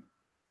on him.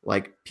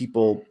 Like,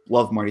 people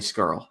love Marty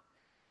Scurll,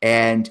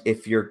 and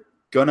if you're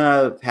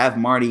gonna have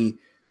Marty,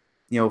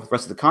 for the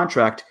rest of the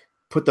contract,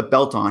 put the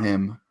belt on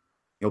him,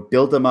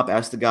 build him up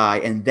as the guy,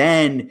 and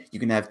then you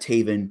can have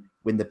Taven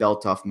win the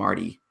belt off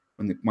Marty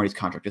when Marty's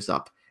contract is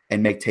up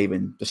and make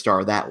Taven the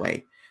star that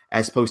way,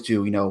 as opposed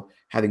to,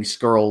 having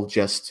Scurll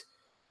just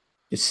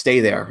stay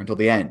there until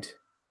the end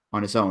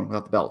on his own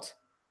without the belt.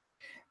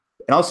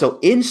 And also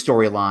in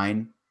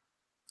storyline,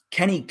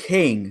 Kenny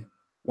King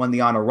won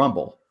the Honor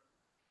Rumble.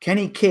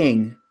 Kenny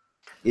King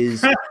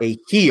is a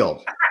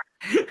heel.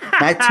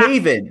 Matt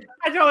Taven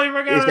I totally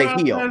forgot is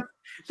a heel. This.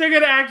 They're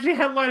going to actually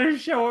headline a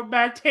show with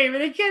Matt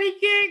Taven and Kenny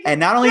King. And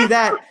not only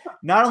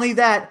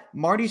that,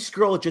 Marty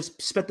Scurll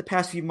just spent the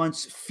past few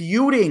months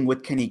feuding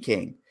with Kenny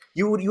King.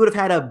 You would have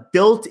had a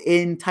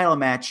built-in title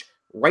match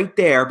right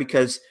there,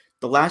 because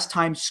the last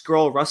time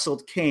Scurll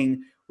wrestled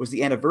King was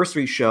the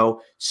anniversary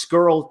show.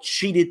 Scurll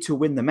cheated to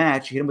win the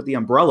match. He hit him with the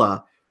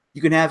umbrella.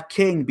 You can have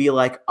King be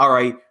like, all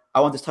right,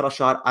 I want this title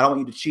shot. I don't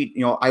want you to cheat.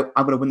 I'm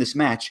going to win this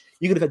match.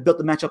 You could have built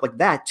the match up like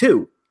that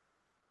too.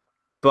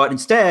 But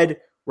instead,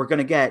 we're going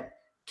to get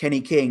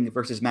Kenny King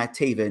versus Matt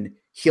Taven,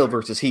 heel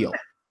versus heel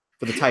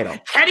for the title.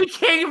 Kenny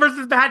King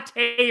versus Matt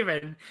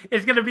Taven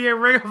is going to be a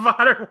Ring of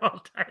Honor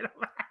World Title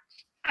match.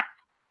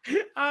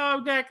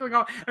 Oh, cackling!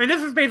 I mean,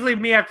 this is basically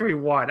me after he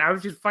won. I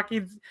was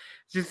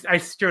I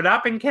stood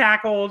up and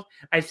cackled.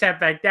 I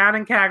sat back down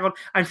and cackled.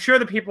 I'm sure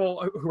the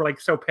people who were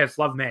like so pissed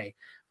love me,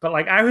 but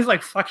like I was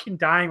like fucking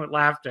dying with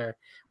laughter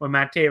when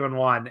Matt Taven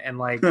won, and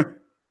like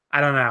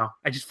I don't know.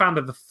 I just found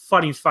it the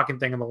funniest fucking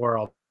thing in the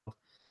world.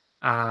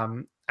 I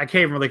can't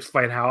even really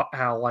explain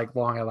how like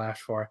long I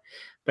laughed for,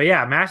 but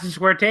yeah, Madison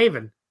Square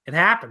Taven, it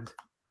happened.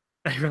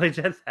 I really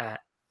did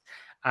that.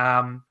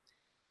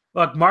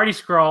 Look, Marty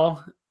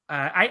Scurll.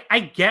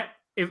 I get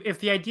if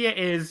the idea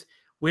is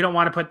we don't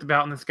want to put the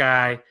belt on this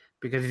guy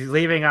because he's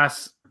leaving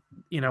us,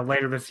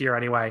 later this year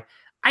anyway.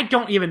 I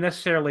don't even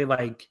necessarily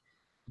like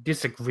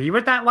disagree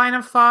with that line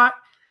of thought.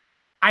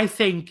 I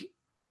think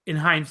in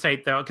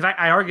hindsight, though, because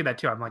I argue that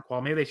too. I'm like,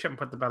 well, maybe they shouldn't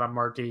put the bet on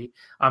Marty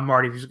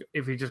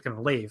if he's just going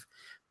to leave.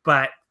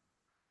 But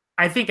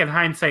I think in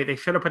hindsight, they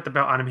should have put the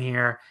belt on him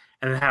here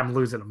and then have him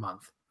lose in a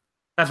month.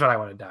 That's what I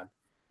would have done,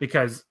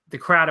 because the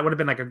crowd, it would have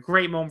been like a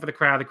great moment for the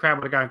crowd. The crowd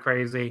would have gone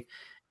crazy,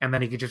 and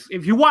then he could just,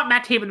 if you want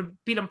Matt Taven to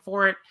beat him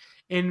for it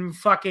in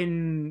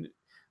fucking,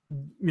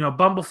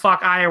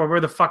 Bumblefuck, Iowa, where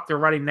the fuck they're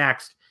running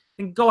next,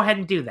 then go ahead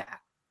and do that.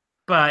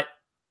 But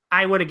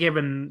I would have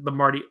given the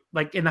Marty,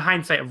 like in the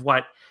hindsight of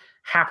what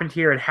happened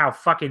here and how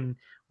fucking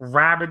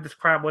rabid this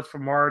crowd was for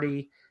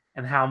Marty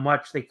and how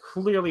much they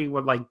clearly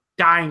were like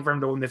dying for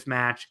him to win this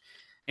match.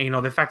 And,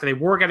 the fact that they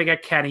were going to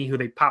get Kenny, who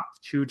they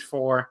popped huge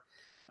for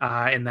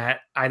in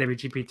that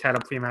IWGP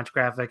title pre-match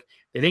graphic.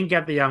 They didn't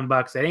get the Young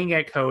Bucks. They didn't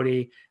get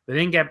Cody. They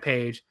didn't get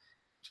Paige.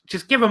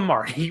 Just give him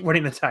Marty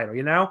winning the title,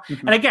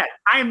 Mm-hmm. And again,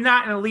 I am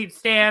not an elite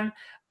stan.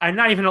 I'm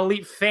not even an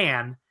elite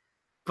fan.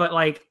 But,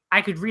 like,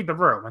 I could read the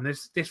room. And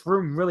this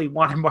room really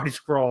wanted Marty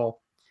Scurll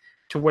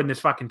to win this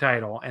fucking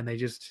title. And they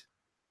just,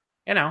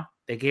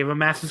 they gave him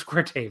Madison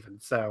Square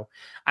Taven. So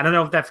I don't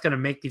know if that's going to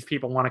make these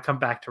people want to come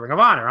back to Ring of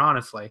Honor,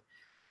 honestly.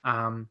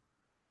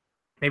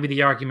 Maybe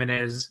the argument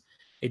is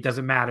it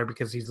doesn't matter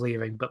because he's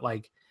leaving. But,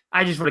 like,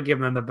 I just would have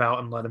given him the belt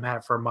and let him have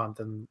it for a month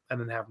and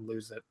then have him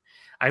lose it.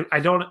 I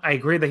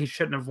agree that he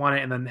shouldn't have won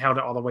it and then held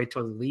it all the way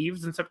till he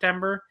leaves in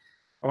September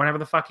or whenever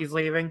the fuck he's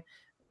leaving.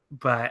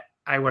 But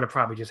I would have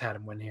probably just had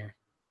him win here.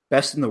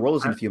 Best in the world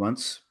is in a few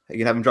months. You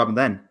can have him drop him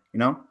then,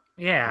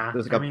 Yeah.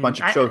 There's like a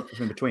bunch of shows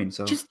in between.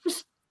 So just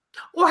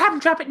or have him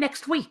drop it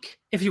next week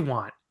if you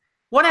want.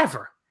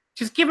 Whatever.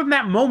 Just give him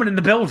that moment in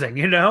the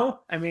building,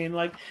 I mean,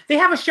 like, they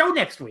have a show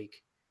next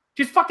week.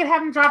 Just fucking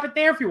have him drop it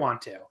there if you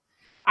want to.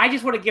 I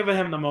just would have given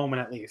him the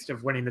moment at least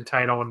of winning the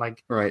title and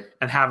like right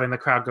and having the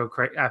crowd go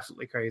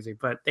absolutely crazy.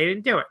 But they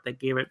didn't do it. They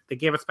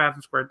gave us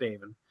Madison Square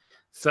Taven.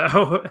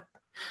 So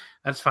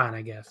that's fine,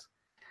 I guess.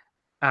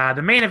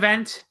 The main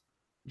event,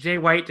 Jay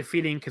White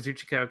defeating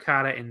Kazuchika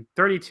Okada in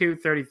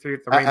 32-33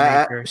 at the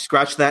Rainmaker.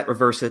 Scratch that,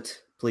 reverse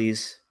it,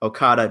 please.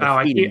 Okada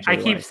defeating I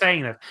keep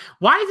saying this.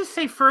 Why does it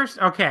say first?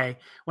 Okay,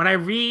 when I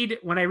read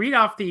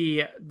off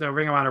the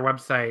Ring of Honor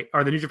website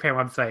or the New Japan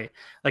website,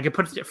 like it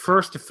puts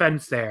first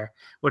defense there,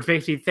 which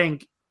makes me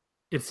think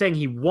it's saying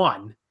he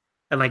won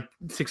and like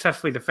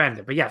successfully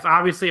defended. But yes,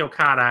 obviously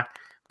Okada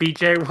beat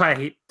Jay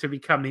White to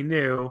become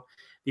the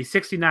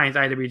 69th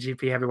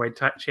IWGP Heavyweight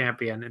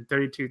Champion in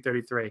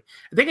 32-33.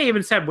 I think I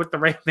even said with the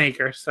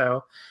Rainmaker.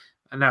 So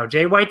no,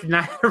 Jay White did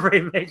not have a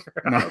Rainmaker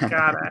on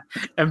Okada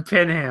and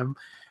pin him.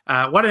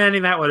 What an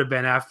ending that would have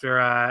been after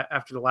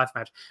the last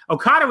match.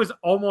 Okada was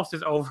almost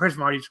as over as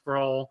Marty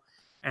Scurll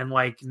and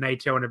like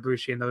Naito and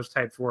Ibushi and those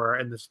types were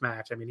in this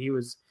match. I mean, he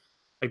was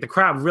like the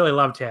crowd really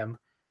loved him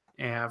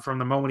from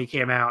the moment he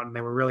came out, and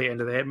they were really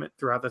into him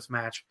throughout this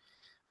match,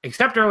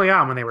 except early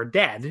on when they were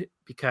dead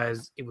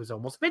because it was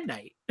almost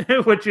midnight,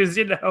 which is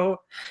it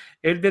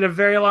had been a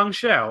very long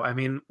show. I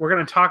mean, we're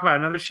going to talk about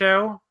another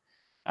show.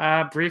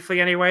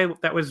 Briefly anyway,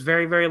 that was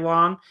very, very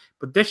long.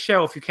 But this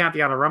show, if you count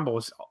the Honor Rumble,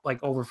 was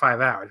like over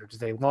 5 hours, which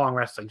is a long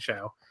wrestling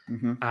show.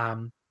 Mm-hmm.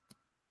 And,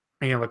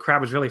 the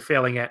crowd was really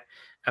feeling it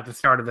at the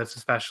start of this,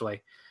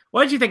 especially.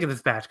 What did you think of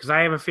this match? Because I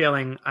have a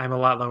feeling I'm a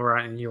lot lower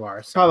on than you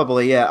are. So.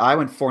 Probably, yeah. I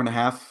went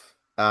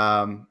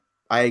 4.5.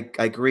 I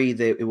agree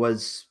that it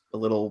was a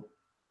little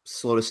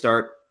slow to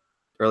start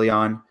early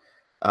on,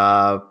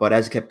 but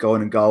as it kept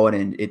going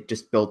and it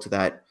just built to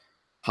that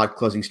hot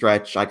closing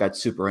stretch, I got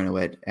super into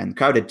it, and the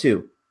crowd did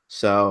too.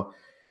 So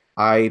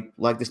I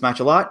like this match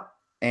a lot,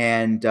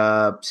 and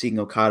seeing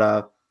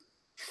Okada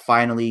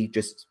finally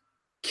just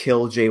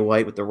kill Jay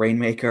White with the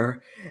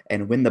Rainmaker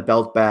and win the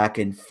belt back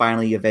and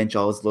finally avenge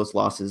all those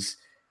losses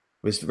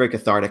was very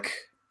cathartic.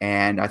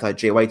 And I thought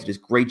Jay White did a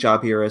great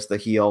job here as the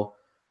heel.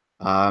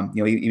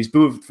 He was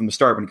booed from the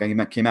start when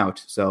he came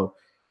out, so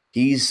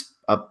he's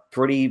a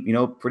pretty,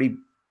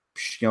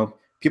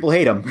 people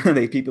hate him.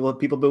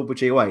 people boo with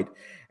Jay White,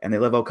 and they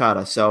love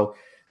Okada. So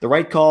the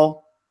right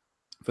call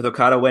for the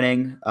Okada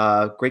winning.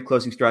 Great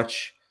closing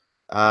stretch.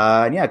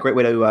 And yeah, great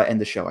way to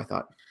end the show, I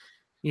thought.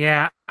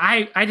 Yeah,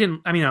 I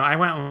didn't. I mean, I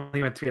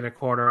only went 3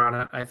 1/4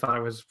 on it. I thought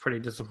it was pretty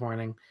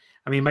disappointing.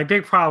 I mean, my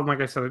big problem,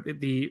 like I said,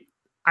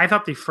 I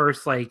thought the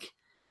first like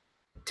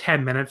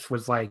 10 minutes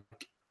was like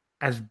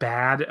as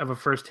bad of a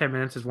first 10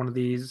 minutes as one of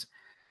these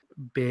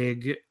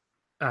big,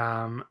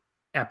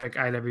 epic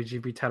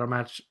IWGP title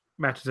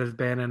matches has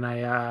been in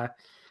a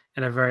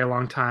very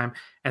long time,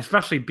 and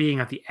especially being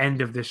at the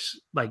end of this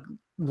like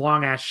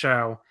long ass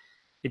show.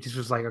 It just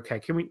was like, okay,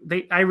 can we?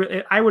 I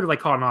would have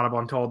like called an audible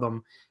and told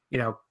them,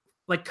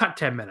 like cut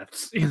 10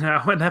 minutes, and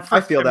that I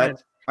first feel 10 that.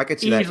 minutes I could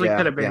see that. easily could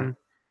Yeah, have yeah. been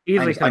easily could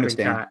I have been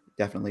understand cut.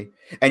 definitely,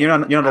 and you're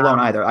not alone Um,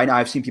 either.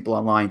 I've seen people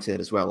online say it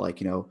as well. Like,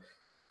 could have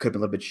been a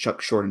little bit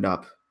shortened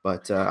up,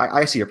 but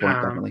I see your point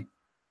um, definitely.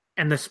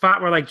 and the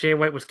spot where like Jay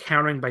White was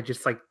countering by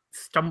just like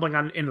stumbling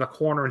on into the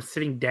corner and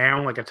sitting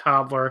down like a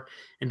toddler,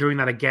 and doing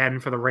that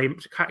again for the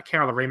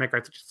count of the Rainmaker,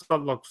 it just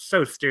looked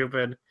so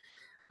stupid.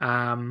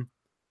 Um,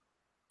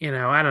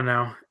 I don't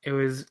know. It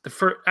was the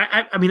first.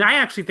 I mean, I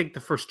actually think the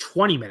first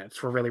 20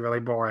 minutes were really,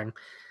 really boring.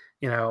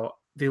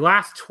 The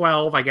last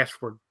 12, I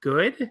guess, were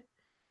good,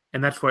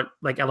 and that's what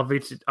like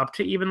elevates it up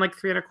to even like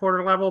 3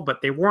 1/4 level.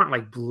 But they weren't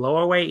like blow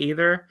away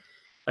either.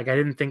 Like I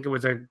didn't think it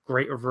was a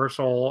great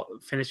reversal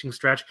finishing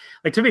stretch.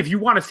 Like to me, if you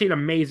want to see an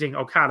amazing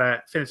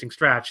Okada finishing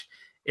stretch,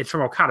 it's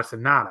from Okada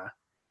Sonata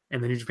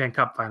in the New Japan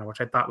Cup final, which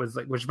I thought was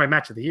which is my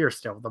match of the year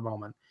still at the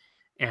moment.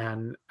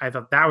 And I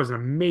thought that was an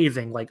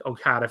amazing like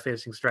Okada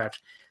finishing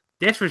stretch.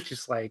 This was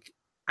just like,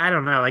 I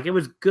don't know, like it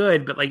was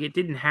good, but like it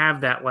didn't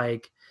have that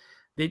like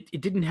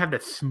it didn't have the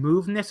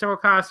smoothness of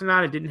Okada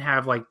Sonata. It didn't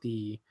have like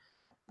the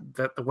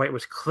way it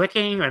was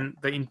clicking, and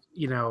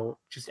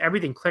just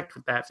everything clicked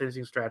with that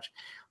finishing stretch.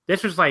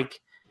 This was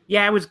like,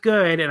 yeah, it was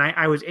good, and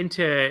I was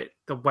into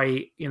the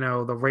way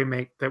the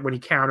remake that when he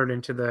countered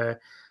into the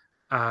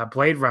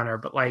Blade Runner,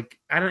 but like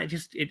I don't know,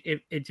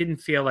 it didn't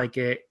feel like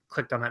it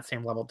clicked on that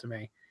same level to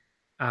me.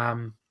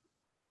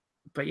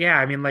 But yeah,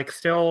 I mean, like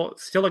still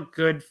a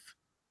good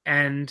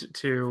end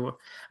to.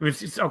 I mean,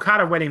 it's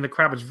Okada winning. The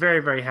crowd was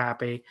very, very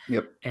happy.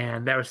 Yep.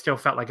 And that was still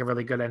felt like a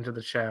really good end to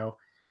the show.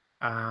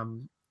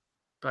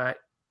 But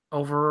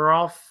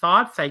overall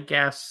thoughts, I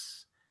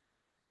guess,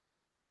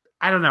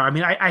 I don't know. I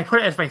mean, I put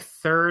it as my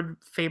third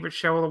favorite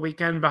show of the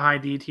weekend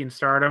behind DDT and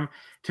Stardom.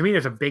 To me,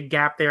 there's a big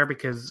gap there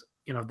because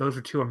those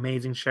are two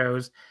amazing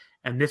shows,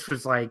 and this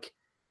was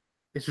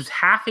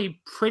half a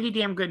pretty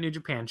damn good New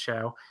Japan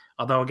show.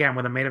 Although, again,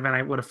 with a main event,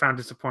 I would have found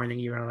disappointing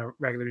even on a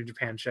regular New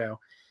Japan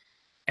show.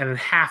 And then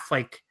half,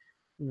 like,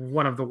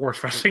 one of the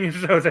worst wrestling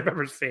shows I've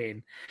ever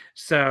seen.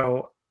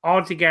 So,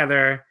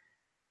 altogether,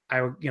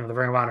 I would, the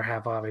Ring of Honor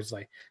half,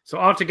 obviously. So,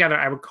 altogether,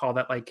 I would call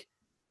that, like,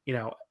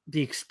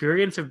 the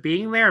experience of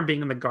being there and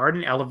being in the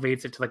Garden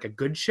elevates it to, like, a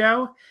good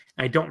show.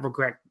 And I don't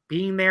regret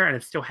being there. And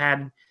it still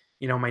had,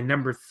 my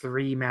number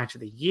 3 match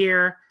of the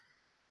year.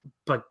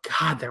 But,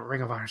 God, that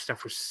Ring of Honor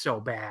stuff was so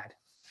bad.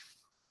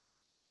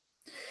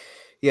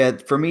 Yeah,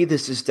 for me,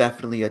 this is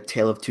definitely a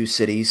tale of two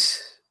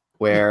cities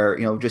where,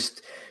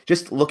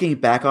 just looking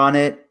back on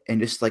it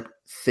and just like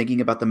thinking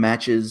about the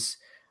matches.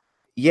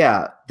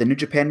 Yeah, the New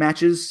Japan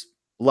matches,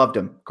 loved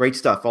them. Great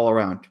stuff all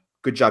around.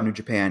 Good job, New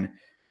Japan.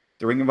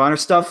 The Ring of Honor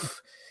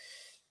stuff,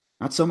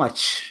 not so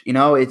much.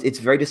 It's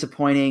very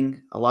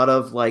disappointing. A lot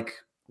of like,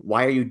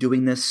 why are you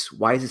doing this?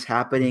 Why is this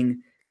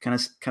happening? Kind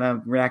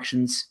of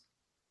reactions.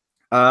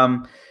 I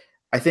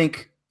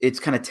think it's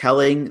kind of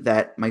telling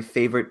that my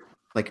favorite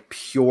like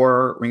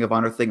pure Ring of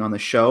Honor thing on the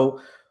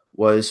show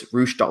was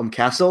Rush Dalton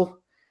Castle.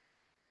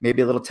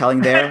 Maybe a little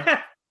telling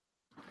there,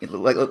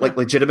 like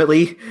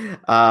legitimately.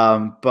 But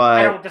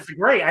I don't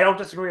disagree. I don't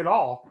disagree at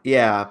all.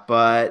 Yeah,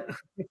 but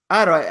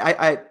I don't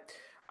know.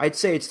 I'd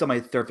say it's still my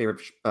third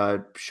favorite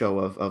show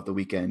of the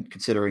weekend,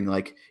 considering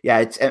like, yeah,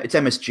 it's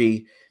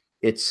MSG,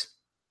 it's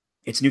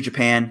New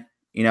Japan.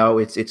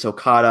 It's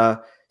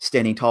Okada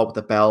standing tall with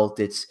the belt.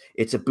 It's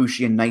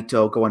Ibushi and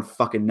Naito going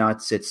fucking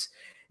nuts. It's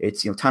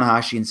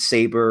Tanahashi and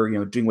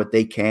Sabre, doing what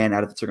they can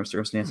out of the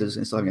circumstances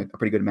and still having a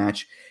pretty good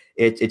match.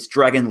 It's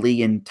Dragon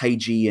Lee and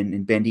Taiji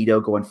and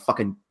Bandito going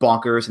fucking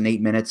bonkers in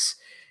 8 minutes.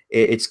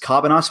 It's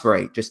Cobb and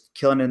Ospreay just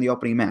killing it in the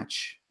opening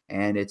match.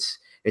 And it's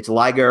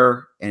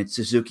Liger and it's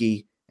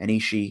Suzuki and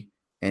Ishii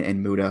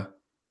and Muda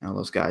and all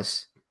those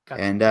guys.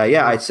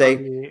 I'd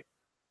say...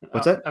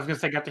 What's that? I was going to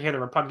say, got to hear the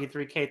Roppongi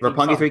 3K.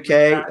 Roppongi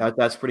 3K,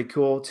 that's pretty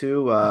cool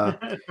too.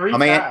 my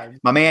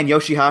man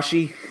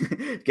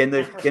Yoshihashi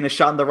getting a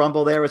shot in the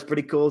Rumble there was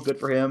pretty cool. Good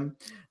for him.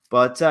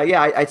 But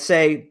I'd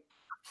say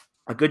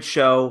a good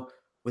show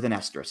with an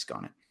asterisk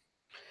on it.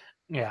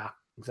 Yeah,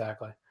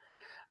 exactly.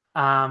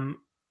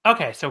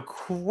 Okay, so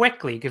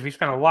quickly, because we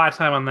spent a lot of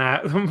time on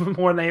that,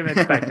 more than I even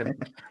expected.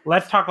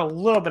 Let's talk a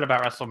little bit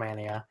about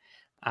WrestleMania.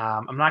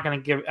 I'm not going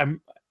to give.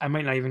 I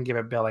might not even give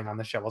it billing on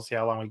the show. We'll see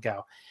how long we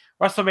go.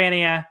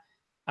 WrestleMania,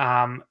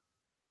 by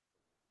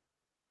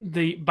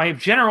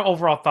general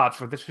overall thoughts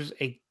for this was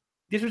a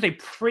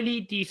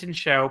pretty decent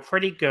show,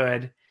 pretty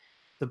good,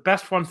 the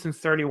best one since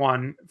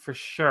 31 for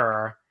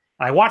sure.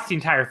 I watched the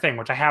entire thing,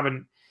 which I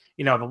haven't.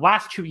 The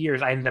last 2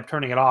 years I ended up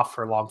turning it off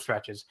for long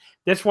stretches.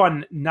 This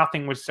one,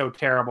 nothing was so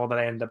terrible that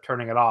I ended up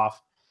turning it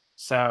off.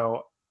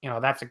 So,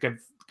 that's a good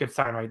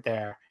sign right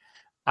there.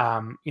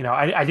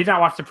 I did not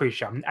watch the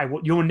pre-show.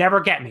 You will never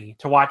get me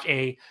to watch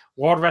a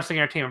World Wrestling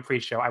Entertainment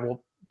pre-show. I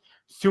will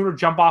sooner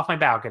jump off my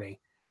balcony.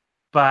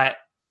 But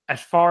as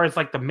far as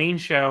like the main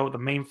show, the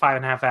main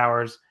 5.5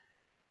 hours,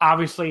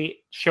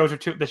 obviously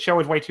the show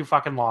is way too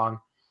fucking long.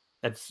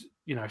 That's,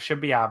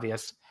 should be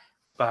obvious.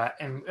 But,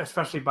 and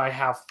especially by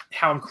how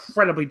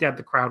incredibly dead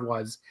the crowd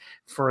was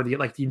for the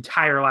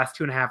entire last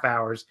 2.5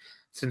 hours,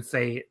 since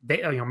they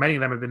many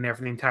of them have been there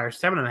for the entire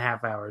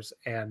 7.5 hours.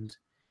 And,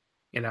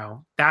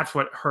 that's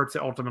what hurts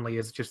it ultimately,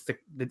 is just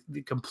the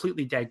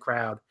completely dead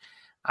crowd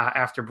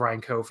after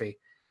Brian Kofi.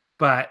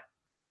 But,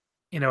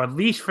 at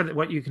least for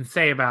what you can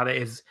say about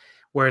it is,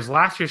 whereas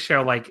last year's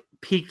show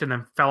peaked and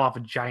then fell off a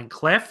giant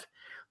cliff,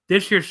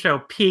 this year's show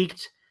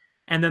peaked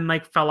and then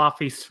fell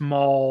off a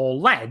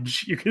small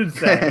ledge, you could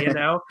say,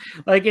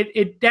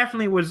 it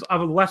definitely was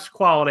of less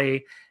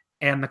quality,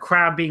 and the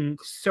crowd being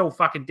so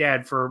fucking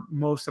dead for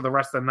most of the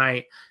rest of the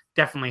night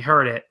definitely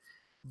hurt it.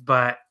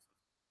 But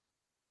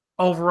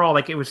overall,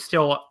 it was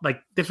still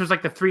this was the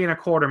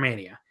 3.25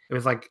 Mania. It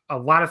was a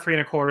lot of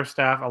 3.25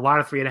 stuff, a lot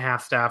of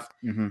 3.5 stuff,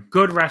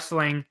 good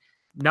wrestling,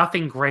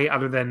 nothing great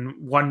other than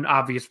one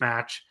obvious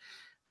match.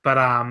 But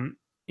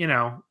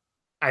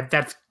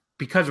that's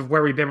because of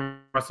where we've been in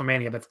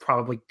WrestleMania. That's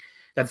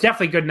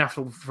definitely good enough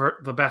for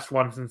the best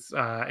one since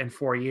in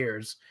 4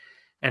 years,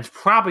 and it's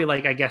probably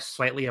I guess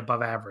slightly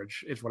above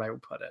average is what I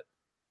would put it.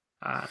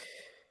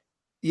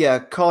 Yeah,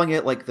 calling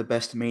it the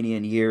best Mania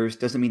in years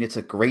doesn't mean it's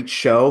a great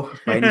show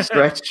by any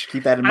stretch.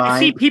 Keep that in mind. I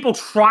see people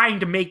trying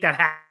to make that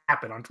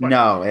happen on Twitter.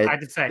 No, I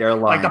have to say, they're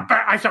lying.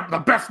 I saw the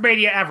best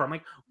Mania ever.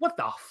 I'm what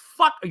the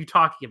fuck are you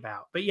talking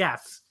about? But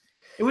yes,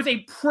 it was a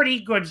pretty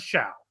good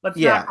show. Let's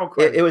not go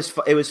crazy. It was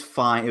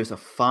fine. It was a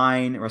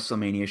fine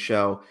WrestleMania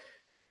show.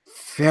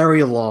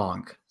 Very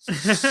long.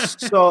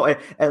 So,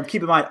 and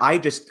keep in mind, I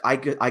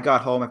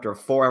got home after a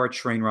 4-hour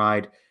train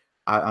ride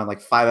on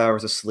 5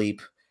 hours of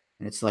sleep,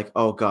 and it's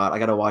oh god, I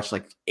got to watch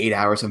 8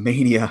 hours of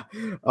Mania.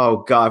 Oh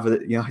god,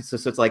 so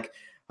it's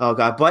oh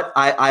god. But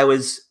I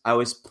was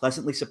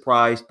pleasantly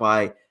surprised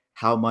by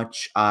how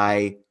much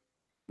I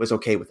was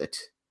okay with it.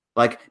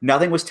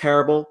 Nothing was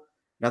terrible.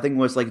 Nothing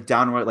was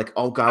downright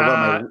oh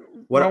god,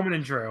 what Roman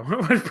and Drew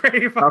was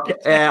pretty fucking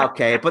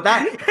okay. But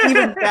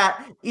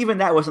even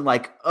that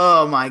wasn't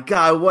oh my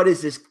god, what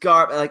is this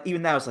garbage?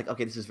 Even that was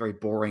okay, this is very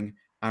boring.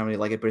 I don't really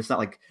like it, but it's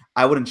not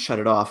I wouldn't shut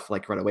it off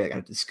right away. I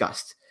got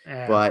disgust.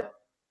 Yeah.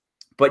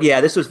 But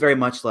yeah, this was very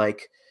much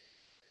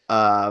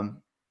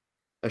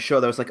a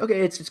show that was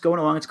okay, it's going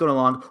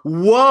along.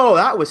 Whoa,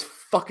 that was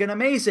fucking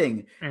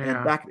amazing.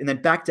 Yeah. And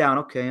then back down.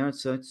 Okay,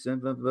 it's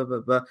blah, blah, blah,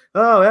 blah.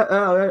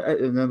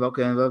 Okay,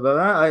 blah, blah,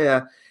 blah,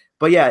 yeah.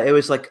 But yeah, it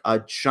was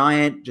a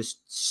giant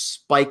just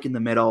spike in the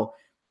middle,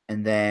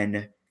 and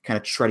then kind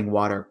of treading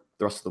water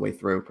the rest of the way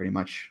through, pretty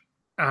much.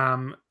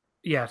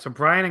 Yeah. So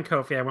Brian and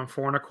Kofi, I went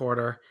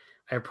 4.25.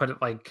 I put it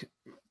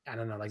I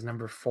don't know,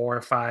 number 4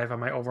 or 5 on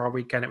my overall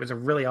weekend. It was a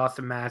really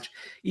awesome match.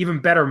 Even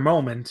better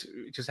moment,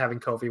 just having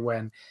Kofi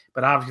win.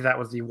 But obviously, that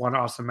was the one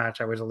awesome match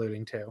I was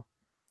alluding to.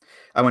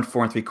 I went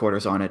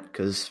 4.75 on it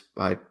because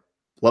I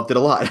loved it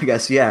a lot. I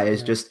guess, yeah.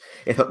 It's just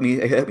it hooked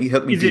me. It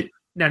hooked me deep.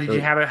 Now, did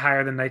you have it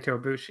higher than Naito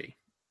Ibushi?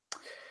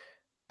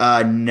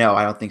 No,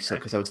 I don't think so,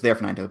 because I was there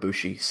for Naito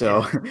Ibushi.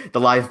 So the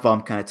live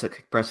bump kind of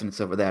took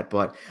precedence over that.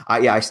 But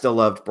I still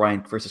loved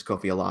Bryan versus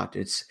Kofi a lot.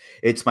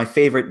 It's my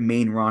favorite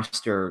main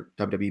roster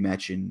WWE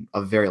match in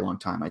a very long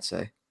time, I'd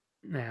say.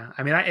 Yeah,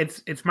 I mean,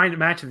 it's my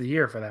match of the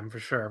year for them for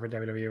sure, for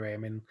WWE. I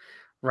mean,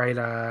 right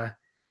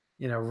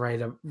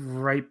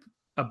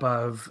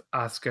above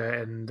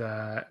Asuka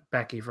and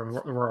Becky from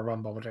the Royal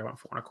Rumble, which I went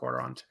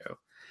 4.25 on too.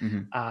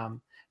 Mm-hmm.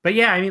 But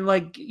yeah, I mean,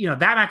 that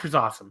match was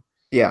awesome.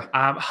 Yeah.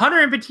 Hunter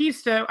and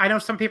Batista, I know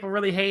some people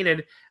really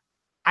hated.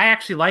 I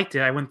actually liked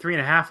it. I went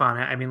 3.5 on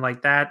it. I mean,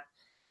 that,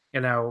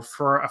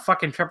 for a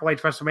fucking Triple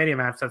H WrestleMania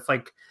match, that's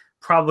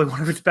probably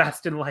one of its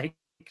best in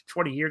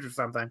 20 years or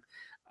something.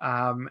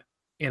 I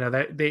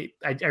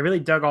really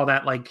dug all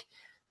that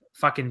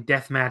fucking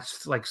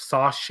deathmatch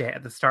sauce shit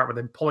at the start, with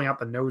them pulling out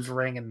the nose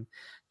ring and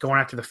going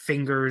after the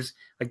fingers.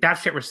 That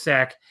shit was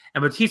sick.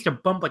 And Batista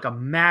bumped like a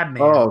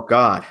madman. Oh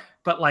god.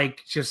 But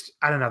just,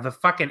 I don't know, the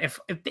fucking, if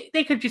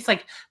they could just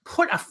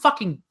put a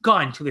fucking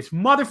gun to this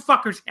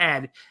motherfucker's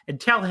head and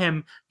tell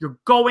him you're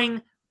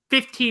going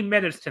 15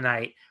 minutes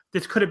tonight,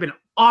 this could have been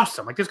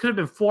awesome. This could have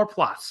been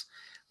 4+.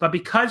 But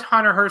because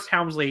Hunter Hearst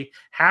Helmsley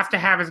has to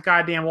have his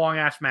goddamn long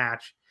ass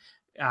match,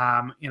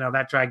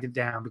 that dragged it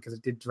down, because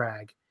it did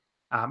drag.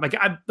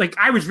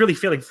 I was really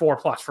feeling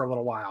 4+ for a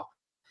little while.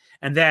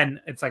 And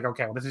then it's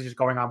okay, well, this is just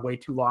going on way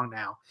too long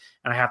now,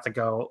 and I have to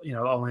go,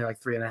 only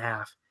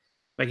 3.5.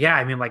 But yeah,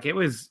 I mean, it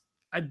was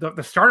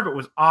the start of it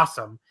was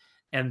awesome,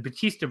 and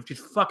Batista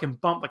just fucking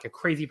bumped like a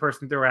crazy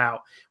person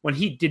throughout when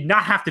he did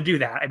not have to do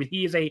that. I mean,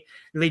 he is a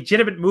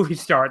legitimate movie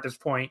star at this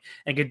point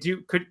and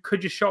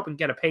could just show up and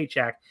get a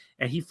paycheck,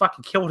 and he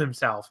fucking killed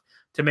himself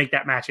to make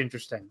that match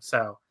interesting.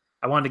 So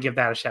I wanted to give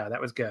that a shout.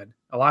 That was good,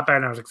 a lot better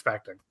than I was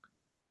expecting.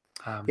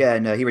 Yeah,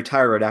 and he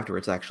retired right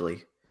afterwards,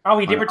 actually. Oh,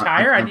 he did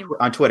retire?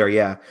 On Twitter,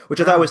 yeah. Which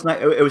I thought was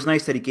nice. It was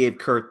nice that he gave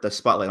Kurt the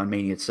spotlight on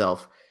Mania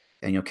itself,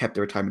 and kept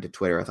the retirement to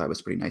Twitter. I thought it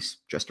was pretty nice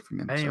gesture from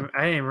him. I didn't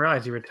even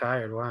realize he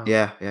retired. Wow.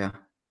 Yeah.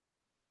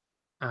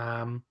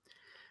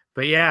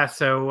 But yeah.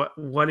 So,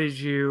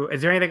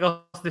 is there anything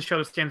else in the show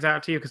that stands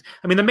out to you? Because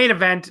I mean, the main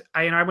event,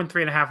 I went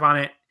 3.5 on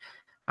it.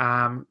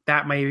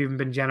 That might have even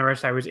been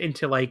generous. I was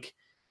into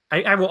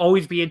I will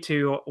always be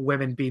into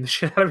women beating the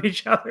shit out of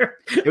each other.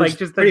 It was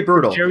just pretty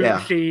brutal.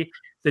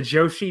 The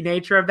Joshi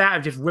nature of that,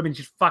 of just women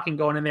just fucking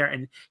going in there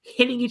and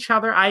hitting each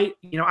other. I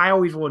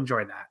always will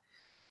enjoy that.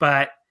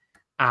 But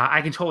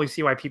I can totally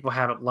see why people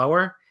have it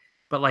lower.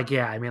 But that's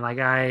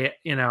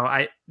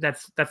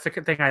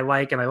the thing I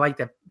like. And I like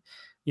that,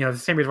 the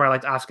same reason why I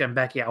liked Asuka and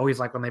Becky. I always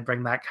like when they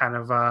bring that kind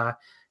of,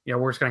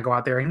 we're just going to go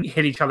out there and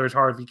hit each other as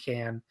hard as we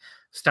can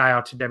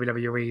style to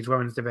WWE's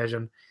women's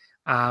division.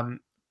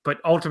 But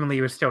ultimately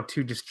it was still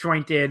too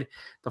disjointed.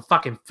 The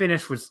fucking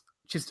finish was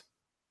just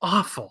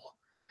awful.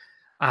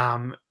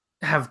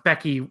 Have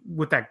Becky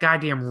with that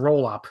goddamn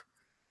roll up,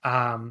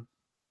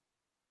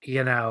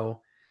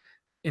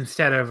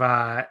 instead of,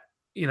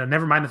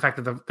 never mind the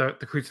fact that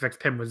the crucifix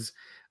pin was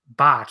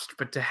botched,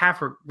 but to have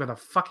her with a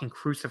fucking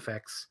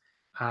crucifix,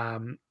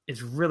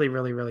 is really,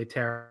 really, really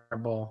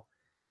terrible,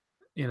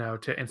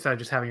 instead of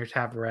just having her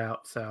tap her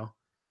out. So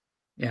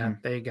yeah,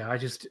 There you go.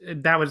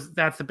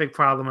 That's the big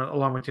problem,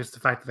 along with just the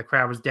fact that the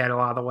crowd was dead a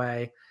lot of the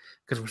way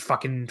because it was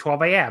fucking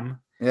 12 a.m.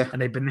 Yeah. And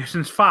they've been there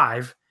since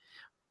 5.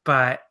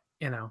 But,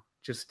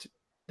 just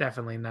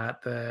definitely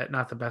not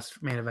the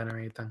best main event or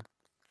anything.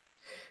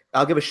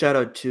 I'll give a shout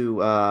out to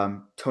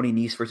Tony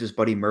Nese versus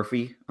Buddy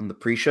Murphy on the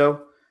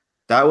pre-show.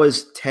 That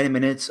was 10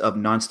 minutes of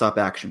nonstop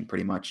action,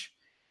 pretty much.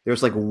 There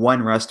was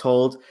one rest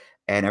hold,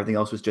 and everything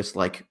else was just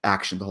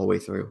action the whole way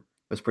through.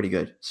 It was pretty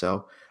good.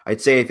 So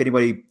I'd say if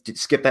anybody did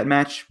skip that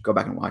match, go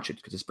back and watch it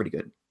because it's pretty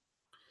good.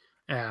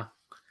 Yeah.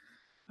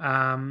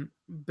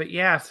 But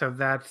yeah, so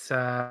that's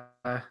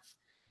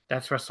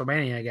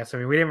WrestleMania, I guess. I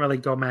mean, we didn't really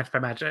go match by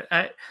match.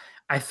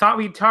 I thought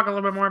we'd talk a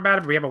little bit more about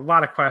it, but we have a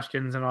lot of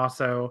questions, and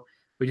also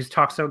we just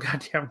talked so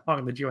goddamn long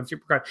in the G1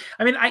 Supercard.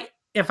 I mean,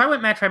 if I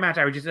went match by match,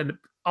 I would just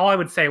all I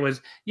would say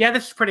was, yeah,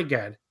 this is pretty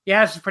good.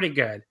 Yeah, this is pretty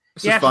good.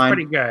 This is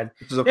pretty good.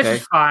 This is okay.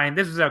 This is fine.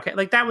 This is okay.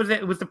 That was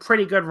it. It was the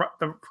pretty good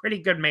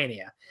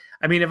Mania.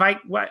 I mean, if I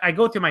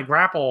go through my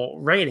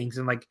Grapple ratings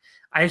and I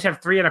just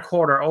have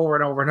 3.25 over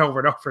and over and over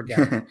and over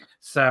again.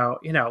 So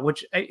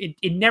which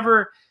it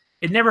never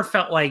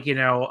felt like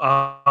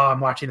I'm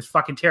watching this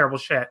fucking terrible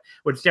shit,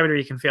 which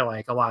WWE can feel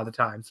like a lot of the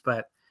times.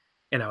 But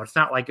it's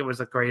not like it was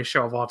the greatest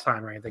show of all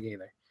time or anything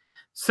either.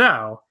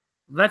 So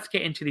let's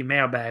get into the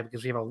mailbag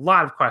because we have a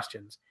lot of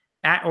questions.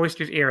 At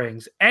Oysters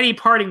Earrings, any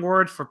parting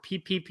words for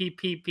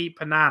PPPPP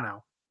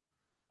Panano?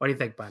 What do you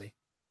think, buddy?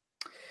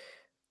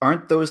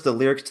 Aren't those the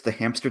lyrics to the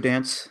hamster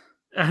dance?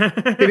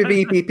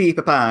 Beep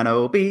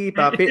Papano, beep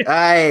beep.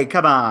 Hey,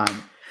 come on!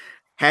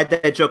 Had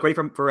that joke ready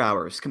for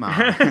hours. Come on.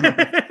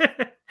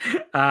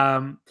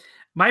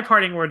 My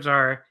parting words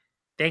are: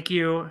 thank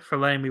you for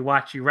letting me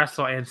watch you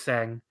wrestle and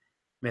sing,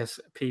 Miss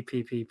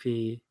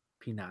PPPP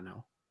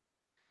Pinano.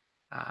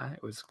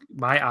 It was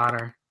my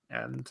honor,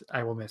 and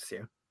I will miss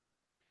you.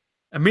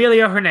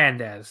 Emilio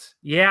Hernandez.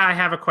 Yeah, I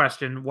have a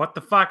question. What the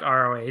fuck,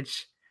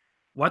 ROH?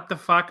 What the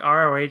fuck,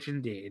 ROH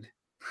indeed?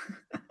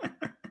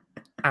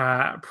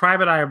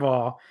 Private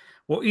Eyeball.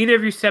 Will either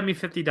of you send me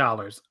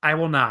 $50? I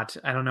will not.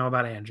 I don't know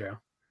about Andrew.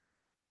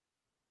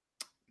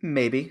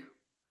 Maybe.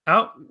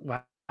 Oh,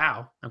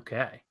 wow.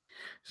 Okay.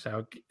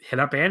 So hit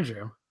up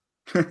Andrew.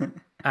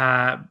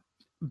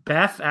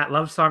 Beth at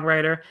Love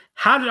Songwriter.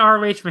 How did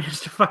ROH manage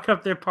to fuck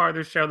up their part of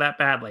their show that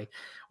badly?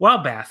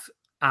 Well, Beth,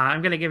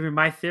 I'm going to give you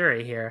my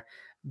theory here.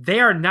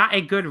 They are not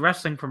a good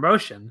wrestling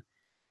promotion.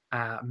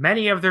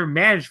 Many of their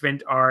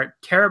management are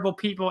terrible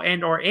people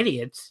and or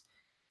idiots,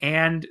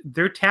 and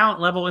their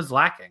talent level is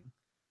lacking.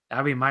 That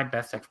would be my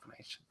best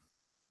explanation.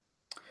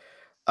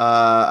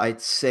 I'd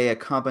say a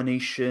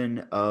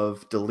combination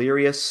of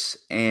Delirious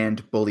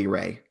and Bully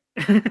Ray.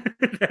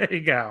 There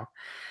you go.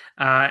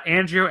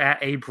 Andrew at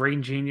A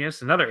Brain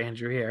Genius, another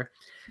Andrew here.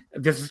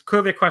 This is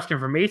clearly a question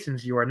for me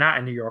since you are not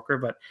a New Yorker,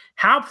 but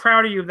how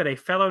proud are you that a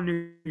fellow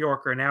New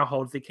Yorker now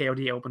holds the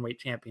KOD Openweight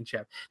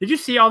Championship? Did you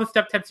see all the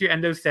stuff Tetsuya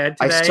Endo said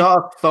today? I saw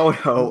a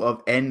photo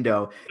of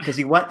Endo because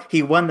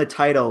he won the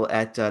title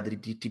at the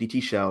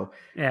DDT show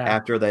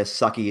after the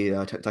Saki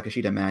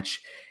Takeshita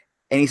match.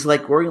 And he's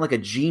wearing a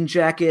jean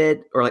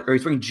jacket or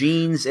he's wearing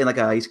jeans and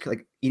he's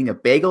eating a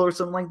bagel or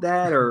something like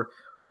that, or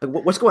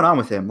what's going on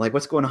with him?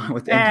 What's going on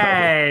with Endo?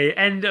 Hey,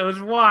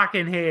 Endo's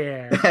walking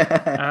here.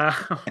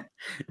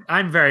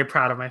 I'm very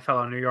proud of my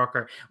fellow New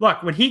Yorker.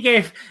 Look, when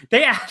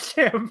they asked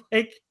him,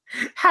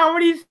 how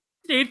many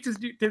states does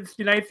the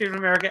United States of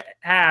America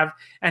have?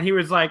 And he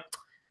was like,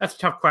 that's a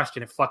tough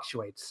question. It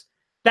fluctuates.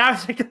 That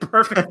was the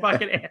perfect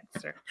fucking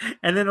answer.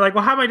 And then they're like,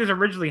 well, how many does it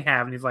originally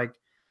have? And he's like,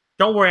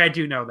 don't worry, I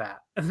do know that.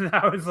 And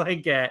I was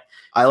like,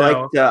 I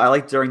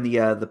liked during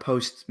the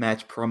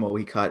post-match promo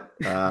he cut,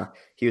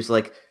 he was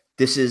like,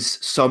 this is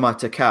Soma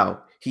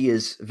Takao. He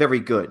is very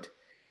good.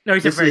 No, he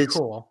said This very is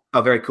cool.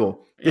 oh, very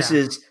cool. This Yeah.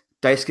 is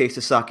Daisuke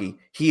Sasaki.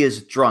 He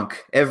is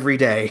drunk every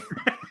day.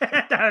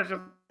 That is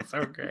just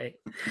so great.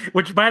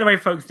 Which, by the way,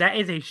 folks, that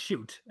is a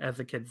shoot, as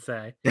the kids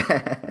say.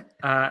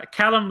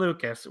 Callum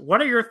Lucas,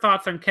 what are your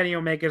thoughts on Kenny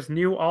Omega's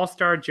new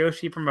All-Star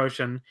Joshi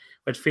promotion,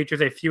 which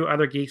features a few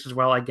other geeks as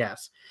well, I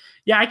guess?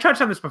 Yeah, I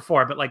touched on this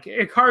before, but like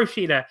Hikaru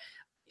Shida,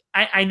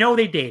 I know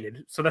they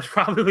dated, so that's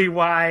probably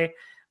why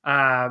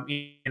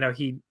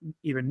he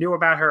either knew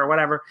about her or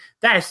whatever.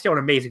 That is still an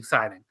amazing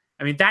signing.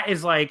 I mean, that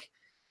is like,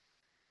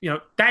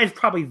 that is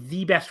probably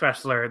the best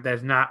wrestler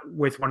that's not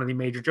with one of the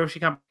major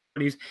Joshi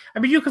companies. I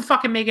mean, you can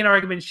fucking make an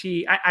argument.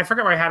 I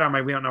forget where I had her on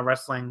my We Don't Know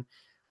Wrestling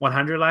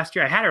 100 last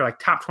year. I had her like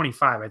top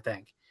 25, I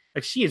think.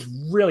 Like, she is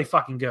really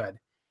fucking good.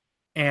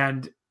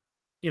 And,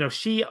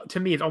 she, to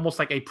me, is almost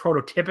like a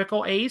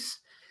prototypical ace.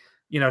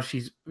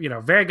 She's,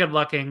 very good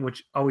looking,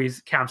 which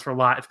always counts for a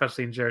lot,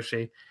 especially in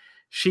Joshi.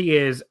 She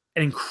is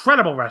an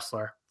incredible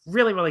wrestler.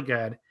 Really, really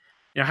good.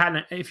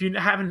 If you've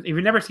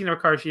never seen her,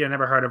 Hikaru,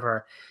 never heard of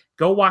her,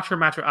 go watch her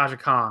match with Aja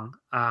Kong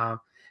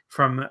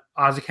from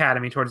Oz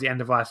Academy towards the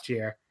end of last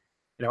year.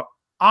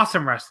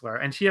 Awesome wrestler.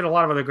 And she had a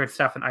lot of other good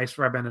stuff in Ice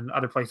Ribbon and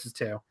other places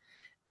too.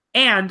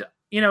 And,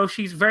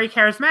 she's very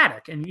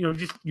charismatic and,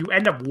 you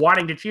end up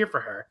wanting to cheer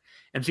for her.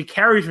 And she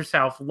carries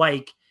herself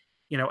like,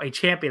 a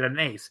champion and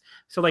an ace.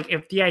 So like,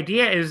 if the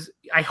idea is,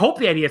 I hope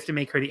the idea is to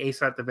make her the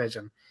ace of that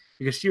division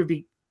because she would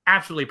be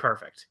absolutely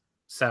perfect.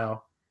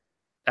 So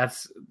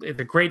it's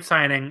a great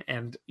signing.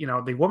 And,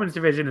 the women's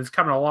division is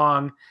coming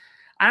along.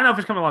 I don't know if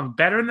it's coming along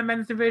better than the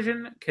men's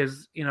division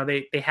because,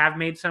 they have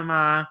made some,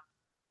 other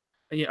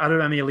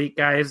than the elite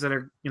guys that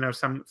are,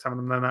 some of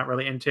them I'm not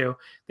really into.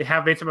 They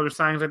have made some other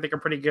signings I think are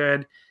pretty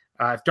good.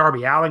 If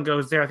Darby Allin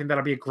goes there, I think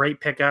that'll be a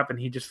great pickup. And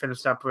he just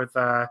finished up with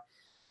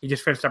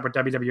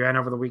WWN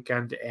over the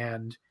weekend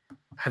and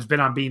has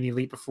been on Being the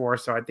Elite before.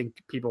 So I think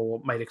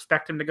people might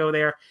expect him to go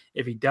there.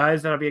 If he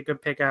does, that'll be a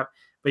good pickup.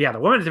 But yeah, the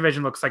women's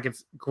division looks like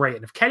it's great.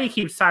 And if Kenny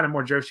keeps signing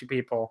more Joshi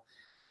people,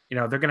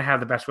 they're going to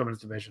have the best women's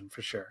division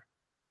for sure.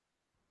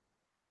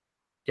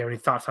 Do you have any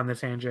thoughts on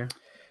this, Andrew?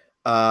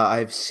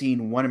 I've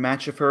seen one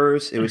match of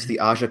hers. It was the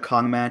Aja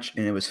Kong match,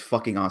 and it was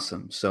fucking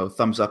awesome. So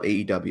thumbs up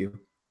AEW.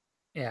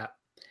 Yeah.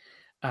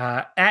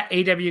 At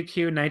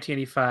AWQ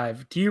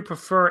 1985, do you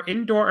prefer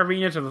indoor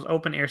arenas or those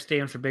open air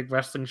stadiums for big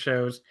wrestling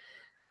shows?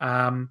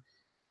 Yeah,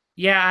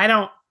 I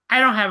don't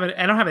have an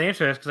answer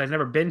to this because I've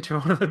never been to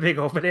one of the big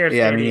open air stadiums.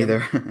 Yeah, me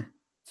neither.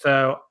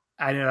 So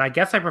I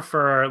guess I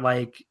prefer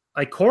like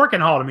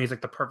Korakuen Hall to me is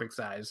like the perfect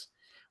size,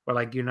 where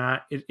like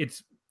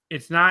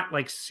it's not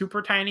like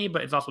super tiny,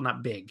 but it's also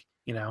not big,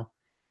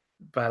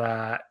 But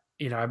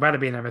I'd rather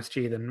be in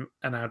MSG than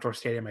an outdoor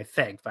stadium, I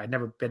think. But I've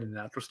never been in an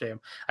outdoor stadium.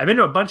 I've been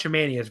to a bunch of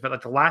Manias, but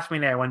like the last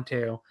Mania I went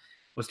to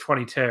was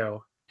 22,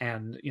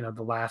 and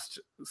the last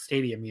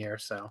stadium year,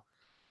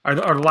 or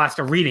the last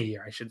arena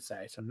year, I should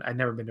say. So I've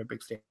never been to a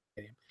big stadium.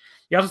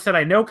 He also said,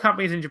 I know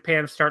companies in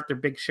Japan start their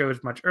big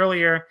shows much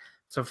earlier,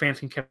 so fans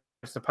can catch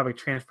the public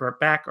transport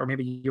back, or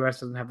maybe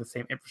US doesn't have the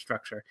same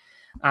infrastructure.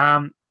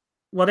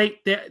 Well, they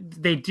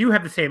do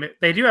have the same.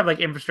 They do have like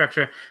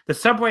infrastructure. The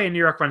subway in New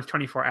York runs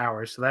 24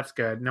 hours, so that's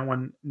good. No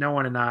one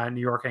in New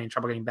York had any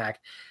trouble getting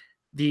back.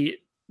 The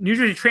New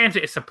Jersey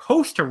Transit is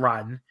supposed to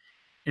run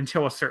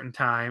until a certain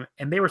time,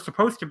 and they were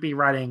supposed to be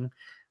running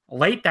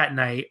late that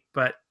night,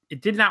 but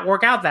it did not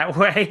work out that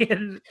way,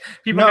 and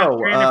people got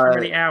stranded for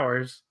many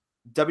hours.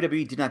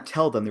 WWE did not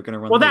tell them they're going to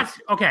run. Well, late.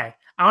 That's okay.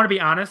 I want to be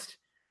honest.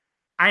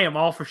 I am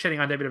all for shitting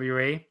on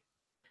WWE.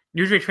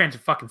 New Jersey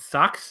Transit fucking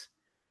sucks.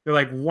 They're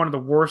like one of the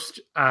worst.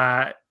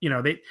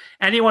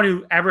 Anyone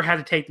who ever had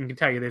to take them can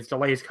tell you there's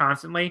delays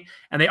constantly,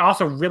 and they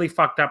also really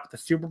fucked up at the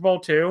Super Bowl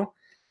too.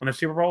 When the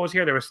Super Bowl was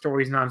here, there were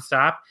stories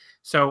nonstop.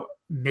 So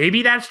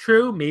maybe that's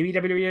true. Maybe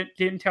WWE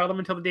didn't tell them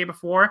until the day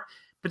before,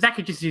 but that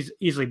could just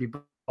easily be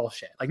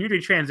bullshit. Like New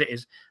Jersey Transit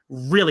is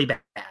really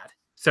bad.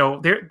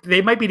 So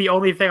they might be the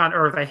only thing on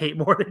earth I hate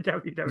more than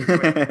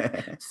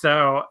WWE.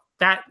 So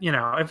that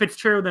if it's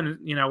true, then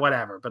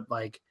whatever. But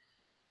like,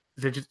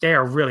 they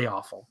are really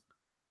awful.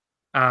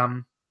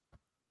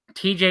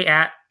 TJ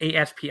at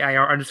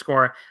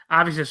ASPIR_.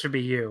 Obviously, this would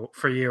be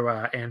for you,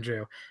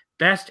 Andrew.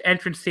 Best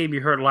entrance theme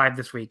you heard live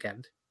this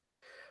weekend?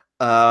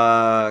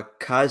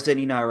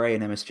 Kazeni Nare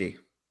and MSG.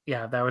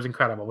 Yeah, that was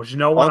incredible. Which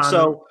no one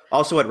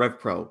also at Rev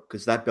Pro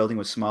because that building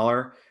was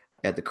smaller.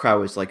 Yeah, the crowd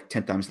was like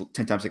 10 times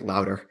like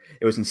louder.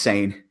 It was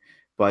insane.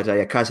 But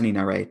yeah, Kazeni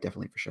Nare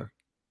definitely for sure.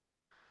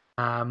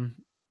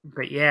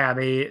 But yeah,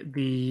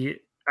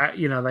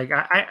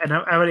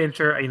 I would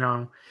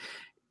enter.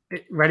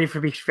 Ready for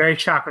be very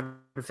shocked with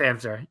this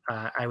answer.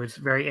 I was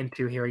very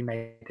into hearing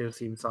Naito's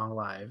theme song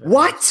live.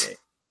 What?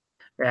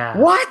 Yeah.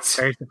 What?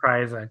 Very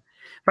surprising.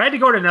 If I had to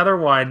go to another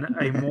one,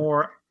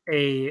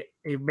 a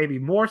maybe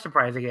more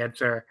surprising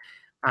answer,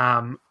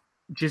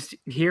 just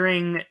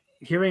hearing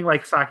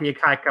like Saki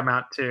Akai come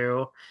out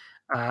to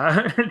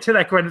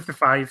that Gwen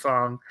Stefani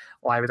song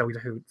live is always a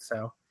hoot.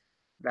 So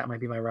that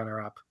might be my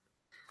runner-up.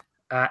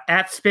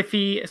 At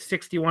Spiffy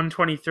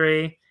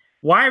 6123.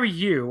 Why were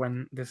you,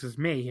 and this is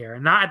me here,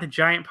 not at the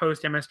Giant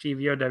Post MSG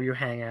VOW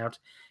hangout?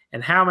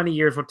 And how many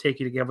years will it take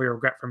you to get over your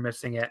regret for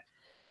missing it?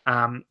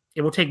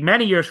 It will take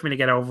many years for me to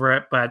get over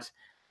it, but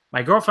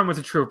my girlfriend was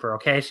a trooper,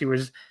 okay? She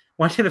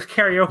went to this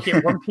karaoke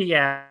at 1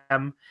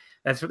 p.m.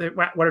 That's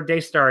what her day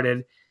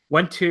started.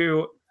 Went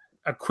to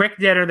a quick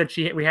dinner that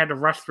we had to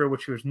rush through,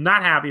 which she was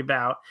not happy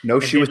about.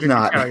 No, she was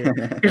not.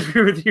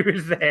 Because she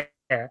was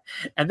there.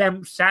 And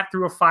then sat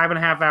through a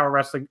 5.5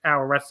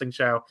 hour wrestling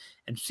show.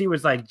 And she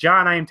was like,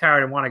 John, I am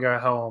tired and want to go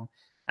home.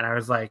 And I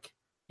was like,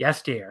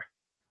 yes, dear.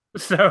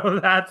 So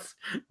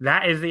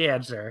that is the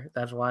answer.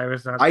 That's why I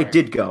was not there. I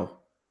did go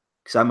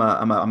because I'm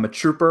a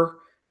trooper,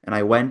 and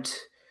I went.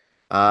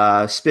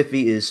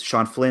 Spiffy is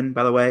Sean Flynn,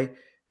 by the way.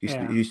 He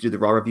used to do the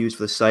Raw reviews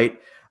for the site.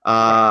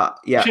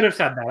 Yeah, should have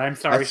said that. I'm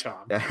sorry,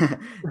 Sean.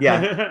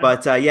 Yeah,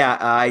 but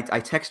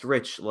I text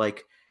Rich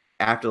like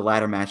after the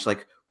ladder match,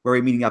 like, where are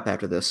we meeting up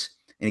after this?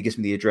 And he gives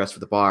me the address for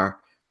the bar,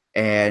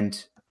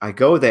 and I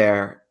go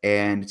there,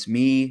 and it's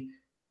me,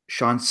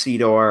 Sean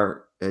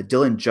Cedar,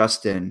 Dylan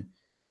Justin,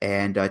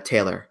 and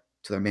Taylor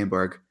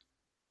Manberg,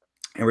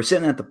 and we're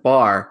sitting at the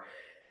bar,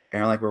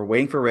 and we're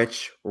waiting for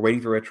Rich. We're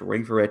waiting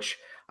for Rich.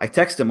 I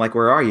text him like,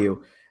 where are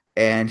you?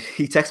 And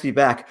he texts me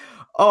back,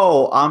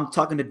 oh, I'm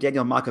talking to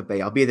Daniel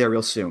Makabe. I'll be there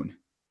real soon.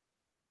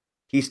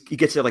 He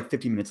gets there like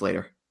 15 minutes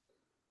later.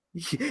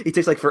 He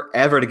takes like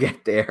forever to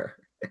get there.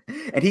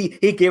 And he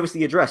gave us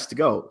the address to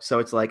go. So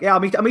it's like, yeah, I'll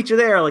meet you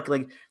there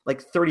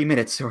like 30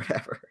 minutes or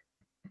whatever.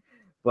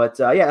 But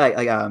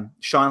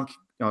Sean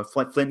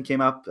Flynn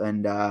came up,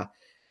 and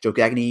Joe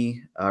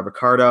Gagne,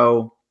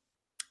 Ricardo,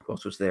 who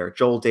else was there?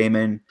 Joel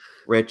Damon,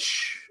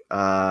 Rich,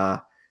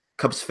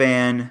 Cubs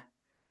fan,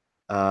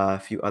 a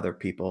few other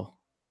people,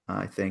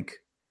 I think.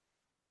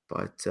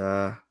 But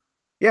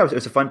it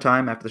was a fun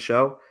time after the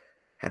show.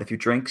 Had a few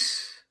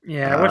drinks.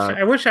 Yeah,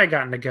 I wish I'd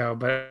gotten to go,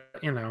 but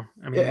I mean,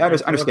 yeah,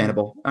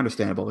 understandable.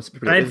 It's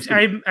pretty.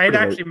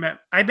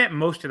 I met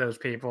most of those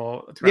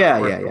people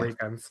throughout the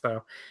weekend.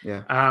 So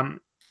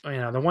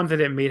yeah, the ones I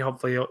didn't meet,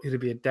 hopefully it'll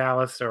be at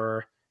Dallas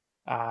or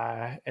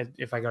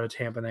if I go to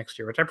Tampa next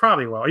year, which I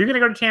probably will. Are you going to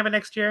go to Tampa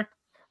next year?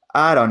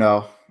 I don't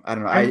know.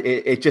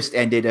 It just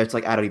ended. It's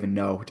like I don't even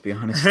know, to be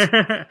honest.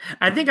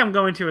 I think I'm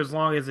going to, as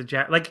long as if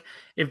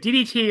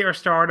DDT or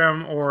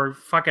Stardom or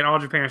fucking All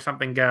Japan or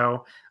something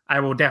go,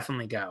 I will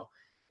definitely go.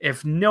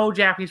 If no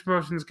Japanese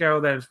promotions go,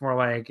 then it's more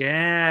like,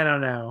 I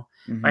don't know.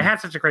 Mm-hmm. I had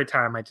such a great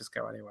time, I might just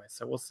go anyway.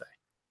 So we'll see.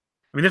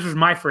 I mean, this was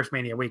my first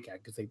Mania weekend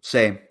because they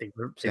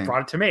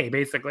brought it to me,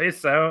 basically.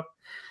 So,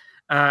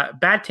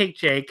 Bad Take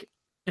Jake,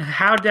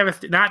 how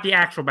devastated? Not the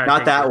actual Bad Take.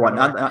 Not that Jake, one.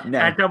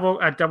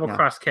 Not double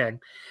cross King.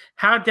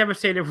 How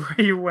devastated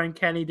were you when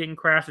Kenny didn't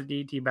crash the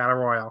DDT Battle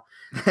Royal?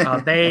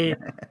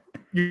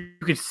 You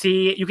could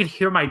see, you could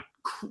hear my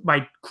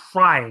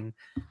crying,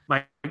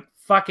 my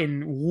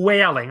fucking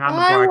wailing on the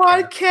broadcast. I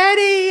want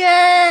Kenny,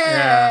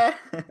 yeah.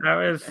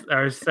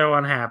 I was so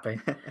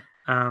unhappy.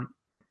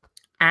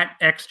 At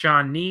X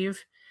John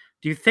Neve,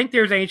 do you think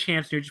there's any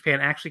chance New Japan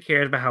actually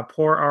cares about how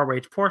poor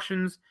ROH's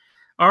portion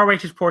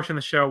of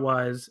the show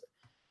was,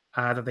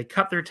 that they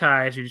cut their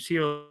ties? Did you see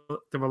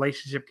the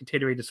relationship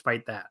continuing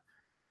despite that?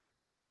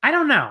 I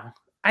don't know.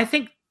 I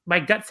think my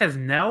gut says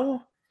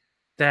no,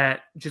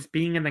 that just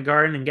being in the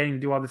Garden and getting to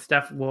do all this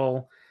stuff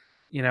will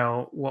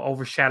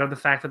overshadow the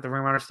fact that the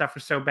Ring Runner stuff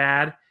was so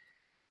bad.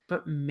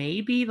 But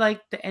maybe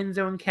like the End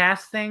Zone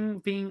cast thing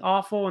being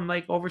awful and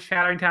like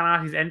overshadowing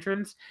Tanahashi's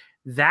entrance,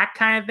 that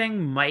kind of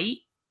thing might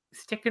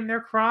stick in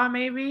their craw,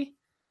 maybe.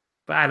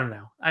 But I don't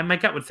know. My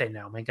gut would say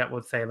no. My gut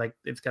would say like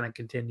it's going to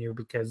continue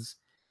because,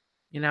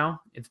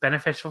 it's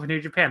beneficial for New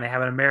Japan. They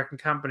have an American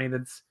company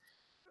that's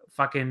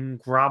fucking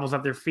grovels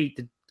at their feet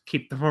to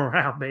keep them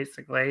around,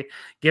 basically.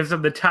 Gives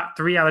them the top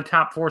 3 out of the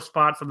top 4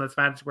 spots on this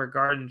Madison Square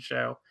Garden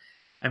show.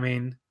 I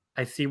mean,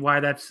 I see why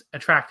that's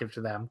attractive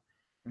to them,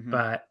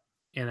 but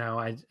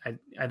I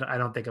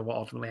don't think it will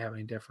ultimately have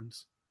any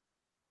difference.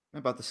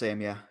 About the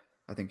same, yeah.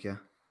 I think, yeah.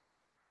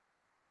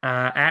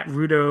 At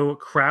Rudo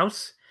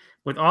Kraus,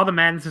 with all the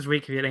madness this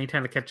week, have you had any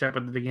time to catch up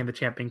at the beginning of the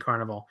Champion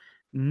Carnival?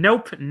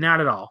 Nope, not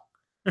at all.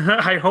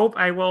 I hope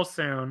I will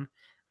soon,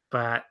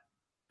 but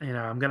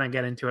I'm gonna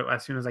get into it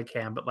as soon as I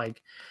can. But I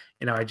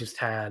just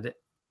had,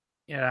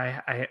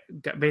 I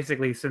got,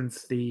 basically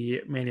since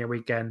the Mania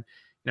weekend.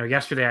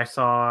 Yesterday I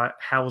saw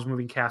Howl's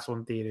Moving Castle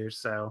in theaters,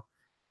 so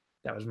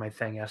that was my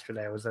thing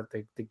yesterday. I was at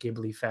the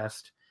Ghibli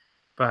Fest.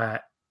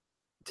 But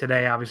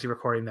today, obviously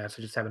recording that,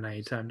 so just haven't had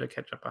any time to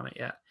catch up on it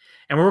yet.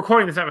 And we're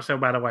recording this episode,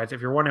 by the way, so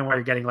if you're wondering why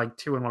you're getting like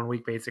 2 in 1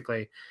 week,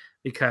 basically,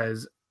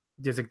 because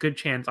there's a good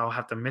chance I'll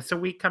have to miss a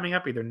week coming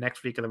up, either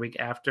next week or the week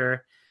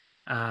after,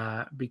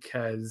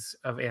 because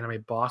of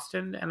Anime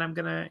Boston, and I'm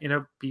gonna,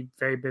 be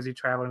very busy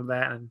traveling to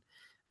that and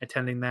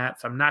attending that.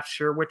 So I'm not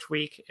sure which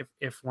week,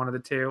 if one of the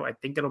two. I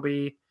think it'll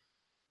be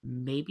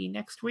maybe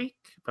next week,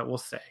 but we'll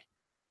see.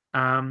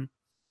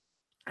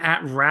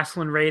 At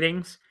Wrestling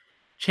Ratings,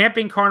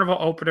 Champion Carnival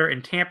opener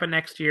in Tampa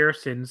next year,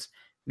 since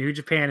New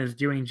Japan is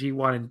doing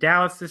G1 in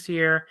Dallas this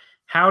year.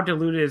 How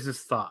diluted is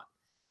this thought?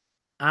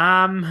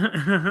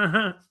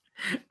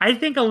 I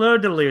think a little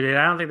diluted.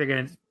 I don't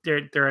think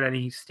they're in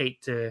any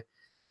state to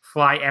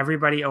fly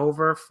everybody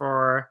over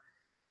for.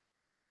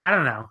 I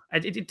don't know.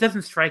 It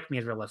doesn't strike me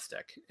as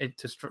realistic.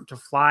 To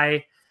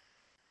fly,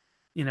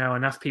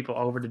 enough people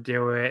over to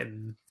do it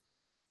and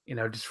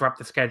disrupt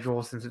the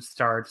schedule since it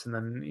starts and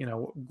then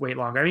wait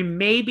longer. I mean,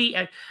 maybe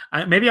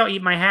I'll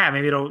eat my hat.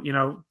 Maybe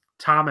it'll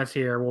Thomas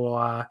here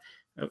will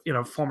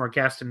former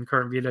guest and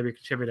current VW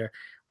contributor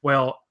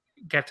will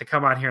get to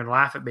come on here and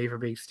laugh at me for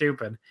being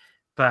stupid,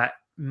 but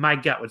my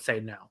gut would say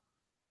no.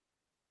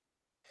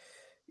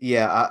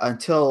 Yeah,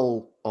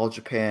 until All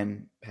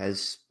Japan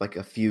has like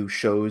a few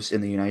shows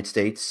in the United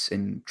States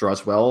and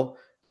draws well,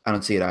 I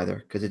don't see it either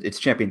because it's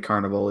Champion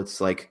Carnival.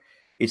 It's like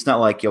it's not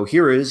like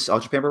here is All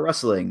Japan Pro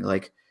Wrestling.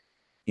 Like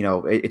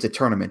it's a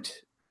tournament,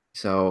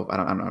 so I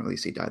don't really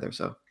see it either.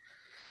 So.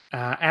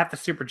 At the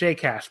Super J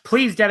Cast,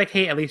 please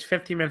dedicate at least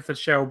 15 minutes of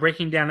the show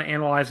breaking down and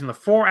analyzing the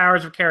 4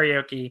 hours of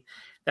karaoke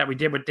that we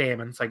did with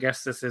Damon. So I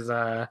guess this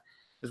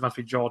must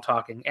be Joel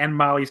talking, and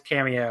Molly's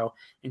cameo,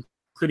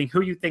 including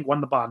who you think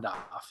won the bond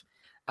off.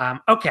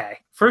 Okay,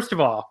 first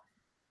of all,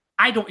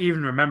 I don't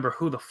even remember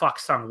who the fuck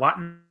sung what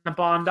in the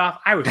bond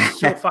off. I was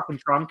so fucking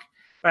drunk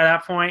by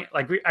that point.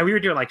 Like we were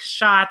doing like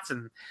shots,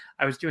 and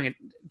I was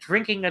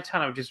drinking a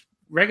ton of just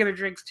regular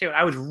drinks too.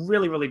 I was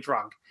really, really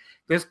drunk.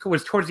 This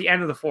was towards the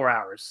end of the 4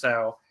 hours.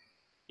 So,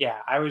 yeah,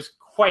 I was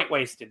quite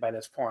wasted by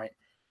this point.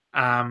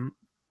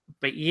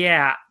 But,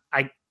 yeah,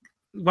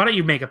 why don't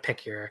you make a pick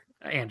here,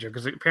 Andrew?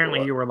 Because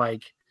apparently you were, a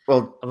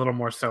little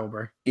more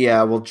sober.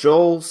 Yeah, well,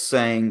 Joel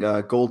sang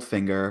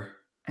Goldfinger,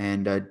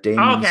 and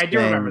Damon I do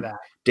remember that.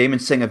 Damon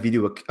sang A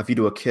View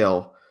to a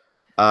Kill.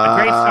 A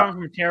great song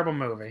from a terrible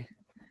movie.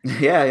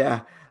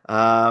 Yeah.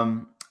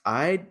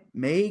 I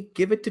may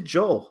give it to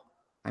Joel.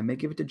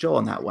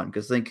 on that one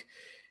because I think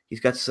he's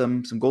got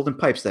some golden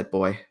pipes, that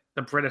boy.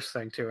 The British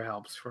thing, too,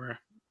 helps for...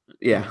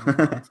 Yeah.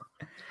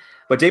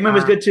 But Damon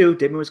was good, too.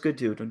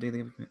 Don't do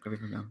anything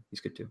from him. He's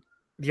good, too.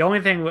 The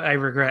only thing I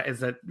regret is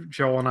that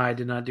Joel and I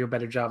did not do a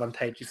better job on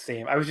Taichi's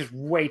theme. I was just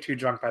way too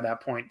drunk by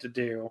that point to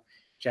do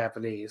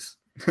Japanese.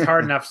 It's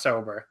hard enough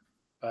sober,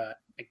 but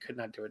I could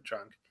not do it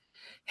drunk.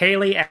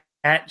 Haley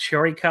at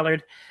Cherry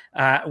Colored.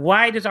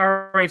 Why does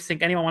ROH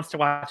think anyone wants to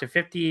watch a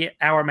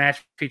 50-hour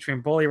match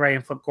featuring Bully Ray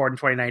and Flip Gordon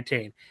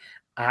 2019?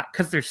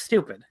 Because they're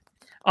stupid.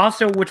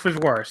 Also, which was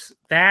worse?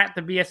 The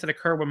BS that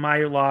occurred when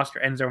Mayu lost or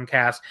Enzo and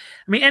Cass?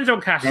 I mean, Enzo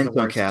and Cass is the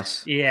worst.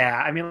 Cass. Yeah,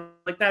 I mean,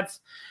 that's,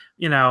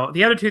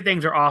 the other two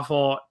things are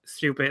awful,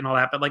 stupid, and all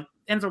that, but,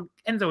 Enzo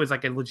is,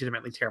 a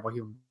legitimately terrible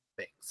human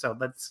being. So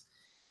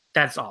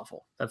that's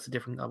awful. That's a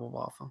different level of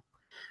awful.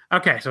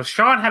 Okay, so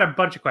Sean had a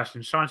bunch of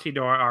questions. Sean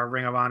Shedor, our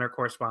Ring of Honor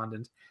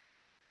correspondent.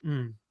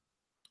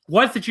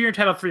 Was the junior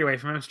title three-way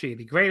from MSG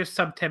the greatest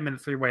sub-10-minute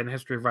three-way in the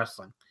history of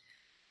wrestling?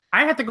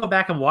 I had to go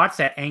back and watch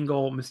that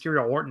Angle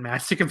Mysterio Orton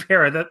match to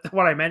compare that to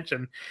what I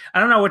mentioned. I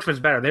don't know which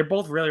was better. They're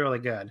both really, really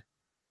good.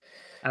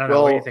 I don't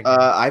know. What do you think?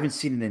 I haven't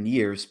seen it in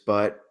years,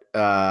 but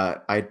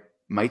I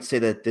might say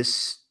that the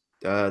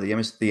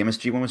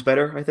MSG one was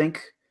better, I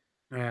think.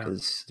 Yeah.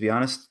 To be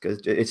honest,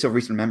 because it's a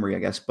recent memory, I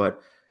guess. But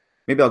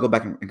maybe I'll go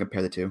back and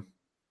compare the two.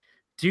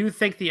 Do you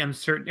think the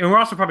uncertainty... And we're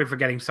also probably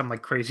forgetting some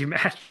crazy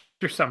match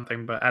or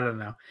something, but I don't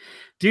know.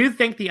 Do you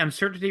think the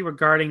uncertainty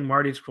regarding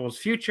Marty Scurll's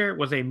future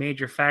was a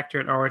major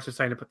factor in ROH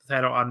deciding to put the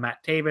title on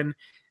Matt Taven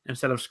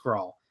instead of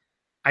Scurll?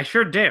 I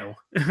sure do.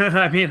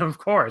 I mean, of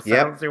course. Yep.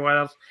 I don't see what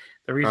else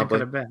the reason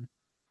could have been.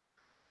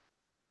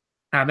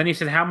 Then he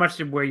said, how much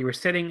did where you were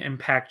sitting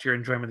impact your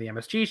enjoyment of the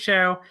MSG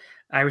show?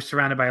 I was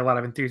surrounded by a lot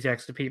of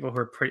enthusiastic people who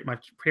are pretty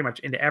much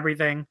into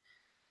everything.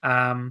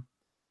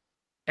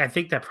 I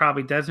think that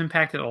probably does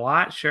impact it a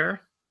lot,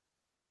 sure.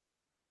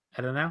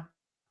 I don't know.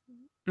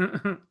 I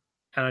don't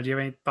know. Do you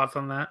have any thoughts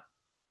on that?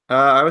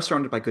 I was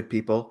surrounded by good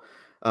people.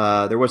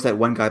 There was that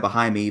one guy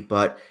behind me,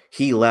 but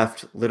he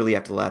left literally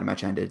after the ladder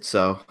match ended.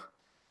 So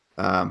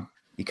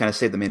he kind of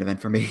saved the main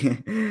event for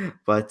me.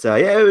 But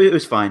yeah, it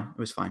was fine. It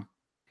was fine.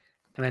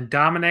 And then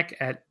Dominic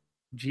at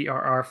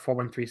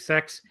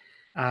GRR4136.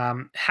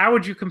 How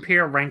would you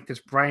compare or rank this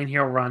Brian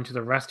Hill run to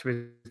the rest of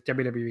his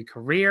WWE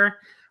career,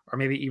 or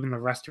maybe even the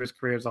rest of his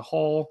career as a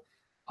whole?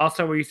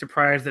 Also, were you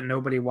surprised that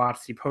nobody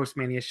watched the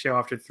Post-Mania show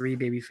after 3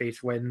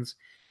 babyface wins,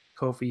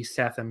 Kofi,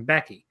 Seth, and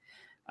Becky?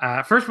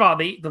 First of all,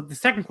 the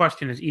second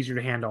question is easier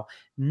to handle.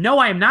 No,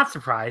 I am not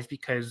surprised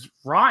because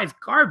Raw is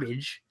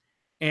garbage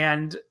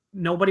and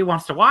nobody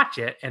wants to watch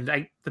it.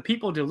 And the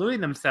people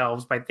deluding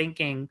themselves by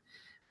thinking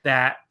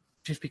that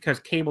just because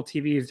cable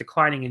TV is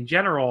declining in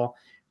general,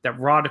 that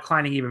Raw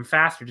declining even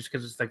faster just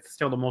because it's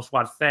still the most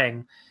watched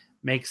thing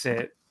makes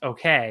it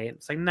okay.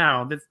 It's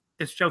no,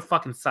 this show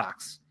fucking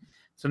sucks.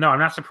 So no, I'm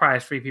not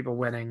surprised 3 people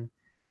winning.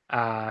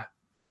 3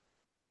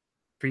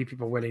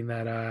 people winning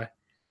that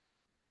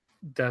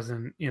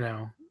doesn't,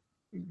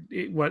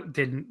 what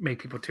didn't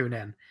make people tune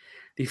in.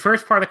 The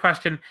first part of the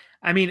question,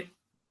 I mean,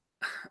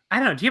 I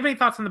don't know. Do you have any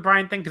thoughts on the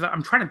Bryan thing? Because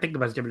I'm trying to think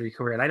about his WWE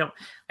career, and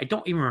I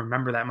don't even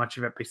remember that much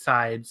of it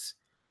besides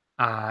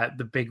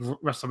the big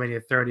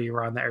WrestleMania 30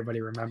 run that everybody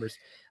remembers.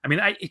 I mean,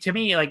 to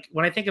me,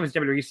 when I think of his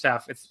WWE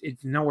stuff,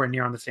 it's nowhere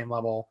near on the same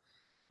level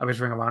of his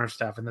Ring of Honor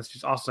stuff, and that's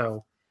just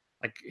also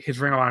like his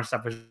Ring of Honor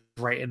stuff was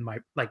right in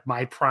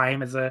my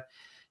prime as a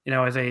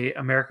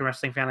American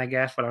wrestling fan, I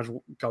guess. But I was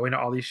going to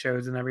all these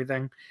shows and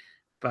everything.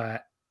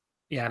 But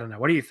yeah, I don't know.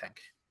 What do you think?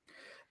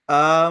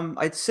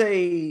 I'd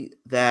say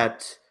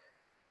that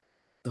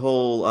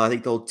I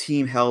think the whole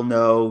Team Hell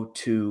No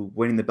to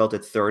winning the belt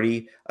at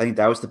 30, I think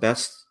that was the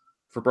best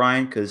for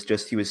Bryan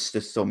because he was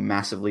just so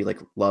massively like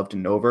loved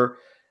and over.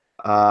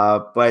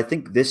 But I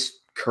think this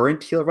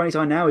current heel run he's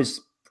on now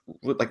is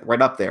like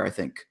right up there, I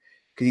think,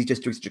 because he's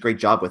just doing such a great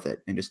job with it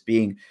and just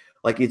being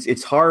like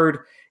it's hard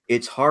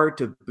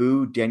to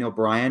boo Daniel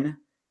Bryan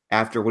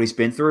after what he's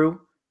been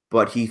through,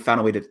 but he found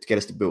a way to get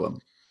us to boo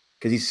him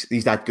because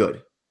he's that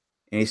good.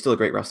 And he's still a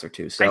great wrestler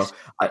too. So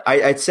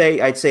I'd say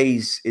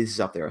he's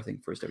up there, I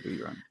think, for his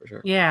WWE run for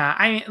sure.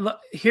 Yeah, look,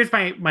 here's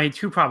my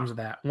two problems with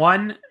that.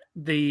 One,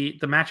 the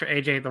match with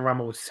AJ at the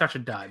Rumble was such a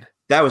dud.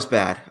 That was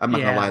bad. I'm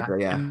not gonna lie there.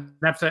 Yeah, and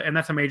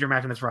that's a major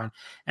match in this run.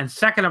 And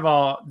second of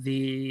all,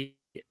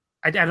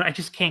 I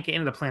just can't get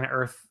into the Planet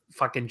Earth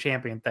fucking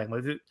champion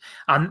thing.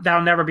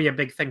 That'll never be a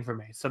big thing for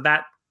me. So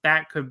that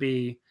could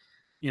be,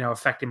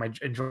 affecting my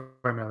enjoyment.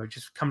 It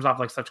just comes off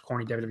like such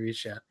corny WWE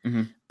shit.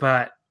 Mm-hmm.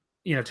 But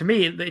to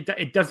me,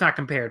 it does not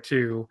compare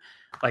to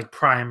like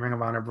prime Ring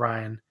of Honor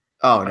Bryan.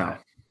 Oh no.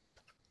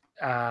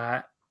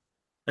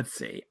 Let's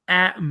see.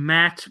 At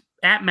Matt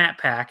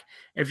Pack,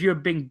 if you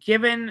have been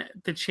given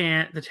the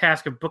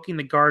task of booking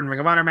the Garden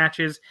Ring of Honor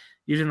matches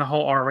using the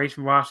whole ROH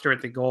roster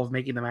at the goal of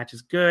making the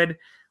matches good,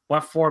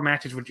 what 4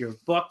 matches would you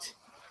have booked?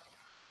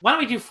 Why don't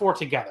we do 4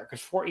 together?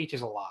 Because 4 each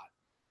is a lot.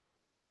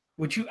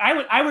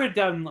 I would have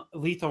done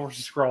Lethal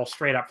versus Scroll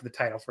straight up for the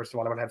title. First of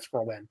all, I would have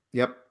Scroll win.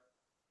 Yep.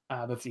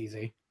 That's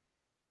easy.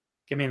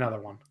 Give me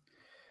another one.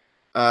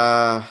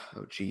 Oh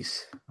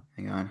jeez.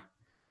 Hang on.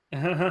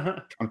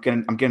 I'm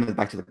getting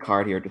back to the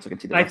card here just so I can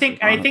see.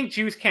 I think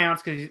Juice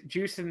counts because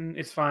Juice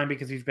is fine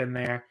because he's been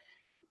there,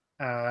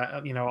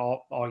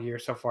 all year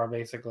so far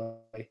basically.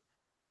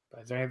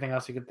 But is there anything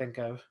else you could think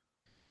of?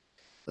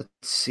 Let's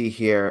see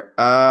here.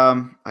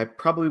 I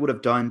probably would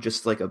have done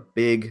just like a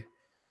big.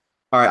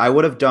 All right, I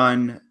would have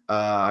done.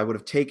 I would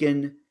have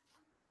taken.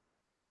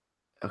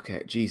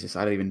 Okay, Jesus,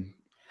 I don't even.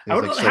 How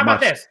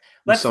about this?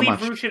 Let's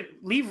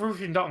leave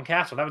Rush and Dalton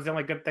Castle. That was the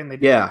only good thing they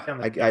did. Yeah,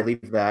 I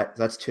leave that.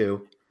 That's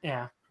 2.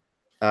 Yeah.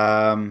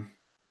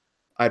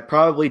 I'd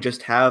probably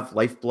just have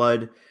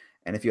Lifeblood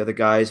and a few other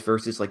guys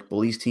versus like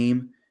Bully's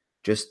team.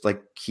 Just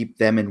like keep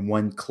them in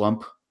one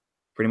clump,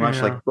 pretty much.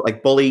 Yeah.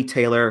 Like Bully,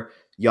 Taylor,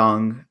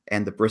 Young,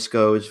 and the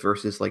Briscoes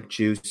versus like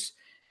Juice,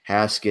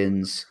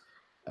 Haskins.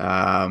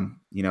 I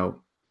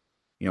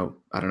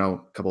don't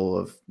know, a couple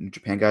of New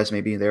Japan guys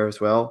maybe there as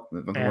well.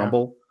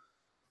 Rumble.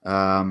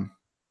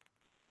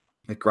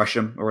 Like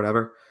Gresham or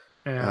whatever.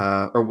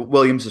 Yeah. Or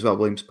Williams as well.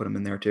 Williams put him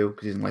in there too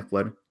because he's in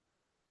Lifeblood.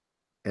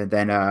 And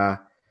then I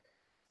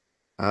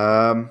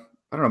don't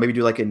know, maybe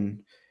do like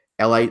in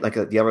LA, like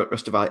the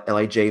rest of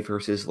LIJ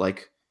versus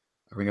like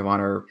a Ring of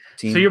Honor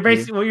team. So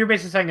what you're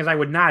basically saying is I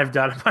would not have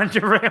done a bunch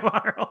of Ring of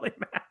Honor only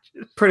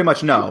matches. Pretty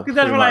much no. Because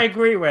that's what I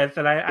agree with,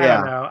 and I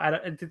don't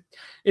know.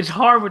 It's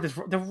hard with this.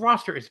 The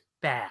roster is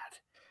bad.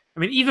 I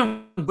mean,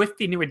 even with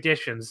the new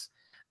additions,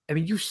 I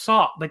mean, you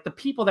saw like the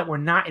people that were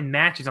not in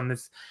matches on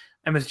this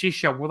MSG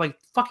show were like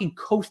fucking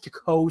coast to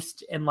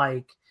coast and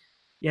like,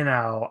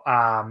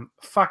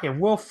 fucking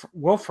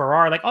Will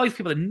Ferrar, like all these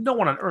people that no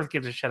one on earth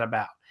gives a shit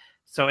about.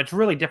 So it's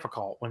really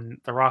difficult when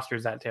the roster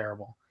is that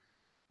terrible.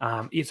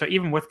 So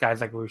even with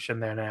guys like Rush in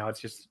there now,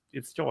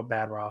 it's still a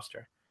bad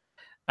roster.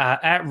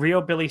 At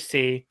Real Billy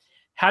C,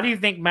 how do you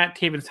think Matt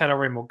Taven's title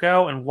reign will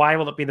go, and why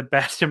will it be the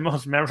best and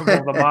most memorable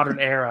of the modern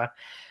era?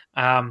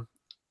 I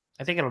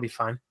think it'll be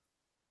fun.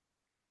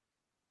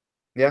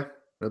 Yeah,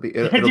 it'll be.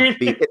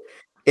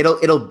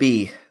 It'll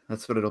be.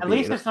 That's what it'll be. At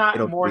least it's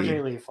not more be.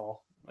 Jay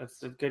Lethal.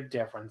 That's a good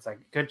difference. Like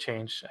good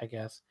change, I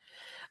guess.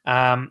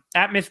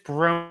 At Miss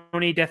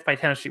Brony, Death by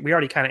Tennis Street. We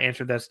already kind of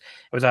answered this.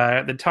 It was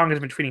the tongue has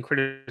been tweeting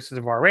criticism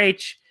of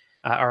RH.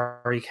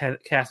 Ari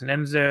Cass and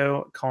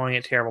Enzo calling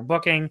it terrible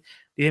booking.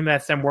 Do you think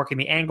that's them working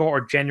the angle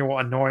or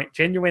genuine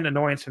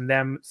annoyance from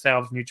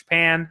themselves, New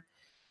Japan?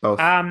 Both.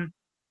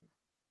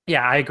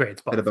 Yeah, I agree.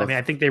 It's both. I mean,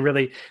 I think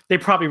they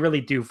probably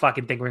really do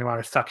fucking think Ring of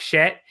Honor sucks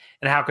shit,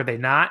 and how could they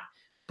not?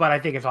 But I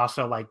think it's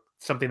also like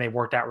something they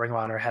worked out Ring of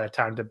Honor ahead of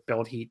time to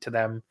build heat to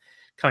them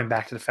coming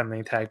back to defending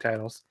the tag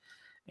titles.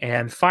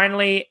 And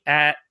finally,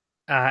 at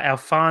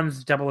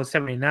Alphonse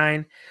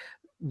 0079,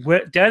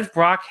 does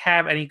Brock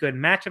have any good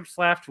matchups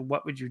left?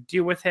 What would you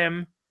do with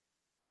him?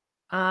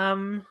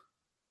 I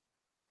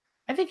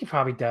think he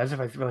probably does if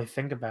I really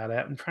think about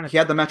it. I'm trying to. He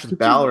had the match with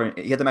Balor.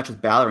 He had the match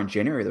with Balor in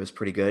January that was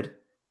pretty good.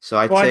 So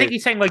I think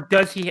he's saying like,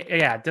 does he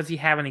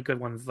have any good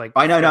ones? Like,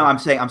 I know. I'm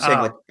saying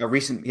like he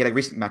had a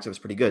recent match that was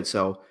pretty good.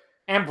 So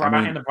and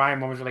Brian and the Brian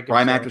one was really good.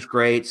 Brian match was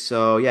great.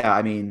 So yeah,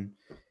 I mean,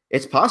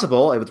 it's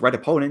possible with the right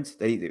opponent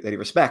that he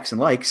respects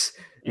and likes.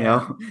 You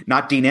know,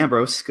 not Dean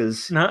Ambrose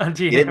because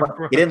he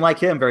didn't like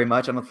him very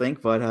much. I don't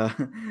think, but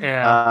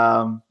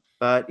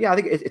but yeah, I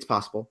think it's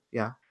possible.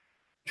 Yeah.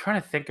 trying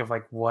to think of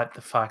like what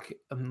the fuck,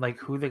 like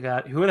who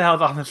the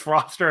hell's on this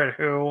roster and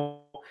who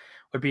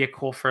would be a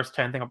cool first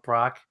turn thing of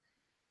Brock.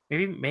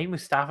 Maybe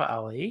Mustafa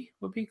Ali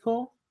would be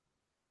cool.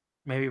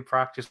 Maybe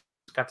Brock just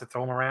got to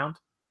throw him around.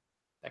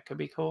 That could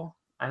be cool.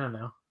 I don't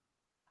know.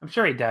 I'm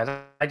sure he does.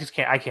 I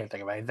can't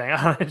think of anything,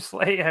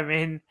 honestly. I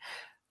mean,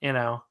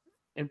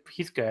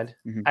 he's good.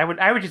 Mhm.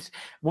 I would just,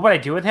 what would I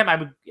do with him? I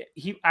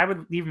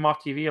would leave him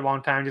off TV a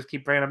long time, just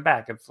keep bringing him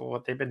back. It's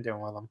what they've been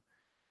doing with him.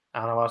 I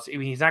don't know what else. I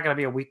mean, he's not going to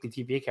be a weekly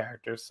TV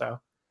character, so,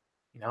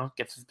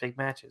 gets his big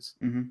matches.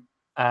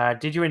 Mm-hmm.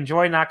 Did you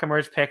enjoy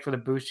Nakamura's pick for the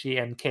Bushi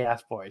and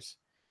Chaos Boys?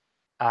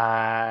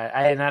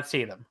 I did not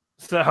see them.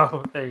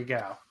 So, there you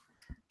go.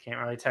 Can't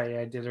really tell you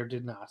I did or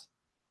did not.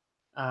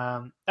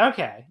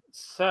 Okay,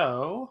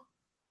 so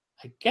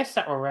I guess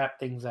that will wrap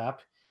things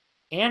up.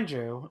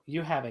 Andrew,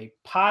 you have a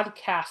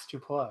podcast to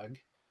plug.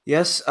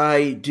 Yes,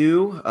 I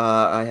do.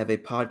 I have a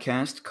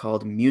podcast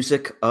called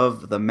Music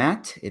of the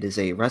Mat. It is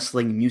a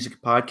wrestling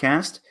music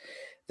podcast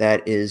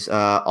that is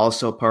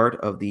also part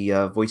of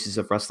the Voices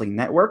of Wrestling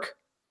Network.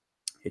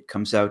 It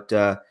comes out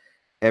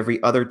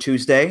every other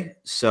Tuesday.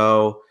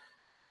 So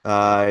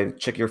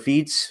check your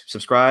feeds,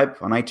 subscribe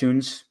on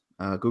iTunes,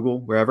 Google,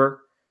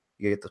 wherever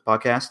you get the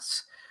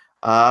podcasts.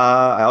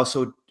 I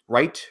also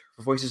write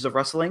for Voices of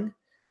Wrestling.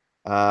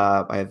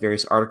 I have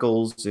various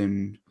articles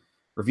and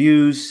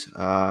reviews,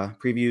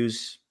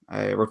 previews.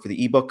 I wrote for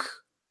the ebook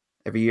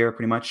every year,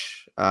 pretty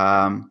much. You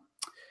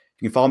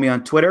can follow me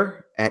on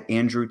Twitter at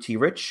Andrew T.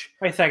 Rich.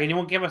 Wait a second, you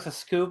won't give us a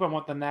scoop on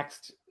what the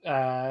next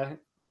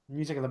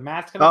Music of the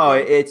Mat's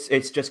gonna be?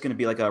 It's just gonna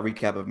be like a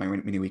recap of my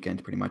mini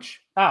weekend, pretty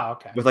much. Oh,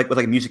 okay. With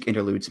like music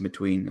interludes in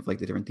between of like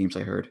the different themes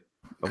I heard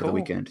over the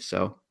weekend.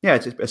 So yeah,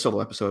 it's a solo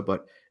episode,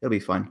 but it'll be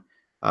fun.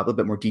 A little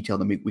bit more detail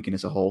than the weekend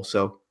as a whole.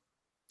 So,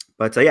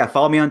 but yeah,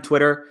 follow me on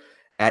Twitter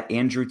at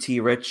Andrew T.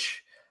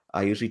 Rich.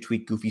 I usually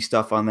tweet goofy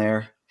stuff on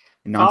there.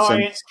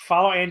 Nonsense.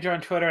 Follow Andrew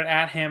on Twitter and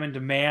at him and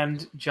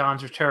demand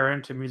John's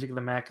return to Music of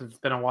the Mat because it's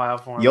been a while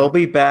for him. You'll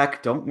be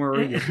back. Don't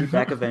worry. You'll be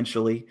back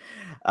eventually. You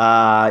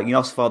can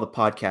also follow the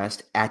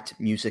podcast at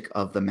Music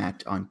of the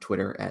Mat on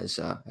Twitter as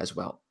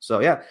well.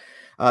 So yeah,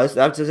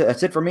 that's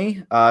it for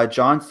me.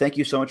 John, thank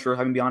you so much for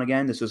having me on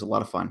again. This was a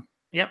lot of fun.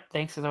 Yep.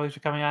 Thanks as always for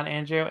coming on,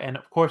 Andrew. And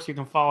of course, you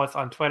can follow us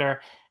on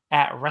Twitter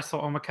at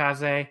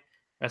WrestleOmikaze.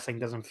 Wrestling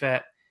Doesn't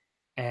Fit.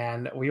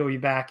 And we will be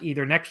back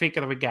either next week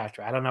or the week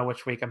after. I don't know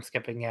which week I'm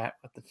skipping yet.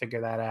 We'll have to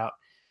figure that out.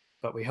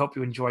 But we hope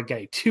you enjoyed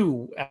getting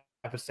 2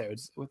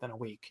 episodes within a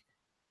week.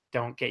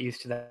 Don't get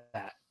used to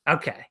that.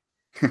 Okay.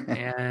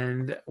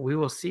 And we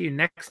will see you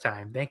next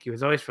time. Thank you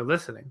as always for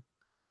listening.